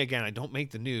unfortunately, again, I don't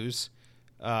make the news.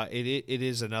 It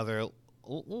is another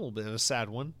little bit of a sad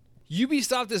one.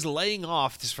 Ubisoft is laying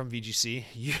off, this is from VGC,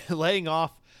 laying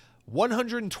off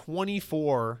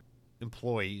 124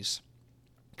 employees,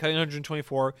 cutting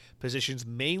 124 positions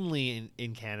mainly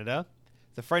in Canada.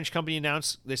 The French company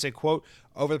announced, they said, quote,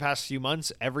 over the past few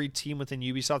months, every team within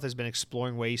Ubisoft has been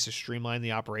exploring ways to streamline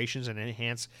the operations and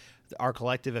enhance our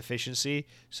collective efficiency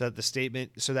so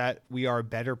that we are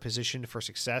better positioned for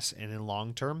success and in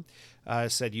long term,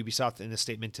 said Ubisoft in a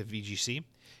statement to VGC.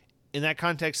 In that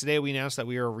context, today we announced that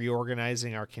we are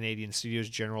reorganizing our Canadian studios'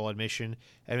 general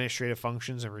administrative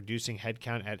functions and reducing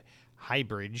headcount at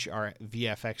Highbridge, our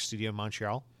VFX studio in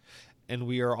Montreal. And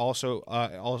we are also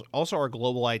our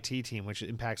global IT team, which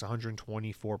impacts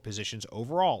 124 positions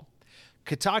overall.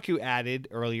 Kotaku added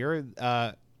earlier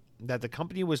that the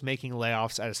company was making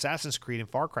layoffs at Assassin's Creed and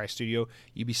Far Cry studio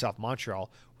Ubisoft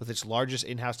Montreal, with its largest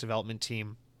in-house development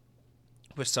team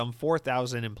with some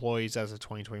 4,000 employees as of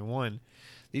 2021.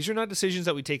 These are not decisions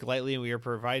that we take lightly, and we are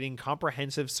providing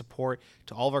comprehensive support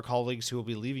to all of our colleagues who will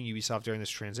be leaving Ubisoft during this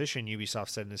transition, Ubisoft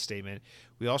said in a statement.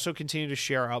 We also continue to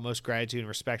share our utmost gratitude and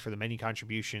respect for the many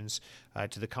contributions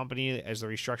to the company, as the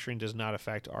restructuring does not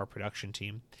affect our production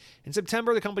team. In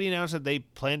September, the company announced that they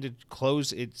plan to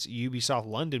close its Ubisoft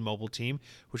London mobile team,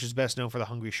 which is best known for the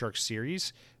Hungry Shark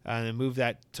series, and a move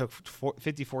that took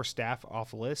 54 staff off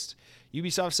the list.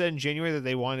 Ubisoft said in January that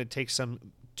they wanted to take some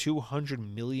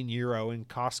 €200 million in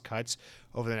cost cuts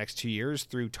over the next 2 years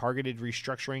through targeted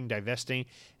restructuring, divesting,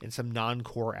 and some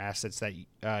non-core assets that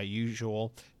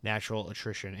usual natural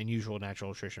attrition,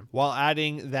 while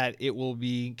adding that it will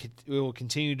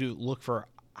continue to look for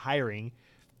hiring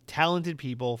talented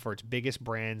people for its biggest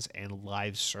brands and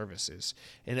live services.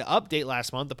 In an update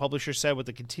last month, the publisher said with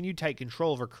the continued tight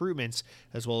control of recruitments,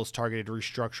 as well as targeted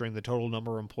restructuring, the total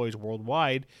number of employees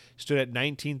worldwide stood at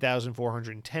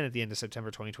 19,410 at the end of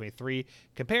September 2023,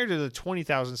 compared to the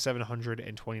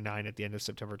 20,729 at the end of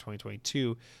September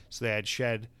 2022, so they had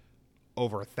shed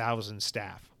over 1,000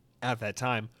 staff at that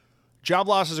time. Job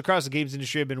losses across the games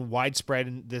industry have been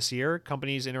widespread this year.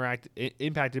 Companies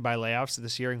impacted by layoffs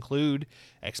this year include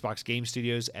Xbox Game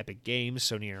Studios, Epic Games,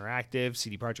 Sony Interactive,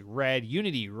 CD Projekt Red,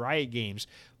 Unity, Riot Games,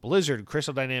 Blizzard,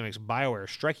 Crystal Dynamics, BioWare,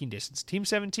 Striking Distance, Team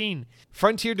 17,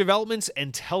 Frontier Developments,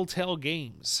 and Telltale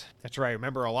Games. That's right.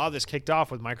 Remember, a lot of this kicked off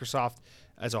with Microsoft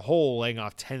as a whole laying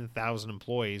off 10,000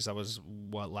 employees. That was,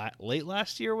 late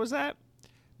last year was that?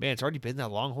 Man, it's already been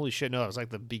that long. Holy shit. No, it was like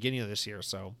the beginning of this year.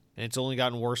 So, and it's only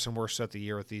gotten worse and worse throughout the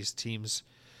year with these teams.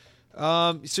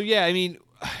 So yeah, I mean,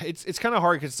 it's kind of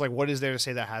hard because it's like, what is there to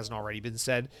say that hasn't already been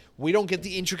said? We don't get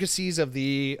the intricacies of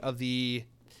the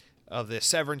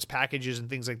severance packages and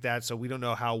things like that. So we don't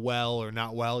know how well or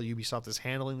not well Ubisoft is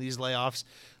handling these layoffs,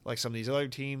 like some of these other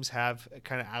teams have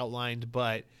kind of outlined.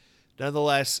 But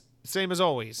nonetheless, same as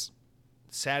always,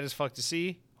 sad as fuck to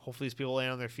see. Hopefully these people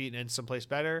land on their feet and end someplace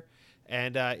better.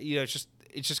 And,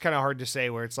 it's just kind of hard to say,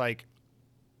 where it's like,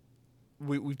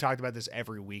 we've talked about this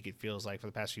every week, it feels like, for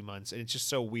the past few months. And it's just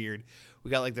so weird. We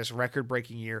got like this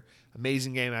record-breaking year,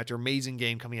 amazing game after amazing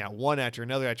game coming out, one after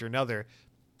another after another.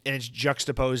 And it's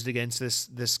juxtaposed against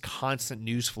this constant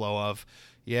news flow of,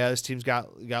 yeah, this team's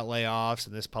got layoffs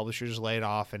and this publisher's laid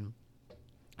off. And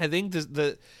I think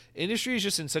the industry is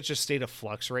just in such a state of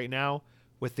flux right now,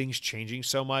 with things changing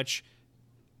so much,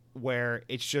 where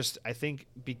it's just, I think,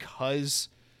 because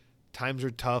times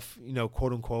are tough,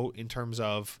 quote unquote, in terms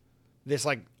of this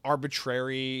like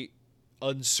arbitrary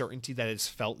uncertainty that is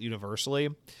felt universally,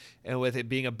 and with it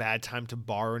being a bad time to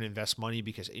borrow and invest money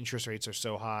because interest rates are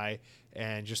so high,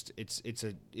 and just it's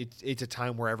a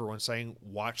time where everyone's saying,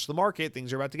 watch the market,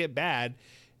 things are about to get bad.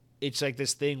 It's like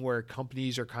this thing where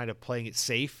companies are kind of playing it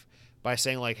safe by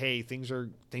saying like, hey, things are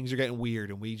getting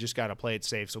weird and we just got to play it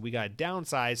safe. So we got to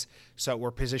downsize so we're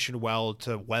positioned well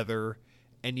to weather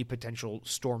any potential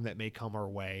storm that may come our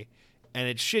way. And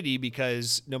it's shitty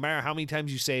because no matter how many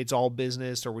times you say it's all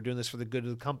business, or we're doing this for the good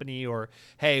of the company, or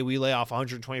hey, we lay off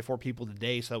 124 people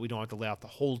today so that we don't have to lay off the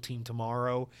whole team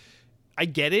tomorrow. I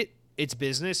get it. It's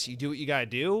business. You do what you got to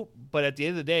do. But at the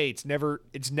end of the day, it's never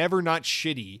not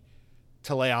shitty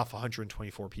to lay off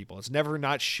 124 people. It's never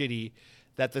not shitty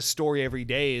that the story every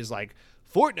day is like,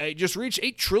 Fortnite just reached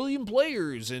 8 trillion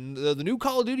players, and the new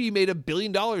Call of Duty made $1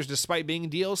 billion despite being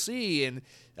DLC, and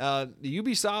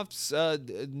Ubisoft's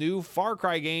new Far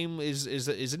Cry game is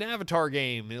an Avatar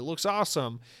game, and it looks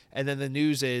awesome. And then the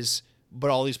news is, but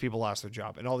all these people lost their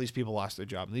job, and all these people lost their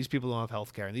job, and these people don't have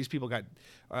healthcare, and these people got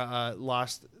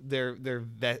lost their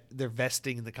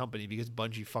vesting in the company because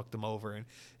Bungie fucked them over. And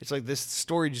it's like this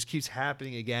story just keeps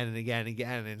happening again and again and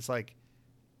again, and it's like,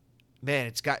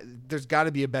 man, there's got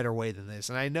to be a better way than this.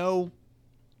 And I know,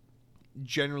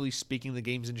 generally speaking, the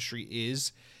games industry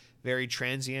is very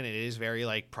transient. It is very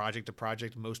like project to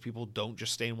project. Most people don't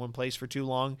just stay in one place for too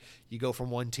long. You go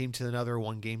from one team to another,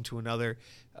 one game to another.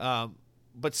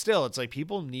 But still, it's like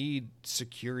people need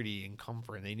security and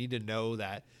comfort. And they need to know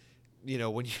that,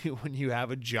 when you have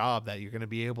a job, that you're going to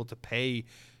be able to pay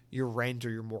your rent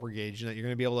or your mortgage, and that you're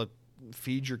going to be able to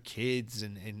feed your kids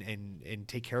and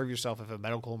take care of yourself if a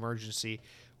medical emergency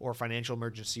or financial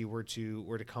emergency were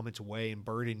to come its way and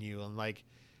burden you. And like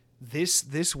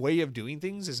this way of doing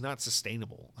things is not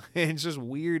sustainable. It's just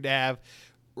weird to have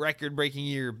record-breaking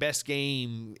year, best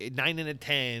game, 9 out of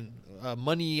 10,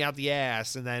 money out the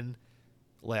ass, and then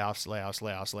layoffs.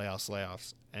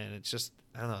 And it's just,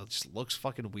 I don't know, it just looks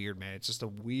fucking weird, man. It's just a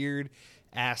weird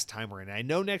ass time we're in. I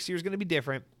know next year's going to be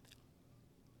different.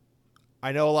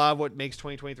 I know a lot of what makes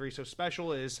 2023 so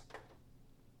special is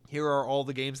here are all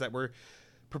the games that were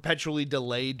perpetually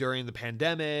delayed during the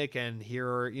pandemic, and here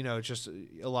are, just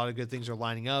a lot of good things are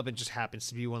lining up, and just happens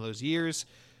to be one of those years.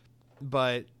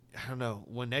 But I don't know,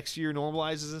 when next year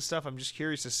normalizes and stuff, I'm just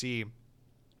curious to see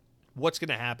what's going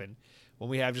to happen when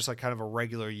we have just like kind of a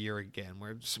regular year again,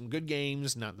 where some good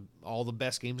games, not all the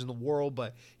best games in the world,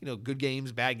 but good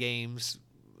games, bad games,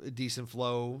 a decent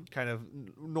flow, kind of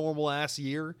normal ass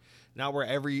year. Not where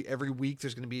every week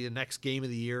there's going to be the next game of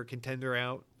the year contender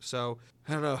out. So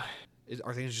I don't know,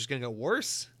 are things just going to get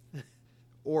worse,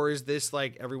 or is this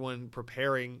like everyone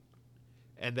preparing,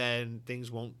 and then things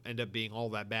won't end up being all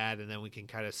that bad, and then we can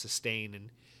kind of sustain and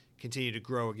continue to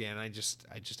grow again? I just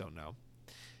don't know.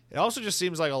 It also just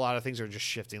seems like a lot of things are just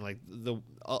shifting. Like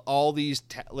all these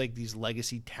these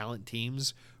legacy talent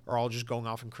teams are all just going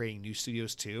off and creating new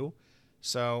studios too.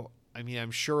 So I mean,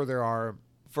 I'm sure there are,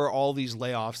 for all these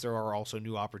layoffs, there are also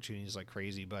new opportunities like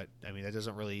crazy. But I mean, that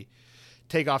doesn't really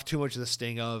take off too much of the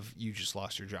sting of you just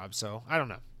lost your job. So I don't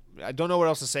know. I don't know what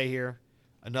else to say here.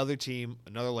 Another team,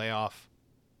 another layoff.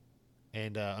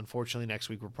 And unfortunately, next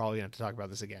week we're probably going to have to talk about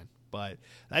this again. But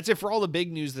that's it for all the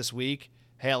big news this week.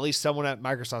 Hey, at least someone at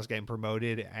Microsoft's getting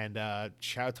promoted. And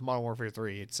shout out to Modern Warfare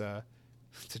 3. It's a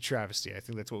travesty. I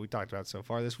think that's what we talked about so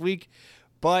far this week.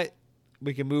 But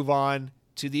we can move on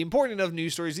to the important enough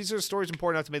news stories. These are stories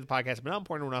important enough to make the podcast, but not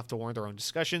important enough to warrant their own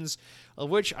discussions, of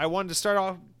which I wanted to start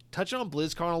off touching on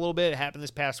BlizzCon a little bit. It happened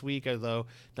this past week, although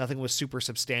nothing was super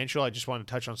substantial. I just wanted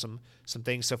to touch on some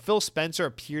things. So Phil Spencer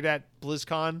appeared at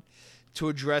BlizzCon to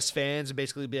address fans and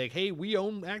basically be like, hey, we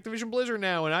own Activision Blizzard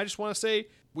now, and I just want to say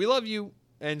we love you.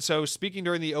 And so speaking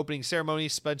during the opening ceremony,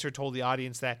 Spencer told the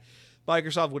audience that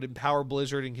Microsoft would empower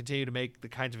Blizzard and continue to make the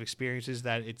kinds of experiences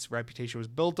that its reputation was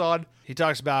built on. He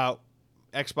talks about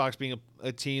Xbox being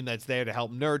a team that's there to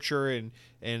help nurture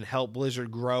and help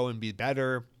Blizzard grow and be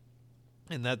better,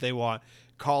 and that they want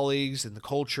colleagues and the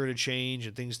culture to change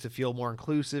and things to feel more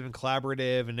inclusive and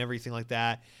collaborative and everything like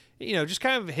that. Just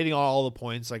kind of hitting on all the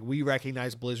points. Like, we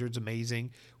recognize Blizzard's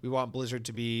amazing. We want Blizzard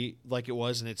to be like it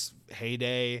was in its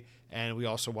heyday, and we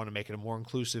also want to make it a more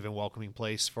inclusive and welcoming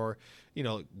place for,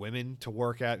 women to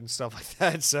work at and stuff like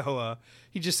that. So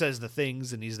he just says the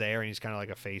things, and he's there, and he's kind of like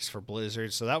a face for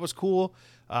Blizzard. So that was cool.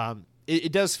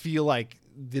 It does feel like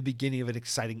the beginning of an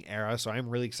exciting era, so I'm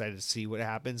really excited to see what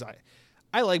happens.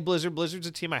 I like Blizzard. Blizzard's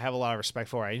a team I have a lot of respect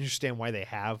for. I understand why they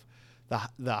have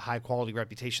the high quality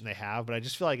reputation they have, but I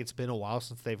just feel like it's been a while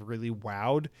since they've really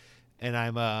wowed, and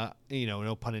I'm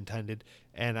no pun intended,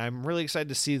 and I'm really excited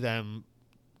to see them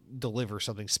deliver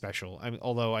something special. I mean,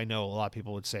 although I know a lot of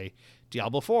people would say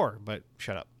Diablo 4, but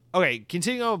shut up. Okay,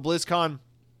 continuing on with BlizzCon,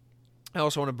 I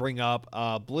also want to bring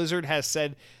up Blizzard has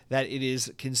said that it is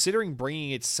considering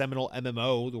bringing its seminal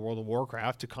MMO, the World of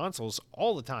Warcraft, to consoles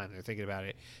all the time. They're thinking about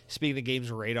it. Speaking of Games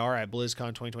Radar at BlizzCon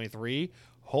 2023,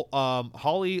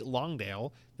 Holly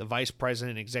Longdale, the vice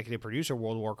president and executive producer of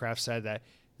World of Warcraft, said that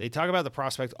they talk about the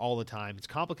prospect all the time. It's a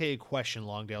complicated question,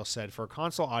 Longdale said. For a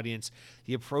console audience,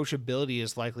 the approachability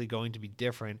is likely going to be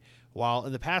different. While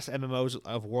in the past, MMOs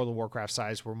of World of Warcraft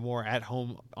size were more at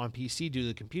home on PC due to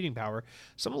the computing power,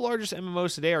 some of the largest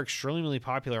MMOs today are extremely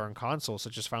popular on consoles,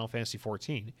 such as Final Fantasy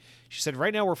XIV. She said,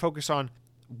 right now we're focused on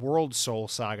World Soul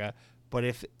Saga, but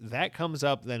if that comes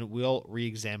up, then we'll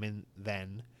re-examine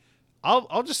then.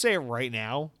 I'll just say it right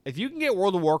now. If you can get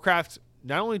World of Warcraft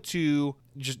not only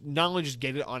just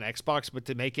get it on Xbox, but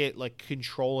to make it like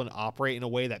control and operate in a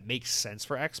way that makes sense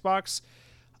for Xbox,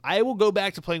 I will go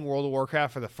back to playing World of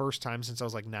Warcraft for the first time since I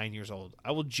was like 9 years old.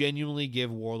 I will genuinely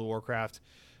give World of Warcraft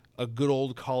a good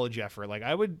old college effort. Like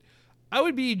I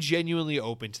would be genuinely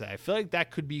open to that. I feel like that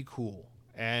could be cool.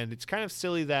 And it's kind of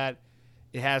silly that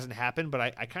it hasn't happened, but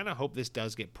I kind of hope this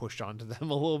does get pushed onto them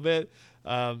a little bit.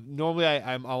 Normally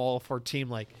I'm all for team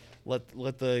like let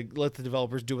the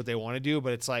developers do what they want to do,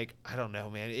 but it's like, I don't know,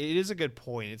 man. It is a good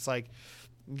point. It's like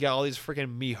you got all these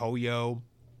freaking MiHoYo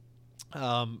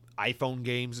iPhone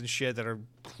games and shit that are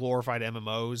glorified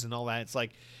MMOs and all that. It's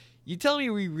like, you tell me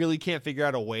we really can't figure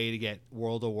out a way to get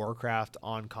World of Warcraft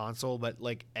on console, but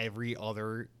like every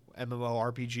other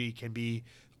MMORPG can be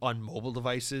on mobile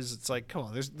devices. It's like, come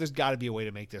on, there's got to be a way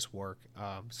to make this work.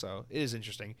 So it is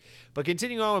interesting. But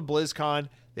continuing on with BlizzCon,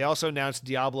 they also announced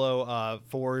Diablo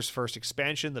 4's first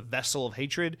expansion, the Vessel of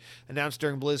Hatred, announced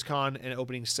during BlizzCon and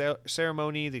opening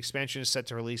ceremony. The expansion is set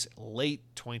to release late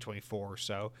 2024.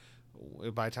 So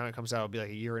by the time it comes out, it'll be like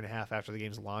a year and a half after the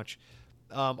game's launch.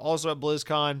 Also at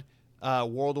BlizzCon,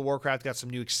 World of Warcraft got some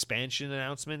new expansion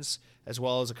announcements, as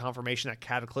well as a confirmation that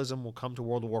Cataclysm will come to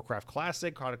World of Warcraft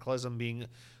Classic. Cataclysm being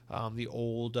the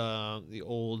old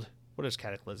what is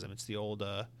Cataclysm? It's the old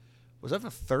Was that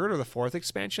the third or the fourth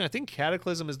expansion? I think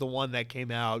Cataclysm is the one that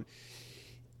came out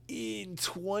in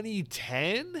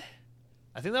 2010.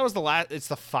 I think that was the last. It's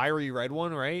the fiery red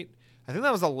one, right? I think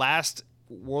that was the last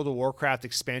World of Warcraft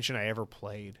expansion I ever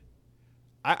played.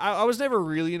 I was never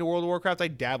really into World of Warcraft. I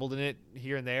dabbled in it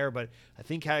here and there, but I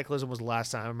think Cataclysm was the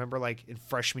last time. I remember, like, in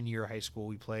freshman year of high school,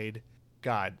 we played.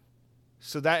 God.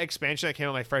 So that expansion that came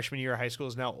out my freshman year of high school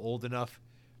is now old enough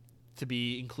to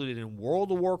be included in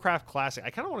World of Warcraft Classic. I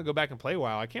kind of want to go back and play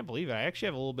WoW. I can't believe it. I actually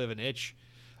have a little bit of an itch.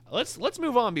 Let's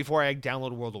move on before I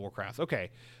download World of Warcraft. Okay.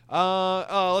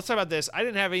 Let's talk about this. I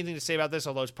didn't have anything to say about this,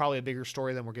 although it's probably a bigger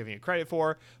story than we're giving it credit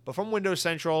for. But from Windows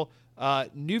Central, a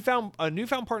newfound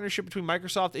partnership between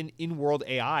Microsoft and In-World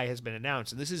AI has been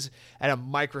announced. And this is at a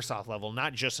Microsoft level,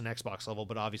 not just an Xbox level,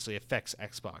 but obviously affects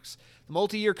Xbox. The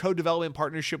multi-year co-development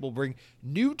partnership will bring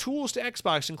new tools to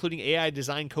Xbox, including AI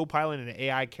Design Copilot and an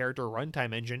AI character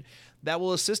runtime engine that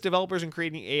will assist developers in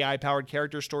creating AI-powered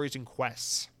character stories and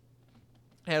quests.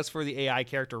 As for the AI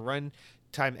character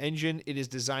runtime engine, it is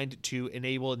designed to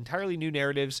enable entirely new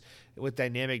narratives with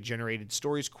dynamic generated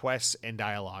stories, quests, and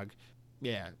dialogue.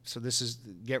 Yeah, so this is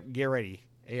get ready.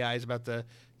 AI is about to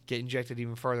get injected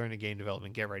even further into game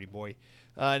development. Get ready, boy.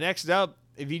 Next up,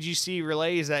 VGC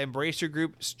relays that Embracer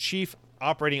Group's chief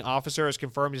operating officer has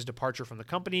confirmed his departure from the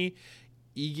company.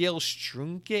 Egil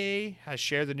Strunke has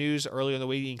shared the news earlier in the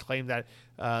week and claimed that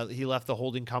he left the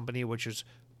holding company, which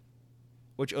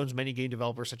owns many game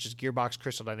developers such as Gearbox,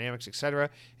 Crystal Dynamics,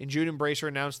 etc. In June, Embracer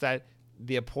announced that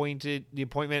the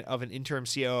appointment of an interim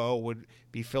COO would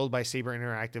be filled by Saber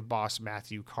Interactive boss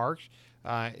Matthew Karch.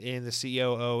 And the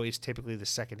COO is typically the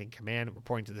second in command,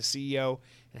 reporting to the CEO,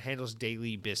 and handles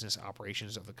daily business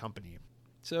operations of the company.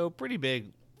 So pretty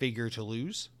big figure to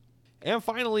lose. And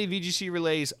finally, VGC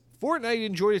relays Fortnite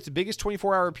enjoyed its biggest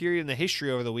 24-hour period in the history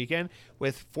over the weekend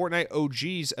with Fortnite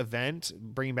OG's event,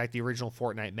 bringing back the original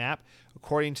Fortnite map.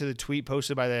 According to the tweet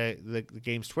posted by the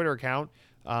game's Twitter account,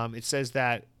 it says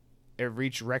that it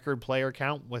reached record player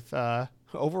count with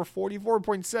over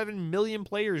 44.7 million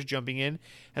players jumping in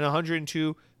and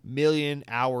 102 million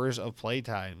hours of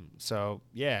playtime. So,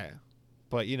 yeah.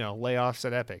 But, layoffs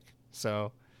at Epic.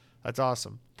 So, that's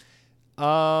awesome.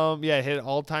 It hit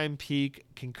all-time peak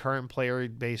concurrent player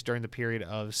base during the period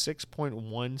of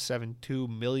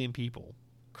 6.172 million people.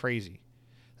 Crazy.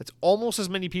 That's almost as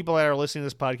many people that are listening to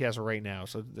this podcast right now.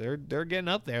 So they're getting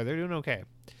up there. They're doing okay.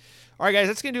 All right, guys,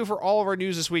 that's going to do it for all of our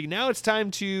news this week. Now it's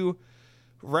time to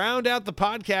round out the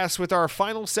podcast with our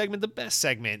final segment, the best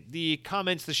segment, the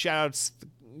comments, the shout-outs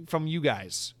from you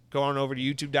guys. Go on over to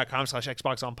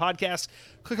youtube.com/XboxOnPodcast.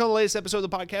 Click on the latest episode of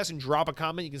the podcast and drop a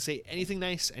comment. You can say anything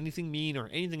nice, anything mean, or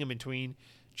anything in between.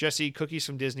 Jesse, cookies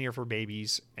from Disney are for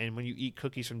babies. And when you eat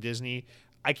cookies from Disney,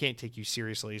 I can't take you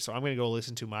seriously. So I'm going to go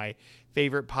listen to my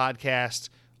favorite podcast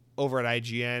over at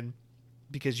IGN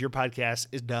because your podcast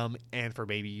is dumb and for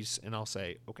babies. And I'll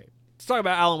say, okay. Let's talk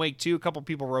about Alan Wake 2. A couple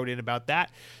people wrote in about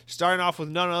that. Starting off with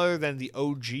none other than the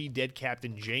OG Dead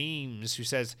Captain James, who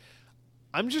says,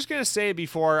 I'm just going to say it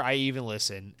before I even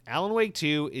listen. Alan Wake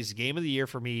 2 is game of the year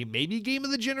for me. Maybe game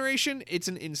of the generation. It's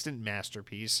an instant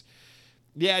masterpiece.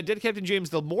 Yeah, Dead Captain James,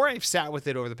 the more I've sat with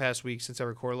it over the past week since I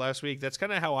recorded last week, that's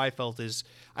kind of how I felt is,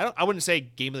 I wouldn't say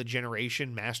game of the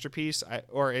generation masterpiece,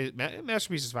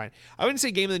 masterpiece is fine. I wouldn't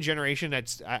say game of the generation.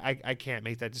 I can't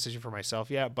make that decision for myself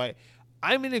yet, but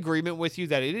I'm in agreement with you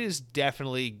that it is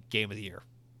definitely game of the year.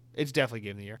 It's definitely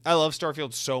game of the year. I love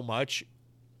Starfield so much.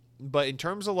 But in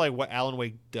terms of like what Alan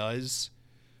Wake does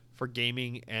for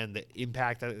gaming and the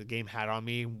impact that the game had on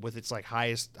me with its like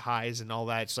highest highs and all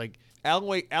that, it's like Alan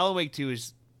Wake 2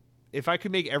 is, if I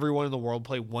could make everyone in the world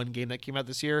play one game that came out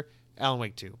this year, Alan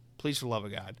Wake 2. Please, for the love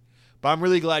of God. But I'm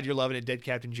really glad you're loving it, Dead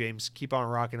Captain James. Keep on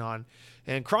rocking on.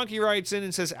 And Cronky writes in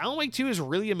and says, Alan Wake 2 is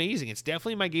really amazing. It's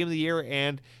definitely my game of the year,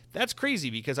 and that's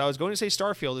crazy because I was going to say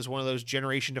Starfield is one of those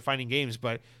generation-defining games,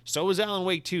 but so is Alan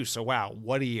Wake 2, so wow,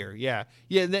 what a year. Yeah,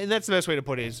 and that's the best way to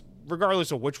put it is,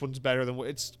 regardless of which one's better than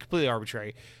it's completely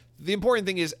arbitrary. The important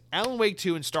thing is Alan Wake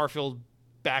 2 and Starfield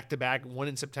back-to-back, one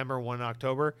in September, one in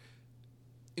October.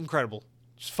 Incredible.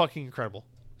 Just fucking incredible.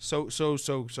 So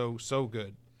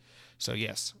good. So,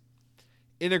 yes.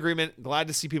 In agreement, glad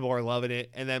to see people are loving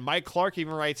it. And then Mike Clark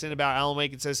even writes in about Alan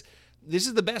Wake and says, this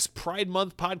is the best Pride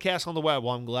Month podcast on the web.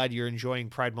 Well, I'm glad you're enjoying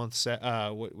Pride Month.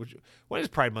 What is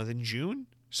Pride Month? In June?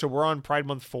 So we're on Pride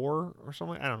Month 4 or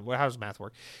something? I don't know. How does math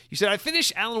work? You said, I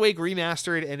finished Alan Wake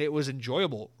Remastered, and it was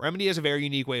enjoyable. Remedy has a very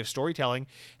unique way of storytelling,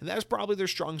 and that is probably their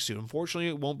strong suit. Unfortunately,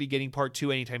 it won't be getting part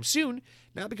 2 anytime soon.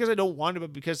 Not because I don't want it,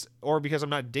 but because I'm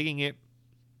not digging it.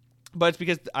 But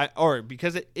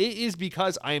it's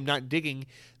because I am not digging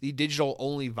the digital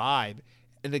only vibe.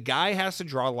 And the guy has to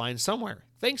draw a line somewhere.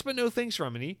 Thanks, but no thanks,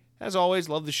 Remedy. As always,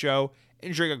 love the show.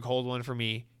 And drink a cold one for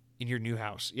me in your new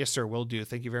house. Yes, sir, will do.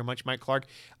 Thank you very much, Mike Clark.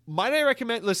 Might I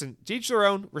recommend, listen, teach their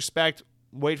own, respect,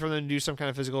 wait for them to do some kind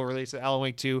of physical release at Alan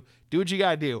Wake 2. Do what you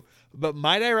got to do. But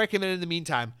might I recommend in the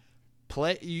meantime,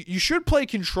 you should play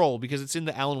Control because it's in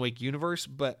the Alan Wake universe,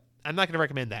 but I'm not going to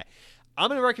recommend that. I'm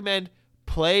going to recommend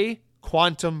play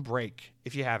Quantum Break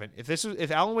if you haven't.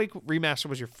 If Alan Wake Remaster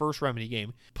was your first Remedy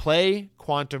game, play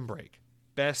Quantum Break.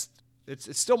 Best.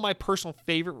 It's still my personal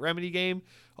favorite Remedy game,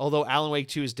 although Alan Wake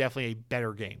 2 is definitely a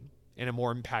better game and a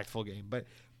more impactful game. But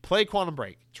play Quantum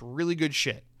Break. It's really good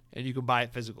shit, and you can buy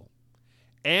it physical.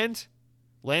 And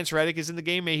Lance Reddick is in the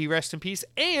game. May he rest in peace.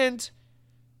 And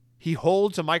he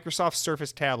holds a Microsoft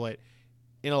Surface tablet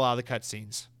in a lot of the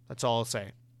cutscenes. That's all I'll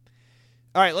say.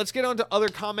 All right, let's get on to other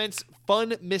comments.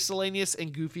 Fun, miscellaneous,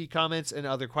 and goofy comments and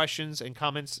other questions and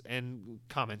comments and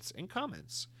comments and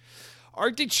comments.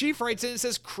 Arctic Chief writes in and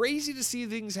says, crazy to see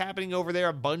things happening over there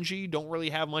at Bungie. Don't really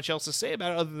have much else to say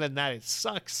about it other than that it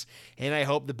sucks, and I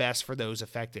hope the best for those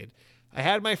affected. I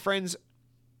had a friend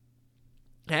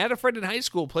in high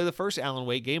school play the first Alan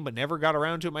Wake game, but never got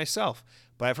around to it myself.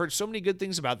 But I've heard so many good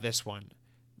things about this one.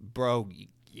 Bro,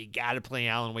 you got to play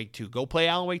Alan Wake 2. Go play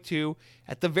Alan Wake 2.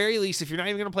 At the very least, if you're not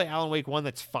even going to play Alan Wake 1,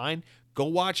 that's fine. Go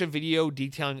watch a video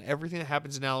detailing everything that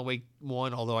happens in Alan Wake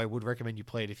 1, although I would recommend you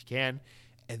play it if you can.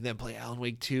 And then play Alan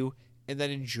Wake 2, and then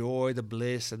enjoy the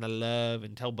bliss and the love,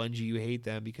 and tell Bungie you hate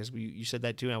them, because you said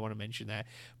that too, and I want to mention that.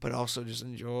 But also just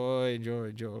enjoy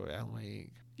Alan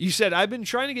Wake. You said, I've been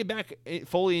trying to get back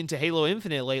fully into Halo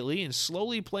Infinite lately, and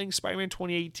slowly playing Spider-Man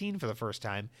 2018 for the first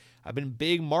time. I've been in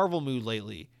big Marvel mood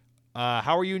lately.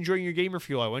 How are you enjoying your gamer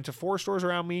fuel? I went to 4 stores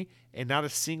around me, and not a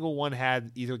single one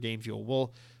had either game fuel.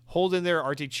 Well, hold in there,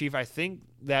 Arctic Chief. I think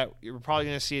that you're probably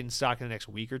going to see it in stock in the next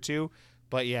week or two.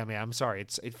 But yeah, man, I'm sorry.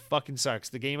 It fucking sucks.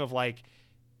 The game of by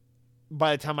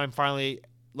the time I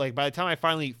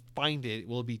finally find it,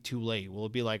 will it be too late? Will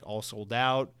it be all sold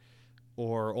out,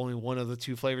 or only one of the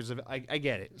 2 flavors of it? I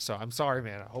get it. So I'm sorry,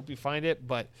 man. I hope you find it.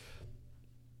 But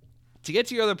to get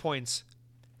to your other points,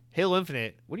 Halo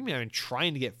Infinite. What do you mean? I've been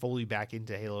trying to get fully back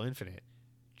into Halo Infinite.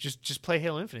 Just play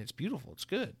Halo Infinite. It's beautiful. It's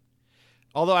good.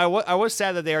 Although I was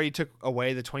sad that they already took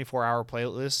away the 24-hour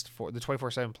playlist for the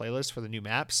 24/7 playlist for the new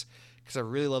maps, because I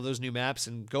really love those new maps.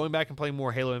 And going back and playing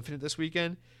more Halo Infinite this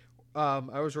weekend,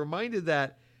 I was reminded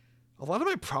that a lot of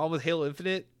my problem with Halo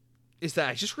Infinite is that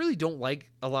I just really don't like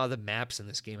a lot of the maps in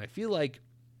this game. I feel like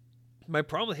my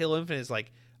problem with Halo Infinite is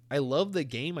I love the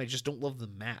game, I just don't love the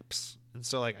maps. And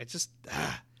so I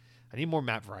need more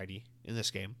map variety in this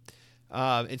game.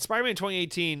 In Spider-Man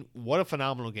 2018, what a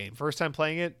phenomenal game. First time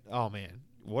playing it, oh man,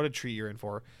 what a treat you're in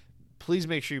for. Please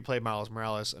make sure you play Miles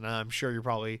Morales, and I'm sure you're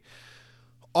probably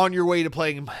on your way to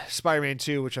playing Spider-Man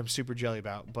 2, which I'm super jelly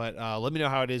about. But let me know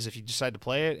how it is if you decide to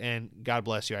play it, and God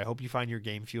bless you. I hope you find your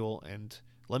game fuel, and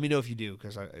let me know if you do,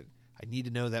 because I need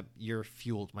to know that you're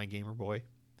fueled, my gamer boy.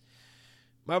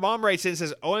 My mom writes in and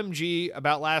says, OMG,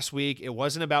 about last week, it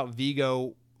wasn't about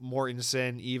Viggo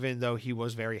Mortensen, even though he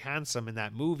was very handsome in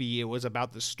that movie. It was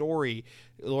about the story.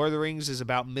 Lord of the Rings is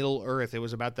about Middle Earth. It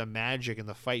was about the magic and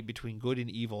the fight between good and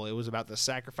evil. It was about the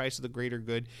sacrifice of the greater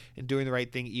good and doing the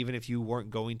right thing, even if you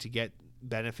weren't going to get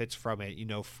benefits from it.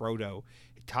 Frodo.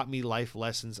 It taught me life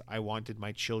lessons I wanted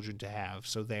my children to have.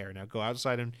 So there. Now go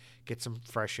outside and get some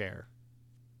fresh air.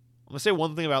 I'm going to say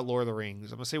one thing about Lord of the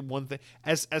Rings. I'm going to say one thing.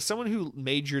 As someone who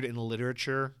majored in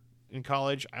literature in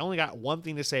college, I only got one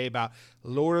thing to say about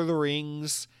Lord of the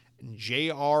Rings and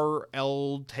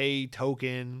J.R.L.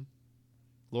 Tolkien.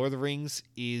 Lord of the Rings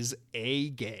is a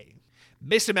game.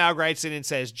 Mr. Malg writes in and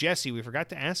says, Jesse, we forgot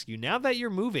to ask you, now that you're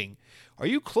moving, are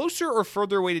you closer or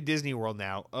further away to Disney World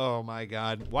now? Oh my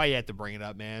God. Why you have to bring it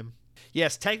up, man?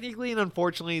 Yes, technically and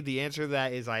unfortunately, the answer to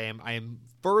that is I am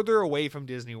further away from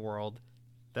Disney World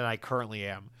than I currently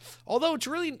am. Although it's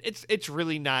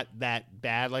really not that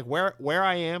bad. Where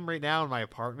I am right now in my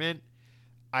apartment,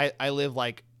 I live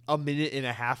a minute and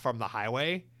a half from the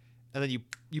highway, and then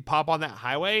you pop on that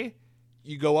highway,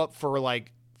 you go up for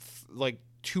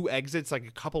 2 exits, a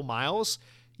couple miles.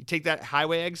 You take that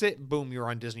highway exit, boom, you're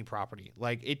on Disney property.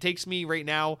 It takes me right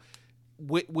now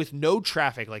with no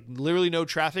traffic, literally no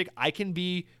traffic, I can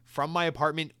be from my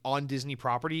apartment on Disney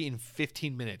property in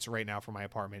 15 minutes right now from my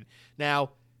apartment.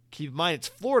 Now, keep in mind, it's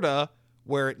Florida,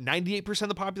 where 98% of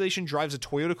the population drives a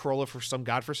Toyota Corolla for some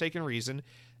godforsaken reason,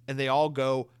 and they all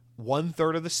go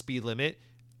 1/3 of the speed limit,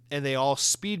 and they all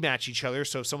speed match each other,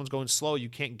 so if someone's going slow, you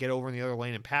can't get over in the other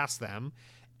lane and pass them.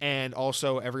 And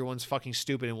also, everyone's fucking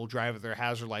stupid and will drive with their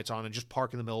hazard lights on and just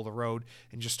park in the middle of the road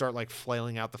and just start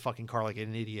flailing out the fucking car like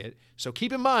an idiot. So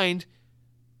keep in mind,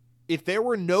 if there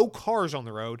were no cars on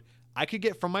the road, I could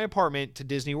get from my apartment to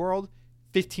Disney World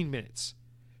 15 minutes.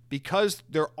 Because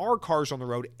there are cars on the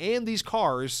road, and these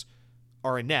cars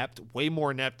are inept, way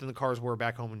more inept than the cars were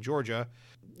back home in Georgia.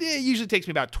 It usually takes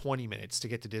me about 20 minutes to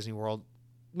get to Disney World.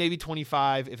 Maybe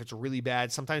 25 if it's really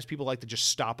bad. Sometimes people like to just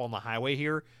stop on the highway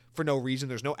here for no reason.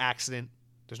 There's no accident.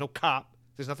 There's no cop.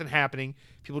 There's nothing happening.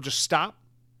 People just stop.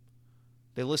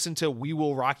 They listen to We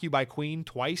Will Rock You by Queen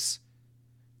twice.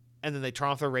 And then they turn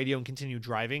off their radio and continue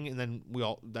driving. And then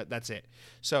that's it.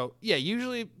 So yeah,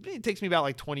 usually it takes me about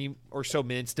like 20 or so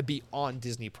minutes to be on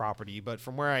Disney property. But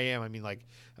from where I am, I mean, like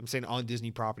I'm saying on Disney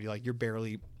property, like you're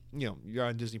barely, you're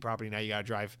on Disney property. Now you got to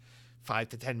drive 5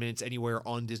 to 10 minutes anywhere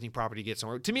on Disney property to get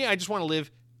somewhere. To me, I just want to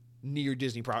live near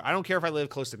Disney property. I don't care if I live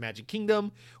close to Magic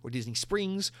Kingdom or Disney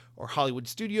Springs or Hollywood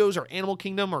Studios or Animal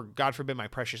Kingdom or, God forbid, my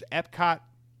precious Epcot.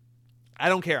 I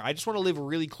don't care. I just want to live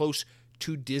really close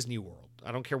to Disney World.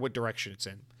 I don't care what direction it's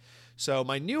in. So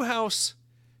my new house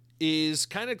is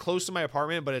kind of close to my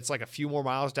apartment, but it's like a few more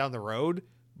miles down the road.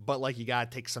 But like you got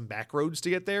to take some back roads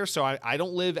to get there. So I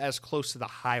don't live as close to the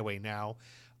highway now.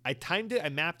 I timed it. I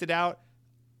mapped it out.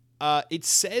 It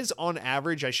says on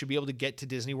average I should be able to get to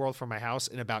Disney World from my house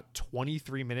in about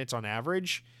 23 minutes on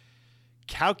average.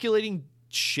 Calculating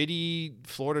shitty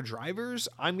Florida drivers,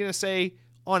 I'm going to say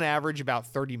on average about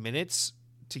 30 minutes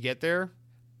to get there.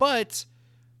 But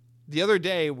the other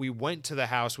day we went to the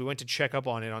house. We went to check up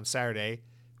on it on Saturday.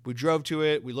 We drove to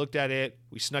it. We looked at it.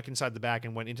 We snuck inside the back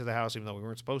and went into the house even though we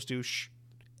weren't supposed to.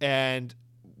 And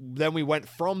then we went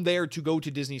from there to go to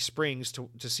Disney Springs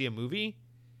to see a movie.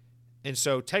 And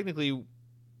so technically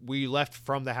we left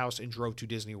from the house and drove to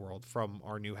Disney World from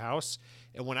our new house.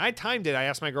 And when I timed it, I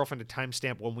asked my girlfriend to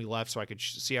timestamp when we left so I could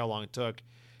see how long it took.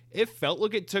 It felt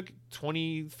like it took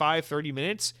 25, 30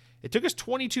 minutes. It took us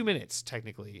 22 minutes,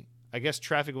 technically. I guess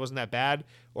traffic wasn't that bad.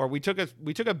 Or we took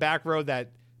a back road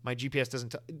that my GPS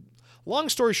doesn't long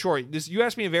story short, you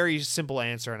asked me a very simple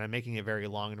answer, and I'm making it very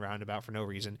long and roundabout for no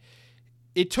reason.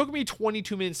 It took me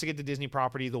 22 minutes to get to Disney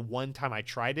property the one time I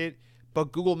tried it.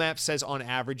 But Google Maps says on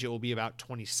average it will be about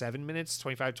 27 minutes,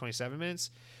 25, 27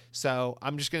 minutes. So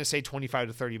I'm just going to say 25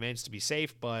 to 30 minutes to be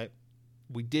safe. But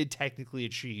we did technically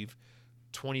achieve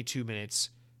 22 minutes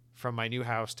from my new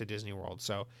house to Disney World.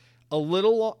 So a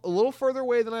little further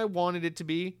away than I wanted it to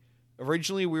be.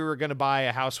 Originally, we were going to buy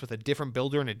a house with a different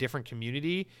builder in a different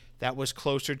community that was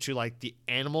closer to like the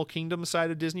Animal Kingdom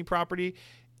side of Disney property.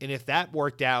 And if that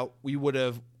worked out, we would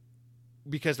have,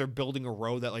 because they're building a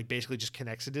road that like basically just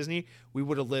connects to Disney, we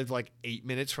would have lived like 8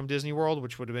 minutes from Disney World,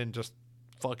 which would have been just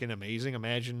fucking amazing.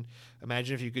 Imagine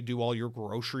if you could do all your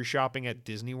grocery shopping at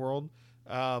Disney World.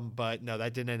 But no,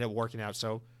 that didn't end up working out.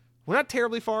 So we're not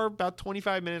terribly far, about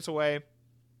 25 minutes away.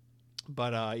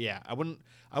 But yeah, I wouldn't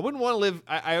want to live.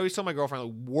 I always tell my girlfriend,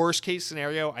 like, worst case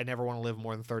scenario, I never want to live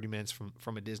more than 30 minutes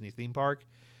from a Disney theme park.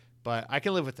 But I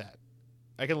can live with that.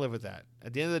 At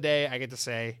the end of the day, I get to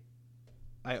say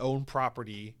I own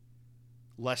property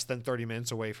less than 30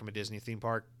 minutes away from a Disney theme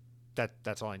park.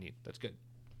 That's all I need. That's good.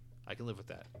 I can live with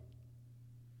that.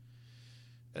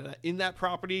 And in that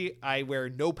property, I wear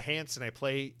no pants and I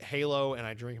play Halo and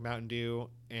I drink Mountain Dew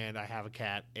and I have a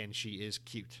cat and she is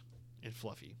cute and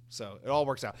fluffy. So it all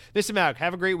works out. Mr. Mac,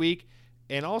 have a great week.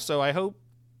 And also, I hope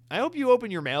you open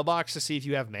your mailbox to see if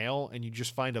you have mail and you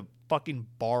just find a fucking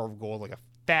bar of gold, like a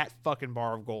fat fucking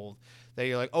bar of gold that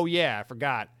you're like, oh yeah, I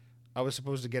forgot. I was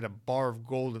supposed to get a bar of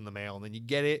gold in the mail. And then you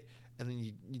get it and then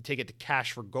you take it to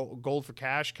cash for gold for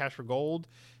cash for gold,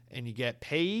 and you get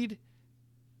paid.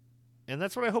 And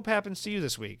that's what I hope happens to you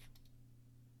this week.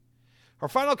 Our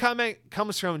final comment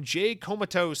comes from J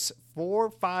Comatose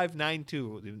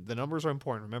 4592. The numbers are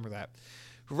important. Remember that.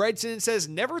 Who writes in and says,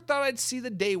 never thought I'd see the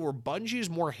day where Bungie is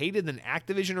more hated than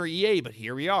Activision or EA, but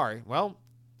here we are. Well,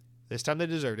 this time they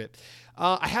deserved it.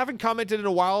 I haven't commented in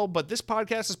a while, but this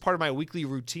podcast is part of my weekly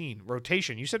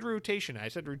rotation. You said rotation. I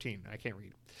said routine. I can't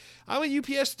read. I'm a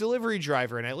UPS delivery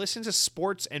driver, and I listen to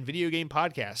sports and video game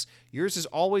podcasts. Yours is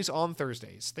always on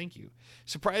Thursdays. Thank you.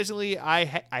 Surprisingly, I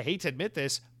hate to admit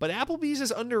this, but Applebee's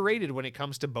is underrated when it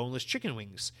comes to boneless chicken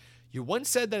wings. You once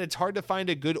said that it's hard to find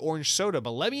a good orange soda,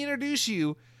 but let me introduce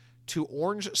you to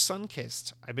Orange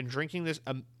Sunkist. I've been drinking this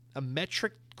a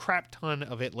metric crap ton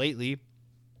of it lately.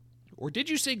 Or did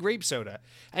you say grape soda?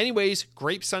 Anyways,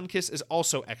 Grape Sunkist is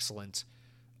also excellent.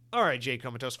 All right, Jay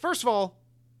Comatose. First of all,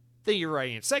 thank you for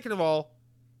writing it. Second of all,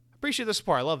 appreciate the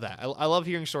support. I love that. I love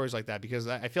hearing stories like that because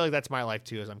I feel like that's my life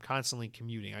too, as I'm constantly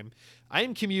commuting.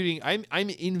 I'm commuting. I'm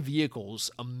in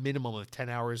vehicles a minimum of 10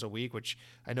 hours a week, which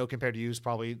I know compared to you is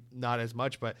probably not as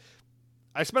much, but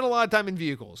I spend a lot of time in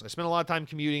vehicles. I spend a lot of time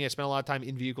commuting. I spend a lot of time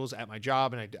in vehicles at my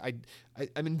job, and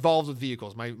I'm involved with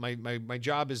vehicles. My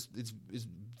job is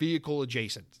vehicle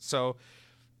adjacent. So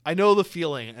I know the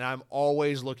feeling, and I'm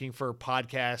always looking for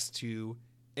podcasts to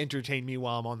entertain me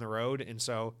while I'm on the road. And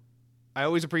so I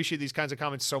always appreciate these kinds of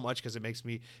comments so much because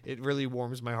it really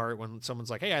warms my heart when someone's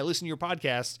like, hey, I listen to your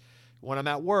podcast when I'm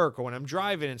at work or when I'm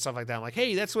driving and stuff like that. I'm like,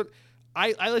 hey, that's what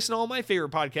I listen to all my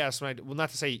favorite podcasts. Well, not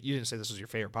to say you didn't say this was your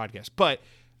favorite podcast, but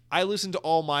I listen to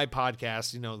all my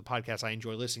podcasts, the podcasts I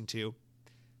enjoy listening to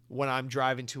when I'm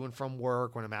driving to and from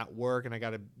work, when I'm at work and I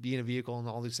got to be in a vehicle and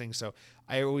all these things. So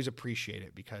I always appreciate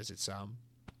it because it's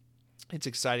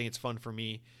exciting. It's fun for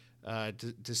me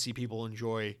to see people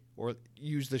enjoy or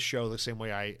use the show the same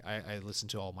way I listen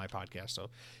to all my podcasts. So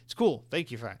it's cool. Thank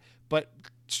you for that. But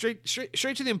straight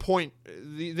to the important,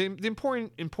 the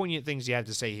important and poignant things you have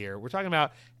to say here. We're talking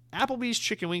about Applebee's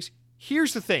chicken wings.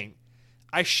 Here's the thing.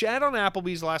 I shat on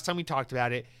Applebee's the last time we talked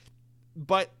about it,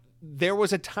 but there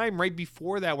was a time right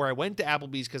before that where I went to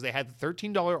Applebee's because they had the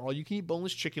 $13 all-you-can-eat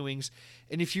boneless chicken wings.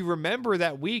 And if you remember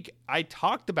that week, I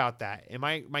talked about that. And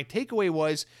my takeaway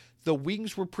was the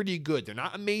wings were pretty good. They're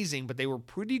not amazing, but they were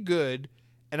pretty good.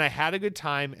 And I had a good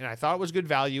time, and I thought it was good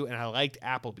value, and I liked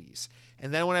Applebee's.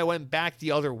 And then when I went back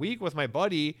the other week with my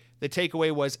buddy, the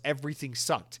takeaway was everything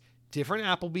sucked. Different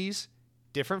Applebee's,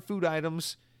 different food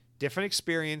items, different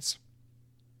experience.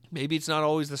 Maybe it's not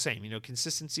always the same.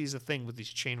 Consistency is a thing with these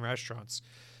chain restaurants.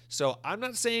 So I'm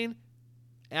not saying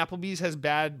Applebee's has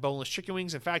bad boneless chicken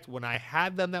wings. In fact, when I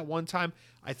had them that one time,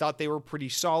 I thought they were pretty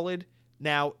solid.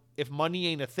 Now, if money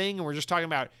ain't a thing and we're just talking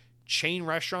about chain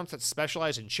restaurants that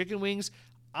specialize in chicken wings,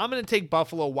 I'm going to take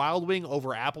Buffalo Wild Wing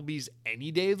over Applebee's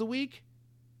any day of the week.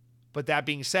 But that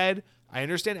being said, I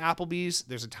understand Applebee's.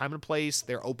 There's a time and place.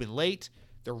 They're open late.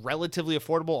 They're relatively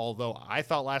affordable, although I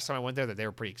thought last time I went there that they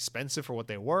were pretty expensive for what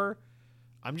they were.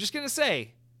 I'm just going to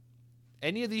say,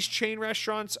 any of these chain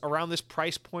restaurants around this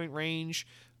price point range,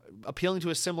 appealing to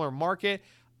a similar market,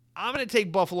 I'm going to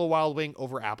take Buffalo Wild Wing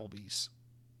over Applebee's.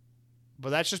 But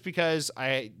that's just because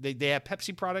they have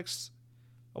Pepsi products.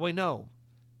 Oh, wait, no.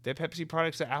 They have Pepsi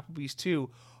products at Applebee's,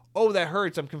 too. Oh, that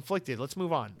hurts. I'm conflicted. Let's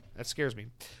move on. That scares me.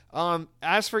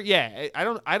 As for,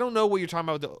 I don't know what you're talking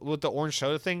about with the orange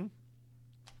soda thing.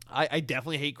 I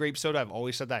definitely hate grape soda. I've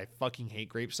always said that I fucking hate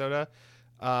grape soda.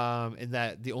 And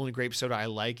that the only grape soda I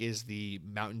like is the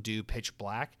Mountain Dew Pitch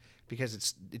Black because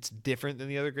it's different than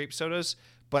the other grape sodas.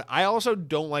 But I also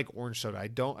don't like orange soda.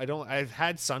 I've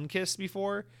had Sunkist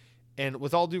before, and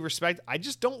with all due respect, I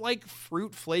just don't like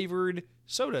fruit flavored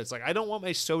soda. It's like I don't want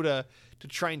my soda to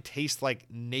try and taste like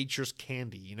nature's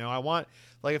candy. I want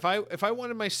if I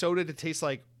wanted my soda to taste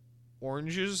like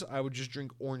oranges, I would just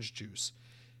drink orange juice.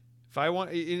 If I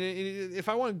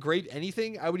want grape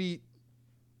anything, I would eat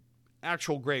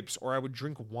actual grapes or I would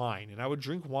drink wine. And I would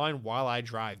drink wine while I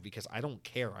drive because I don't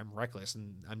care. I'm reckless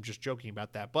and I'm just joking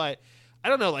about that. But I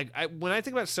don't know. When I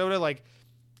think about soda,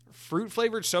 fruit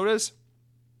flavored sodas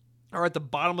are at the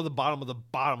bottom of the bottom of the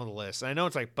bottom of the list. And I know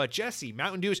it's but Jesse,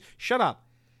 Mountain Dew is, shut up.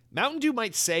 Mountain Dew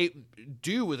might say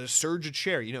Dew with a surge of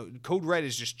cherry. Code Red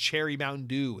is just cherry Mountain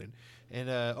Dew. And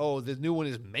the new one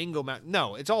is Mango Mountain.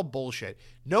 No, it's all bullshit.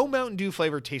 No Mountain Dew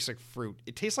flavor tastes like fruit.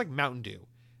 It tastes like Mountain Dew.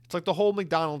 It's like the whole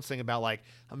McDonald's thing about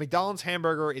a McDonald's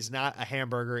hamburger is not a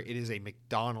hamburger. It is a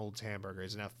McDonald's hamburger.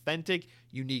 It's an authentic,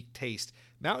 unique taste.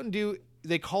 Mountain Dew,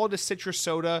 they call it a citrus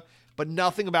soda, but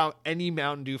nothing about any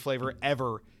Mountain Dew flavor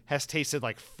ever has tasted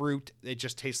like fruit. It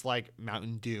just tastes like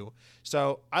Mountain Dew.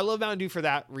 So I love Mountain Dew for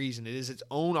that reason. It is its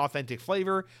own authentic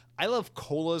flavor. I love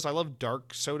colas. I love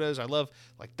dark sodas. I love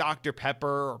Dr.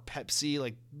 Pepper or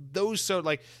Pepsi. Those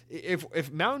soda.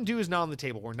 If Mountain Dew is not on the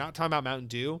table, we're not talking about Mountain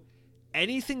Dew.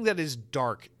 Anything that is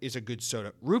dark is a good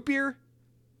soda. Root beer,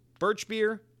 birch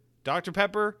beer, Dr.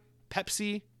 Pepper,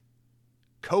 Pepsi,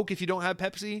 Coke if you don't have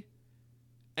Pepsi.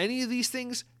 Any of these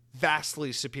things,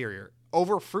 vastly superior.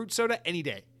 Over fruit soda any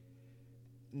day.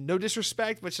 No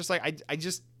disrespect, but it's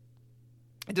just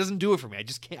it doesn't do it for me.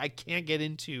 I can't get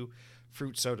into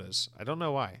fruit sodas. I don't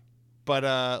know why. But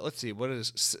let's see, what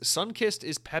is Sunkist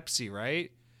is Pepsi,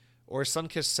 right? Or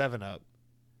Sunkist 7-Up?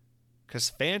 Because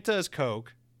Fanta is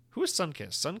Coke. Who is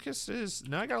Sunkist? Sunkist is,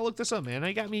 now I gotta look this up, man. Now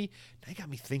you got me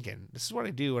thinking. This is what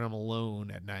I do when I'm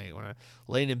alone at night, when I'm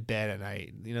laying in bed at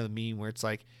night. The meme where it's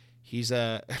he's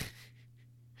the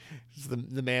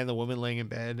man, the woman laying in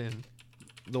bed, and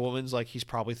the woman's he's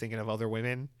probably thinking of other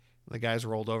women. The guy's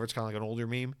rolled over. It's kind of like an older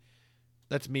meme.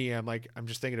 That's me. I'm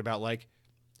just thinking about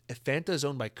if Fanta is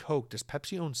owned by Coke, does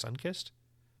Pepsi own Sunkist?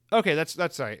 Okay, that's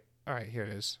right. All right, here it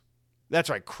is. That's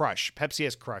right, Crush. Pepsi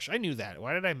has Crush. I knew that.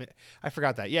 Why did I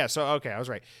forgot that. Yeah, so okay, I was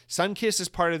right. Sunkist is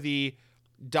part of the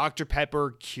Dr.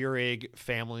 Pepper Keurig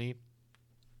family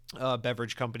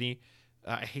beverage company.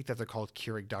 I hate that they're called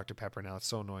Keurig Dr. Pepper now. It's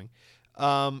so annoying.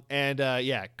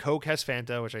 Yeah, Coke has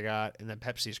Fanta, which I got, and then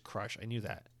Pepsi's Crush. I knew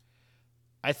that.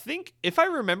 I think, if I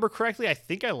remember correctly, I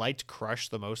think I liked Crush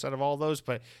the most out of all those,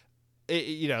 but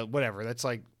whatever. That's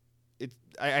like,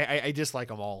 I dislike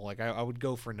them all. Like I would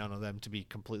go for none of them, to be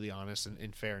completely honest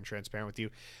and fair and transparent with you.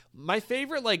 My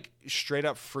favorite, like, straight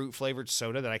up fruit flavored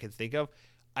soda that I can think of,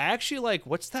 I actually like,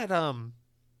 what's that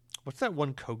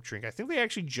one Coke drink? I think they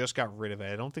actually just got rid of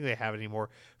it. I don't think they have it anymore.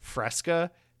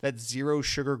 Fresca, that zero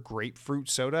sugar grapefruit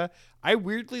soda. I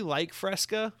weirdly like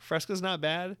Fresca. Fresca's not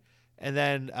bad. And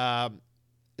then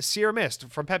Sierra Mist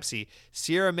from Pepsi.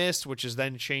 Sierra Mist, which is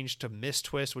then changed to Mist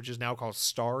Twist, which is now called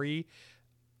Starry.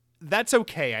 That's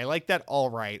okay. I like that all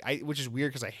right. Which is weird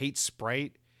because I hate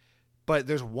Sprite. But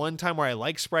there's one time where I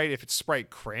like Sprite. If it's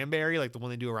Sprite Cranberry, like the one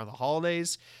they do around the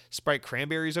holidays, Sprite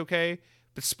Cranberry is okay.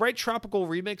 But Sprite Tropical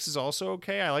Remix is also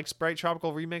okay. I like Sprite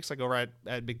Tropical Remix, like over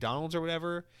at McDonald's or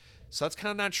whatever. So that's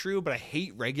kind of not true, but I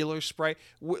hate regular Sprite.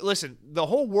 Listen, the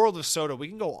whole world of soda, we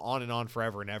can go on and on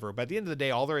forever and ever. But at the end of the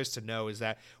day, all there is to know is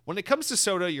that when it comes to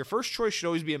soda, your first choice should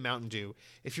always be a Mountain Dew.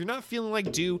 If you're not feeling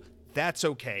like Dew, that's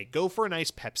okay. Go for a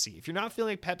nice Pepsi. If you're not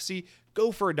feeling like Pepsi,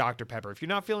 go for a Dr. Pepper. If you're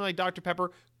not feeling like Dr.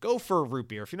 Pepper, go for a root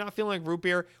beer. If you're not feeling like root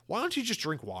beer, why don't you just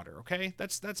drink water, okay?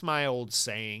 That's my old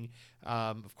saying.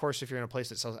 Of course, if you're in a place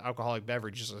that sells alcoholic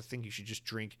beverages, I think you should just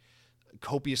drink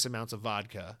copious amounts of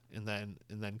vodka and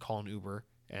then call an Uber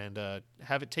and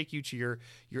have it take you to your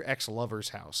ex-lover's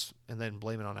house and then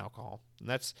blame it on alcohol. And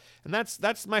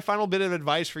that's my final bit of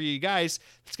advice for you guys.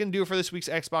 That's going to do it for this week's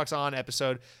Xbox On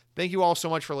episode. Thank you all so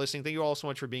much for listening. Thank you all so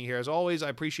much for being here. As always, I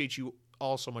appreciate you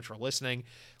all so much for listening.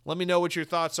 Let me know what your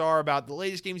thoughts are about the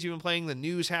latest games you've been playing, the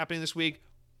news happening this week.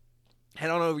 Head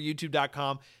on over to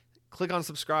youtube.com. Click on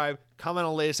subscribe, comment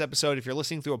on the latest episode. If you're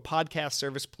listening through a podcast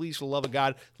service, please, for the love of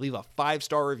God, leave a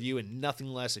 5-star review and nothing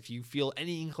less. If you feel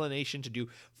any inclination to do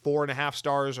 4.5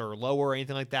 stars or lower or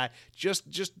anything like that, just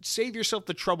save yourself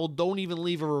the trouble. Don't even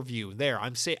leave a review. There,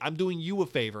 I'm doing you a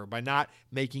favor by not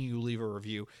making you leave a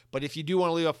review. But if you do want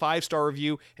to leave a 5-star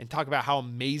review and talk about how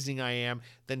amazing I am,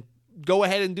 then go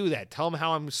ahead and do that. Tell them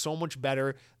how I'm so much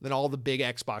better than all the big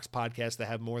Xbox podcasts that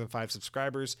have more than 5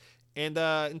 subscribers. And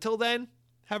until then,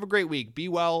 have a great week. Be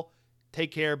well.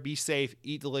 Take care. Be safe.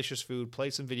 Eat delicious food.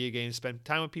 Play some video games. Spend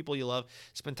time with people you love.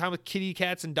 Spend time with kitty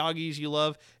cats and doggies you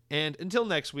love. And until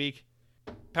next week,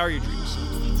 power your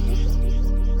dreams.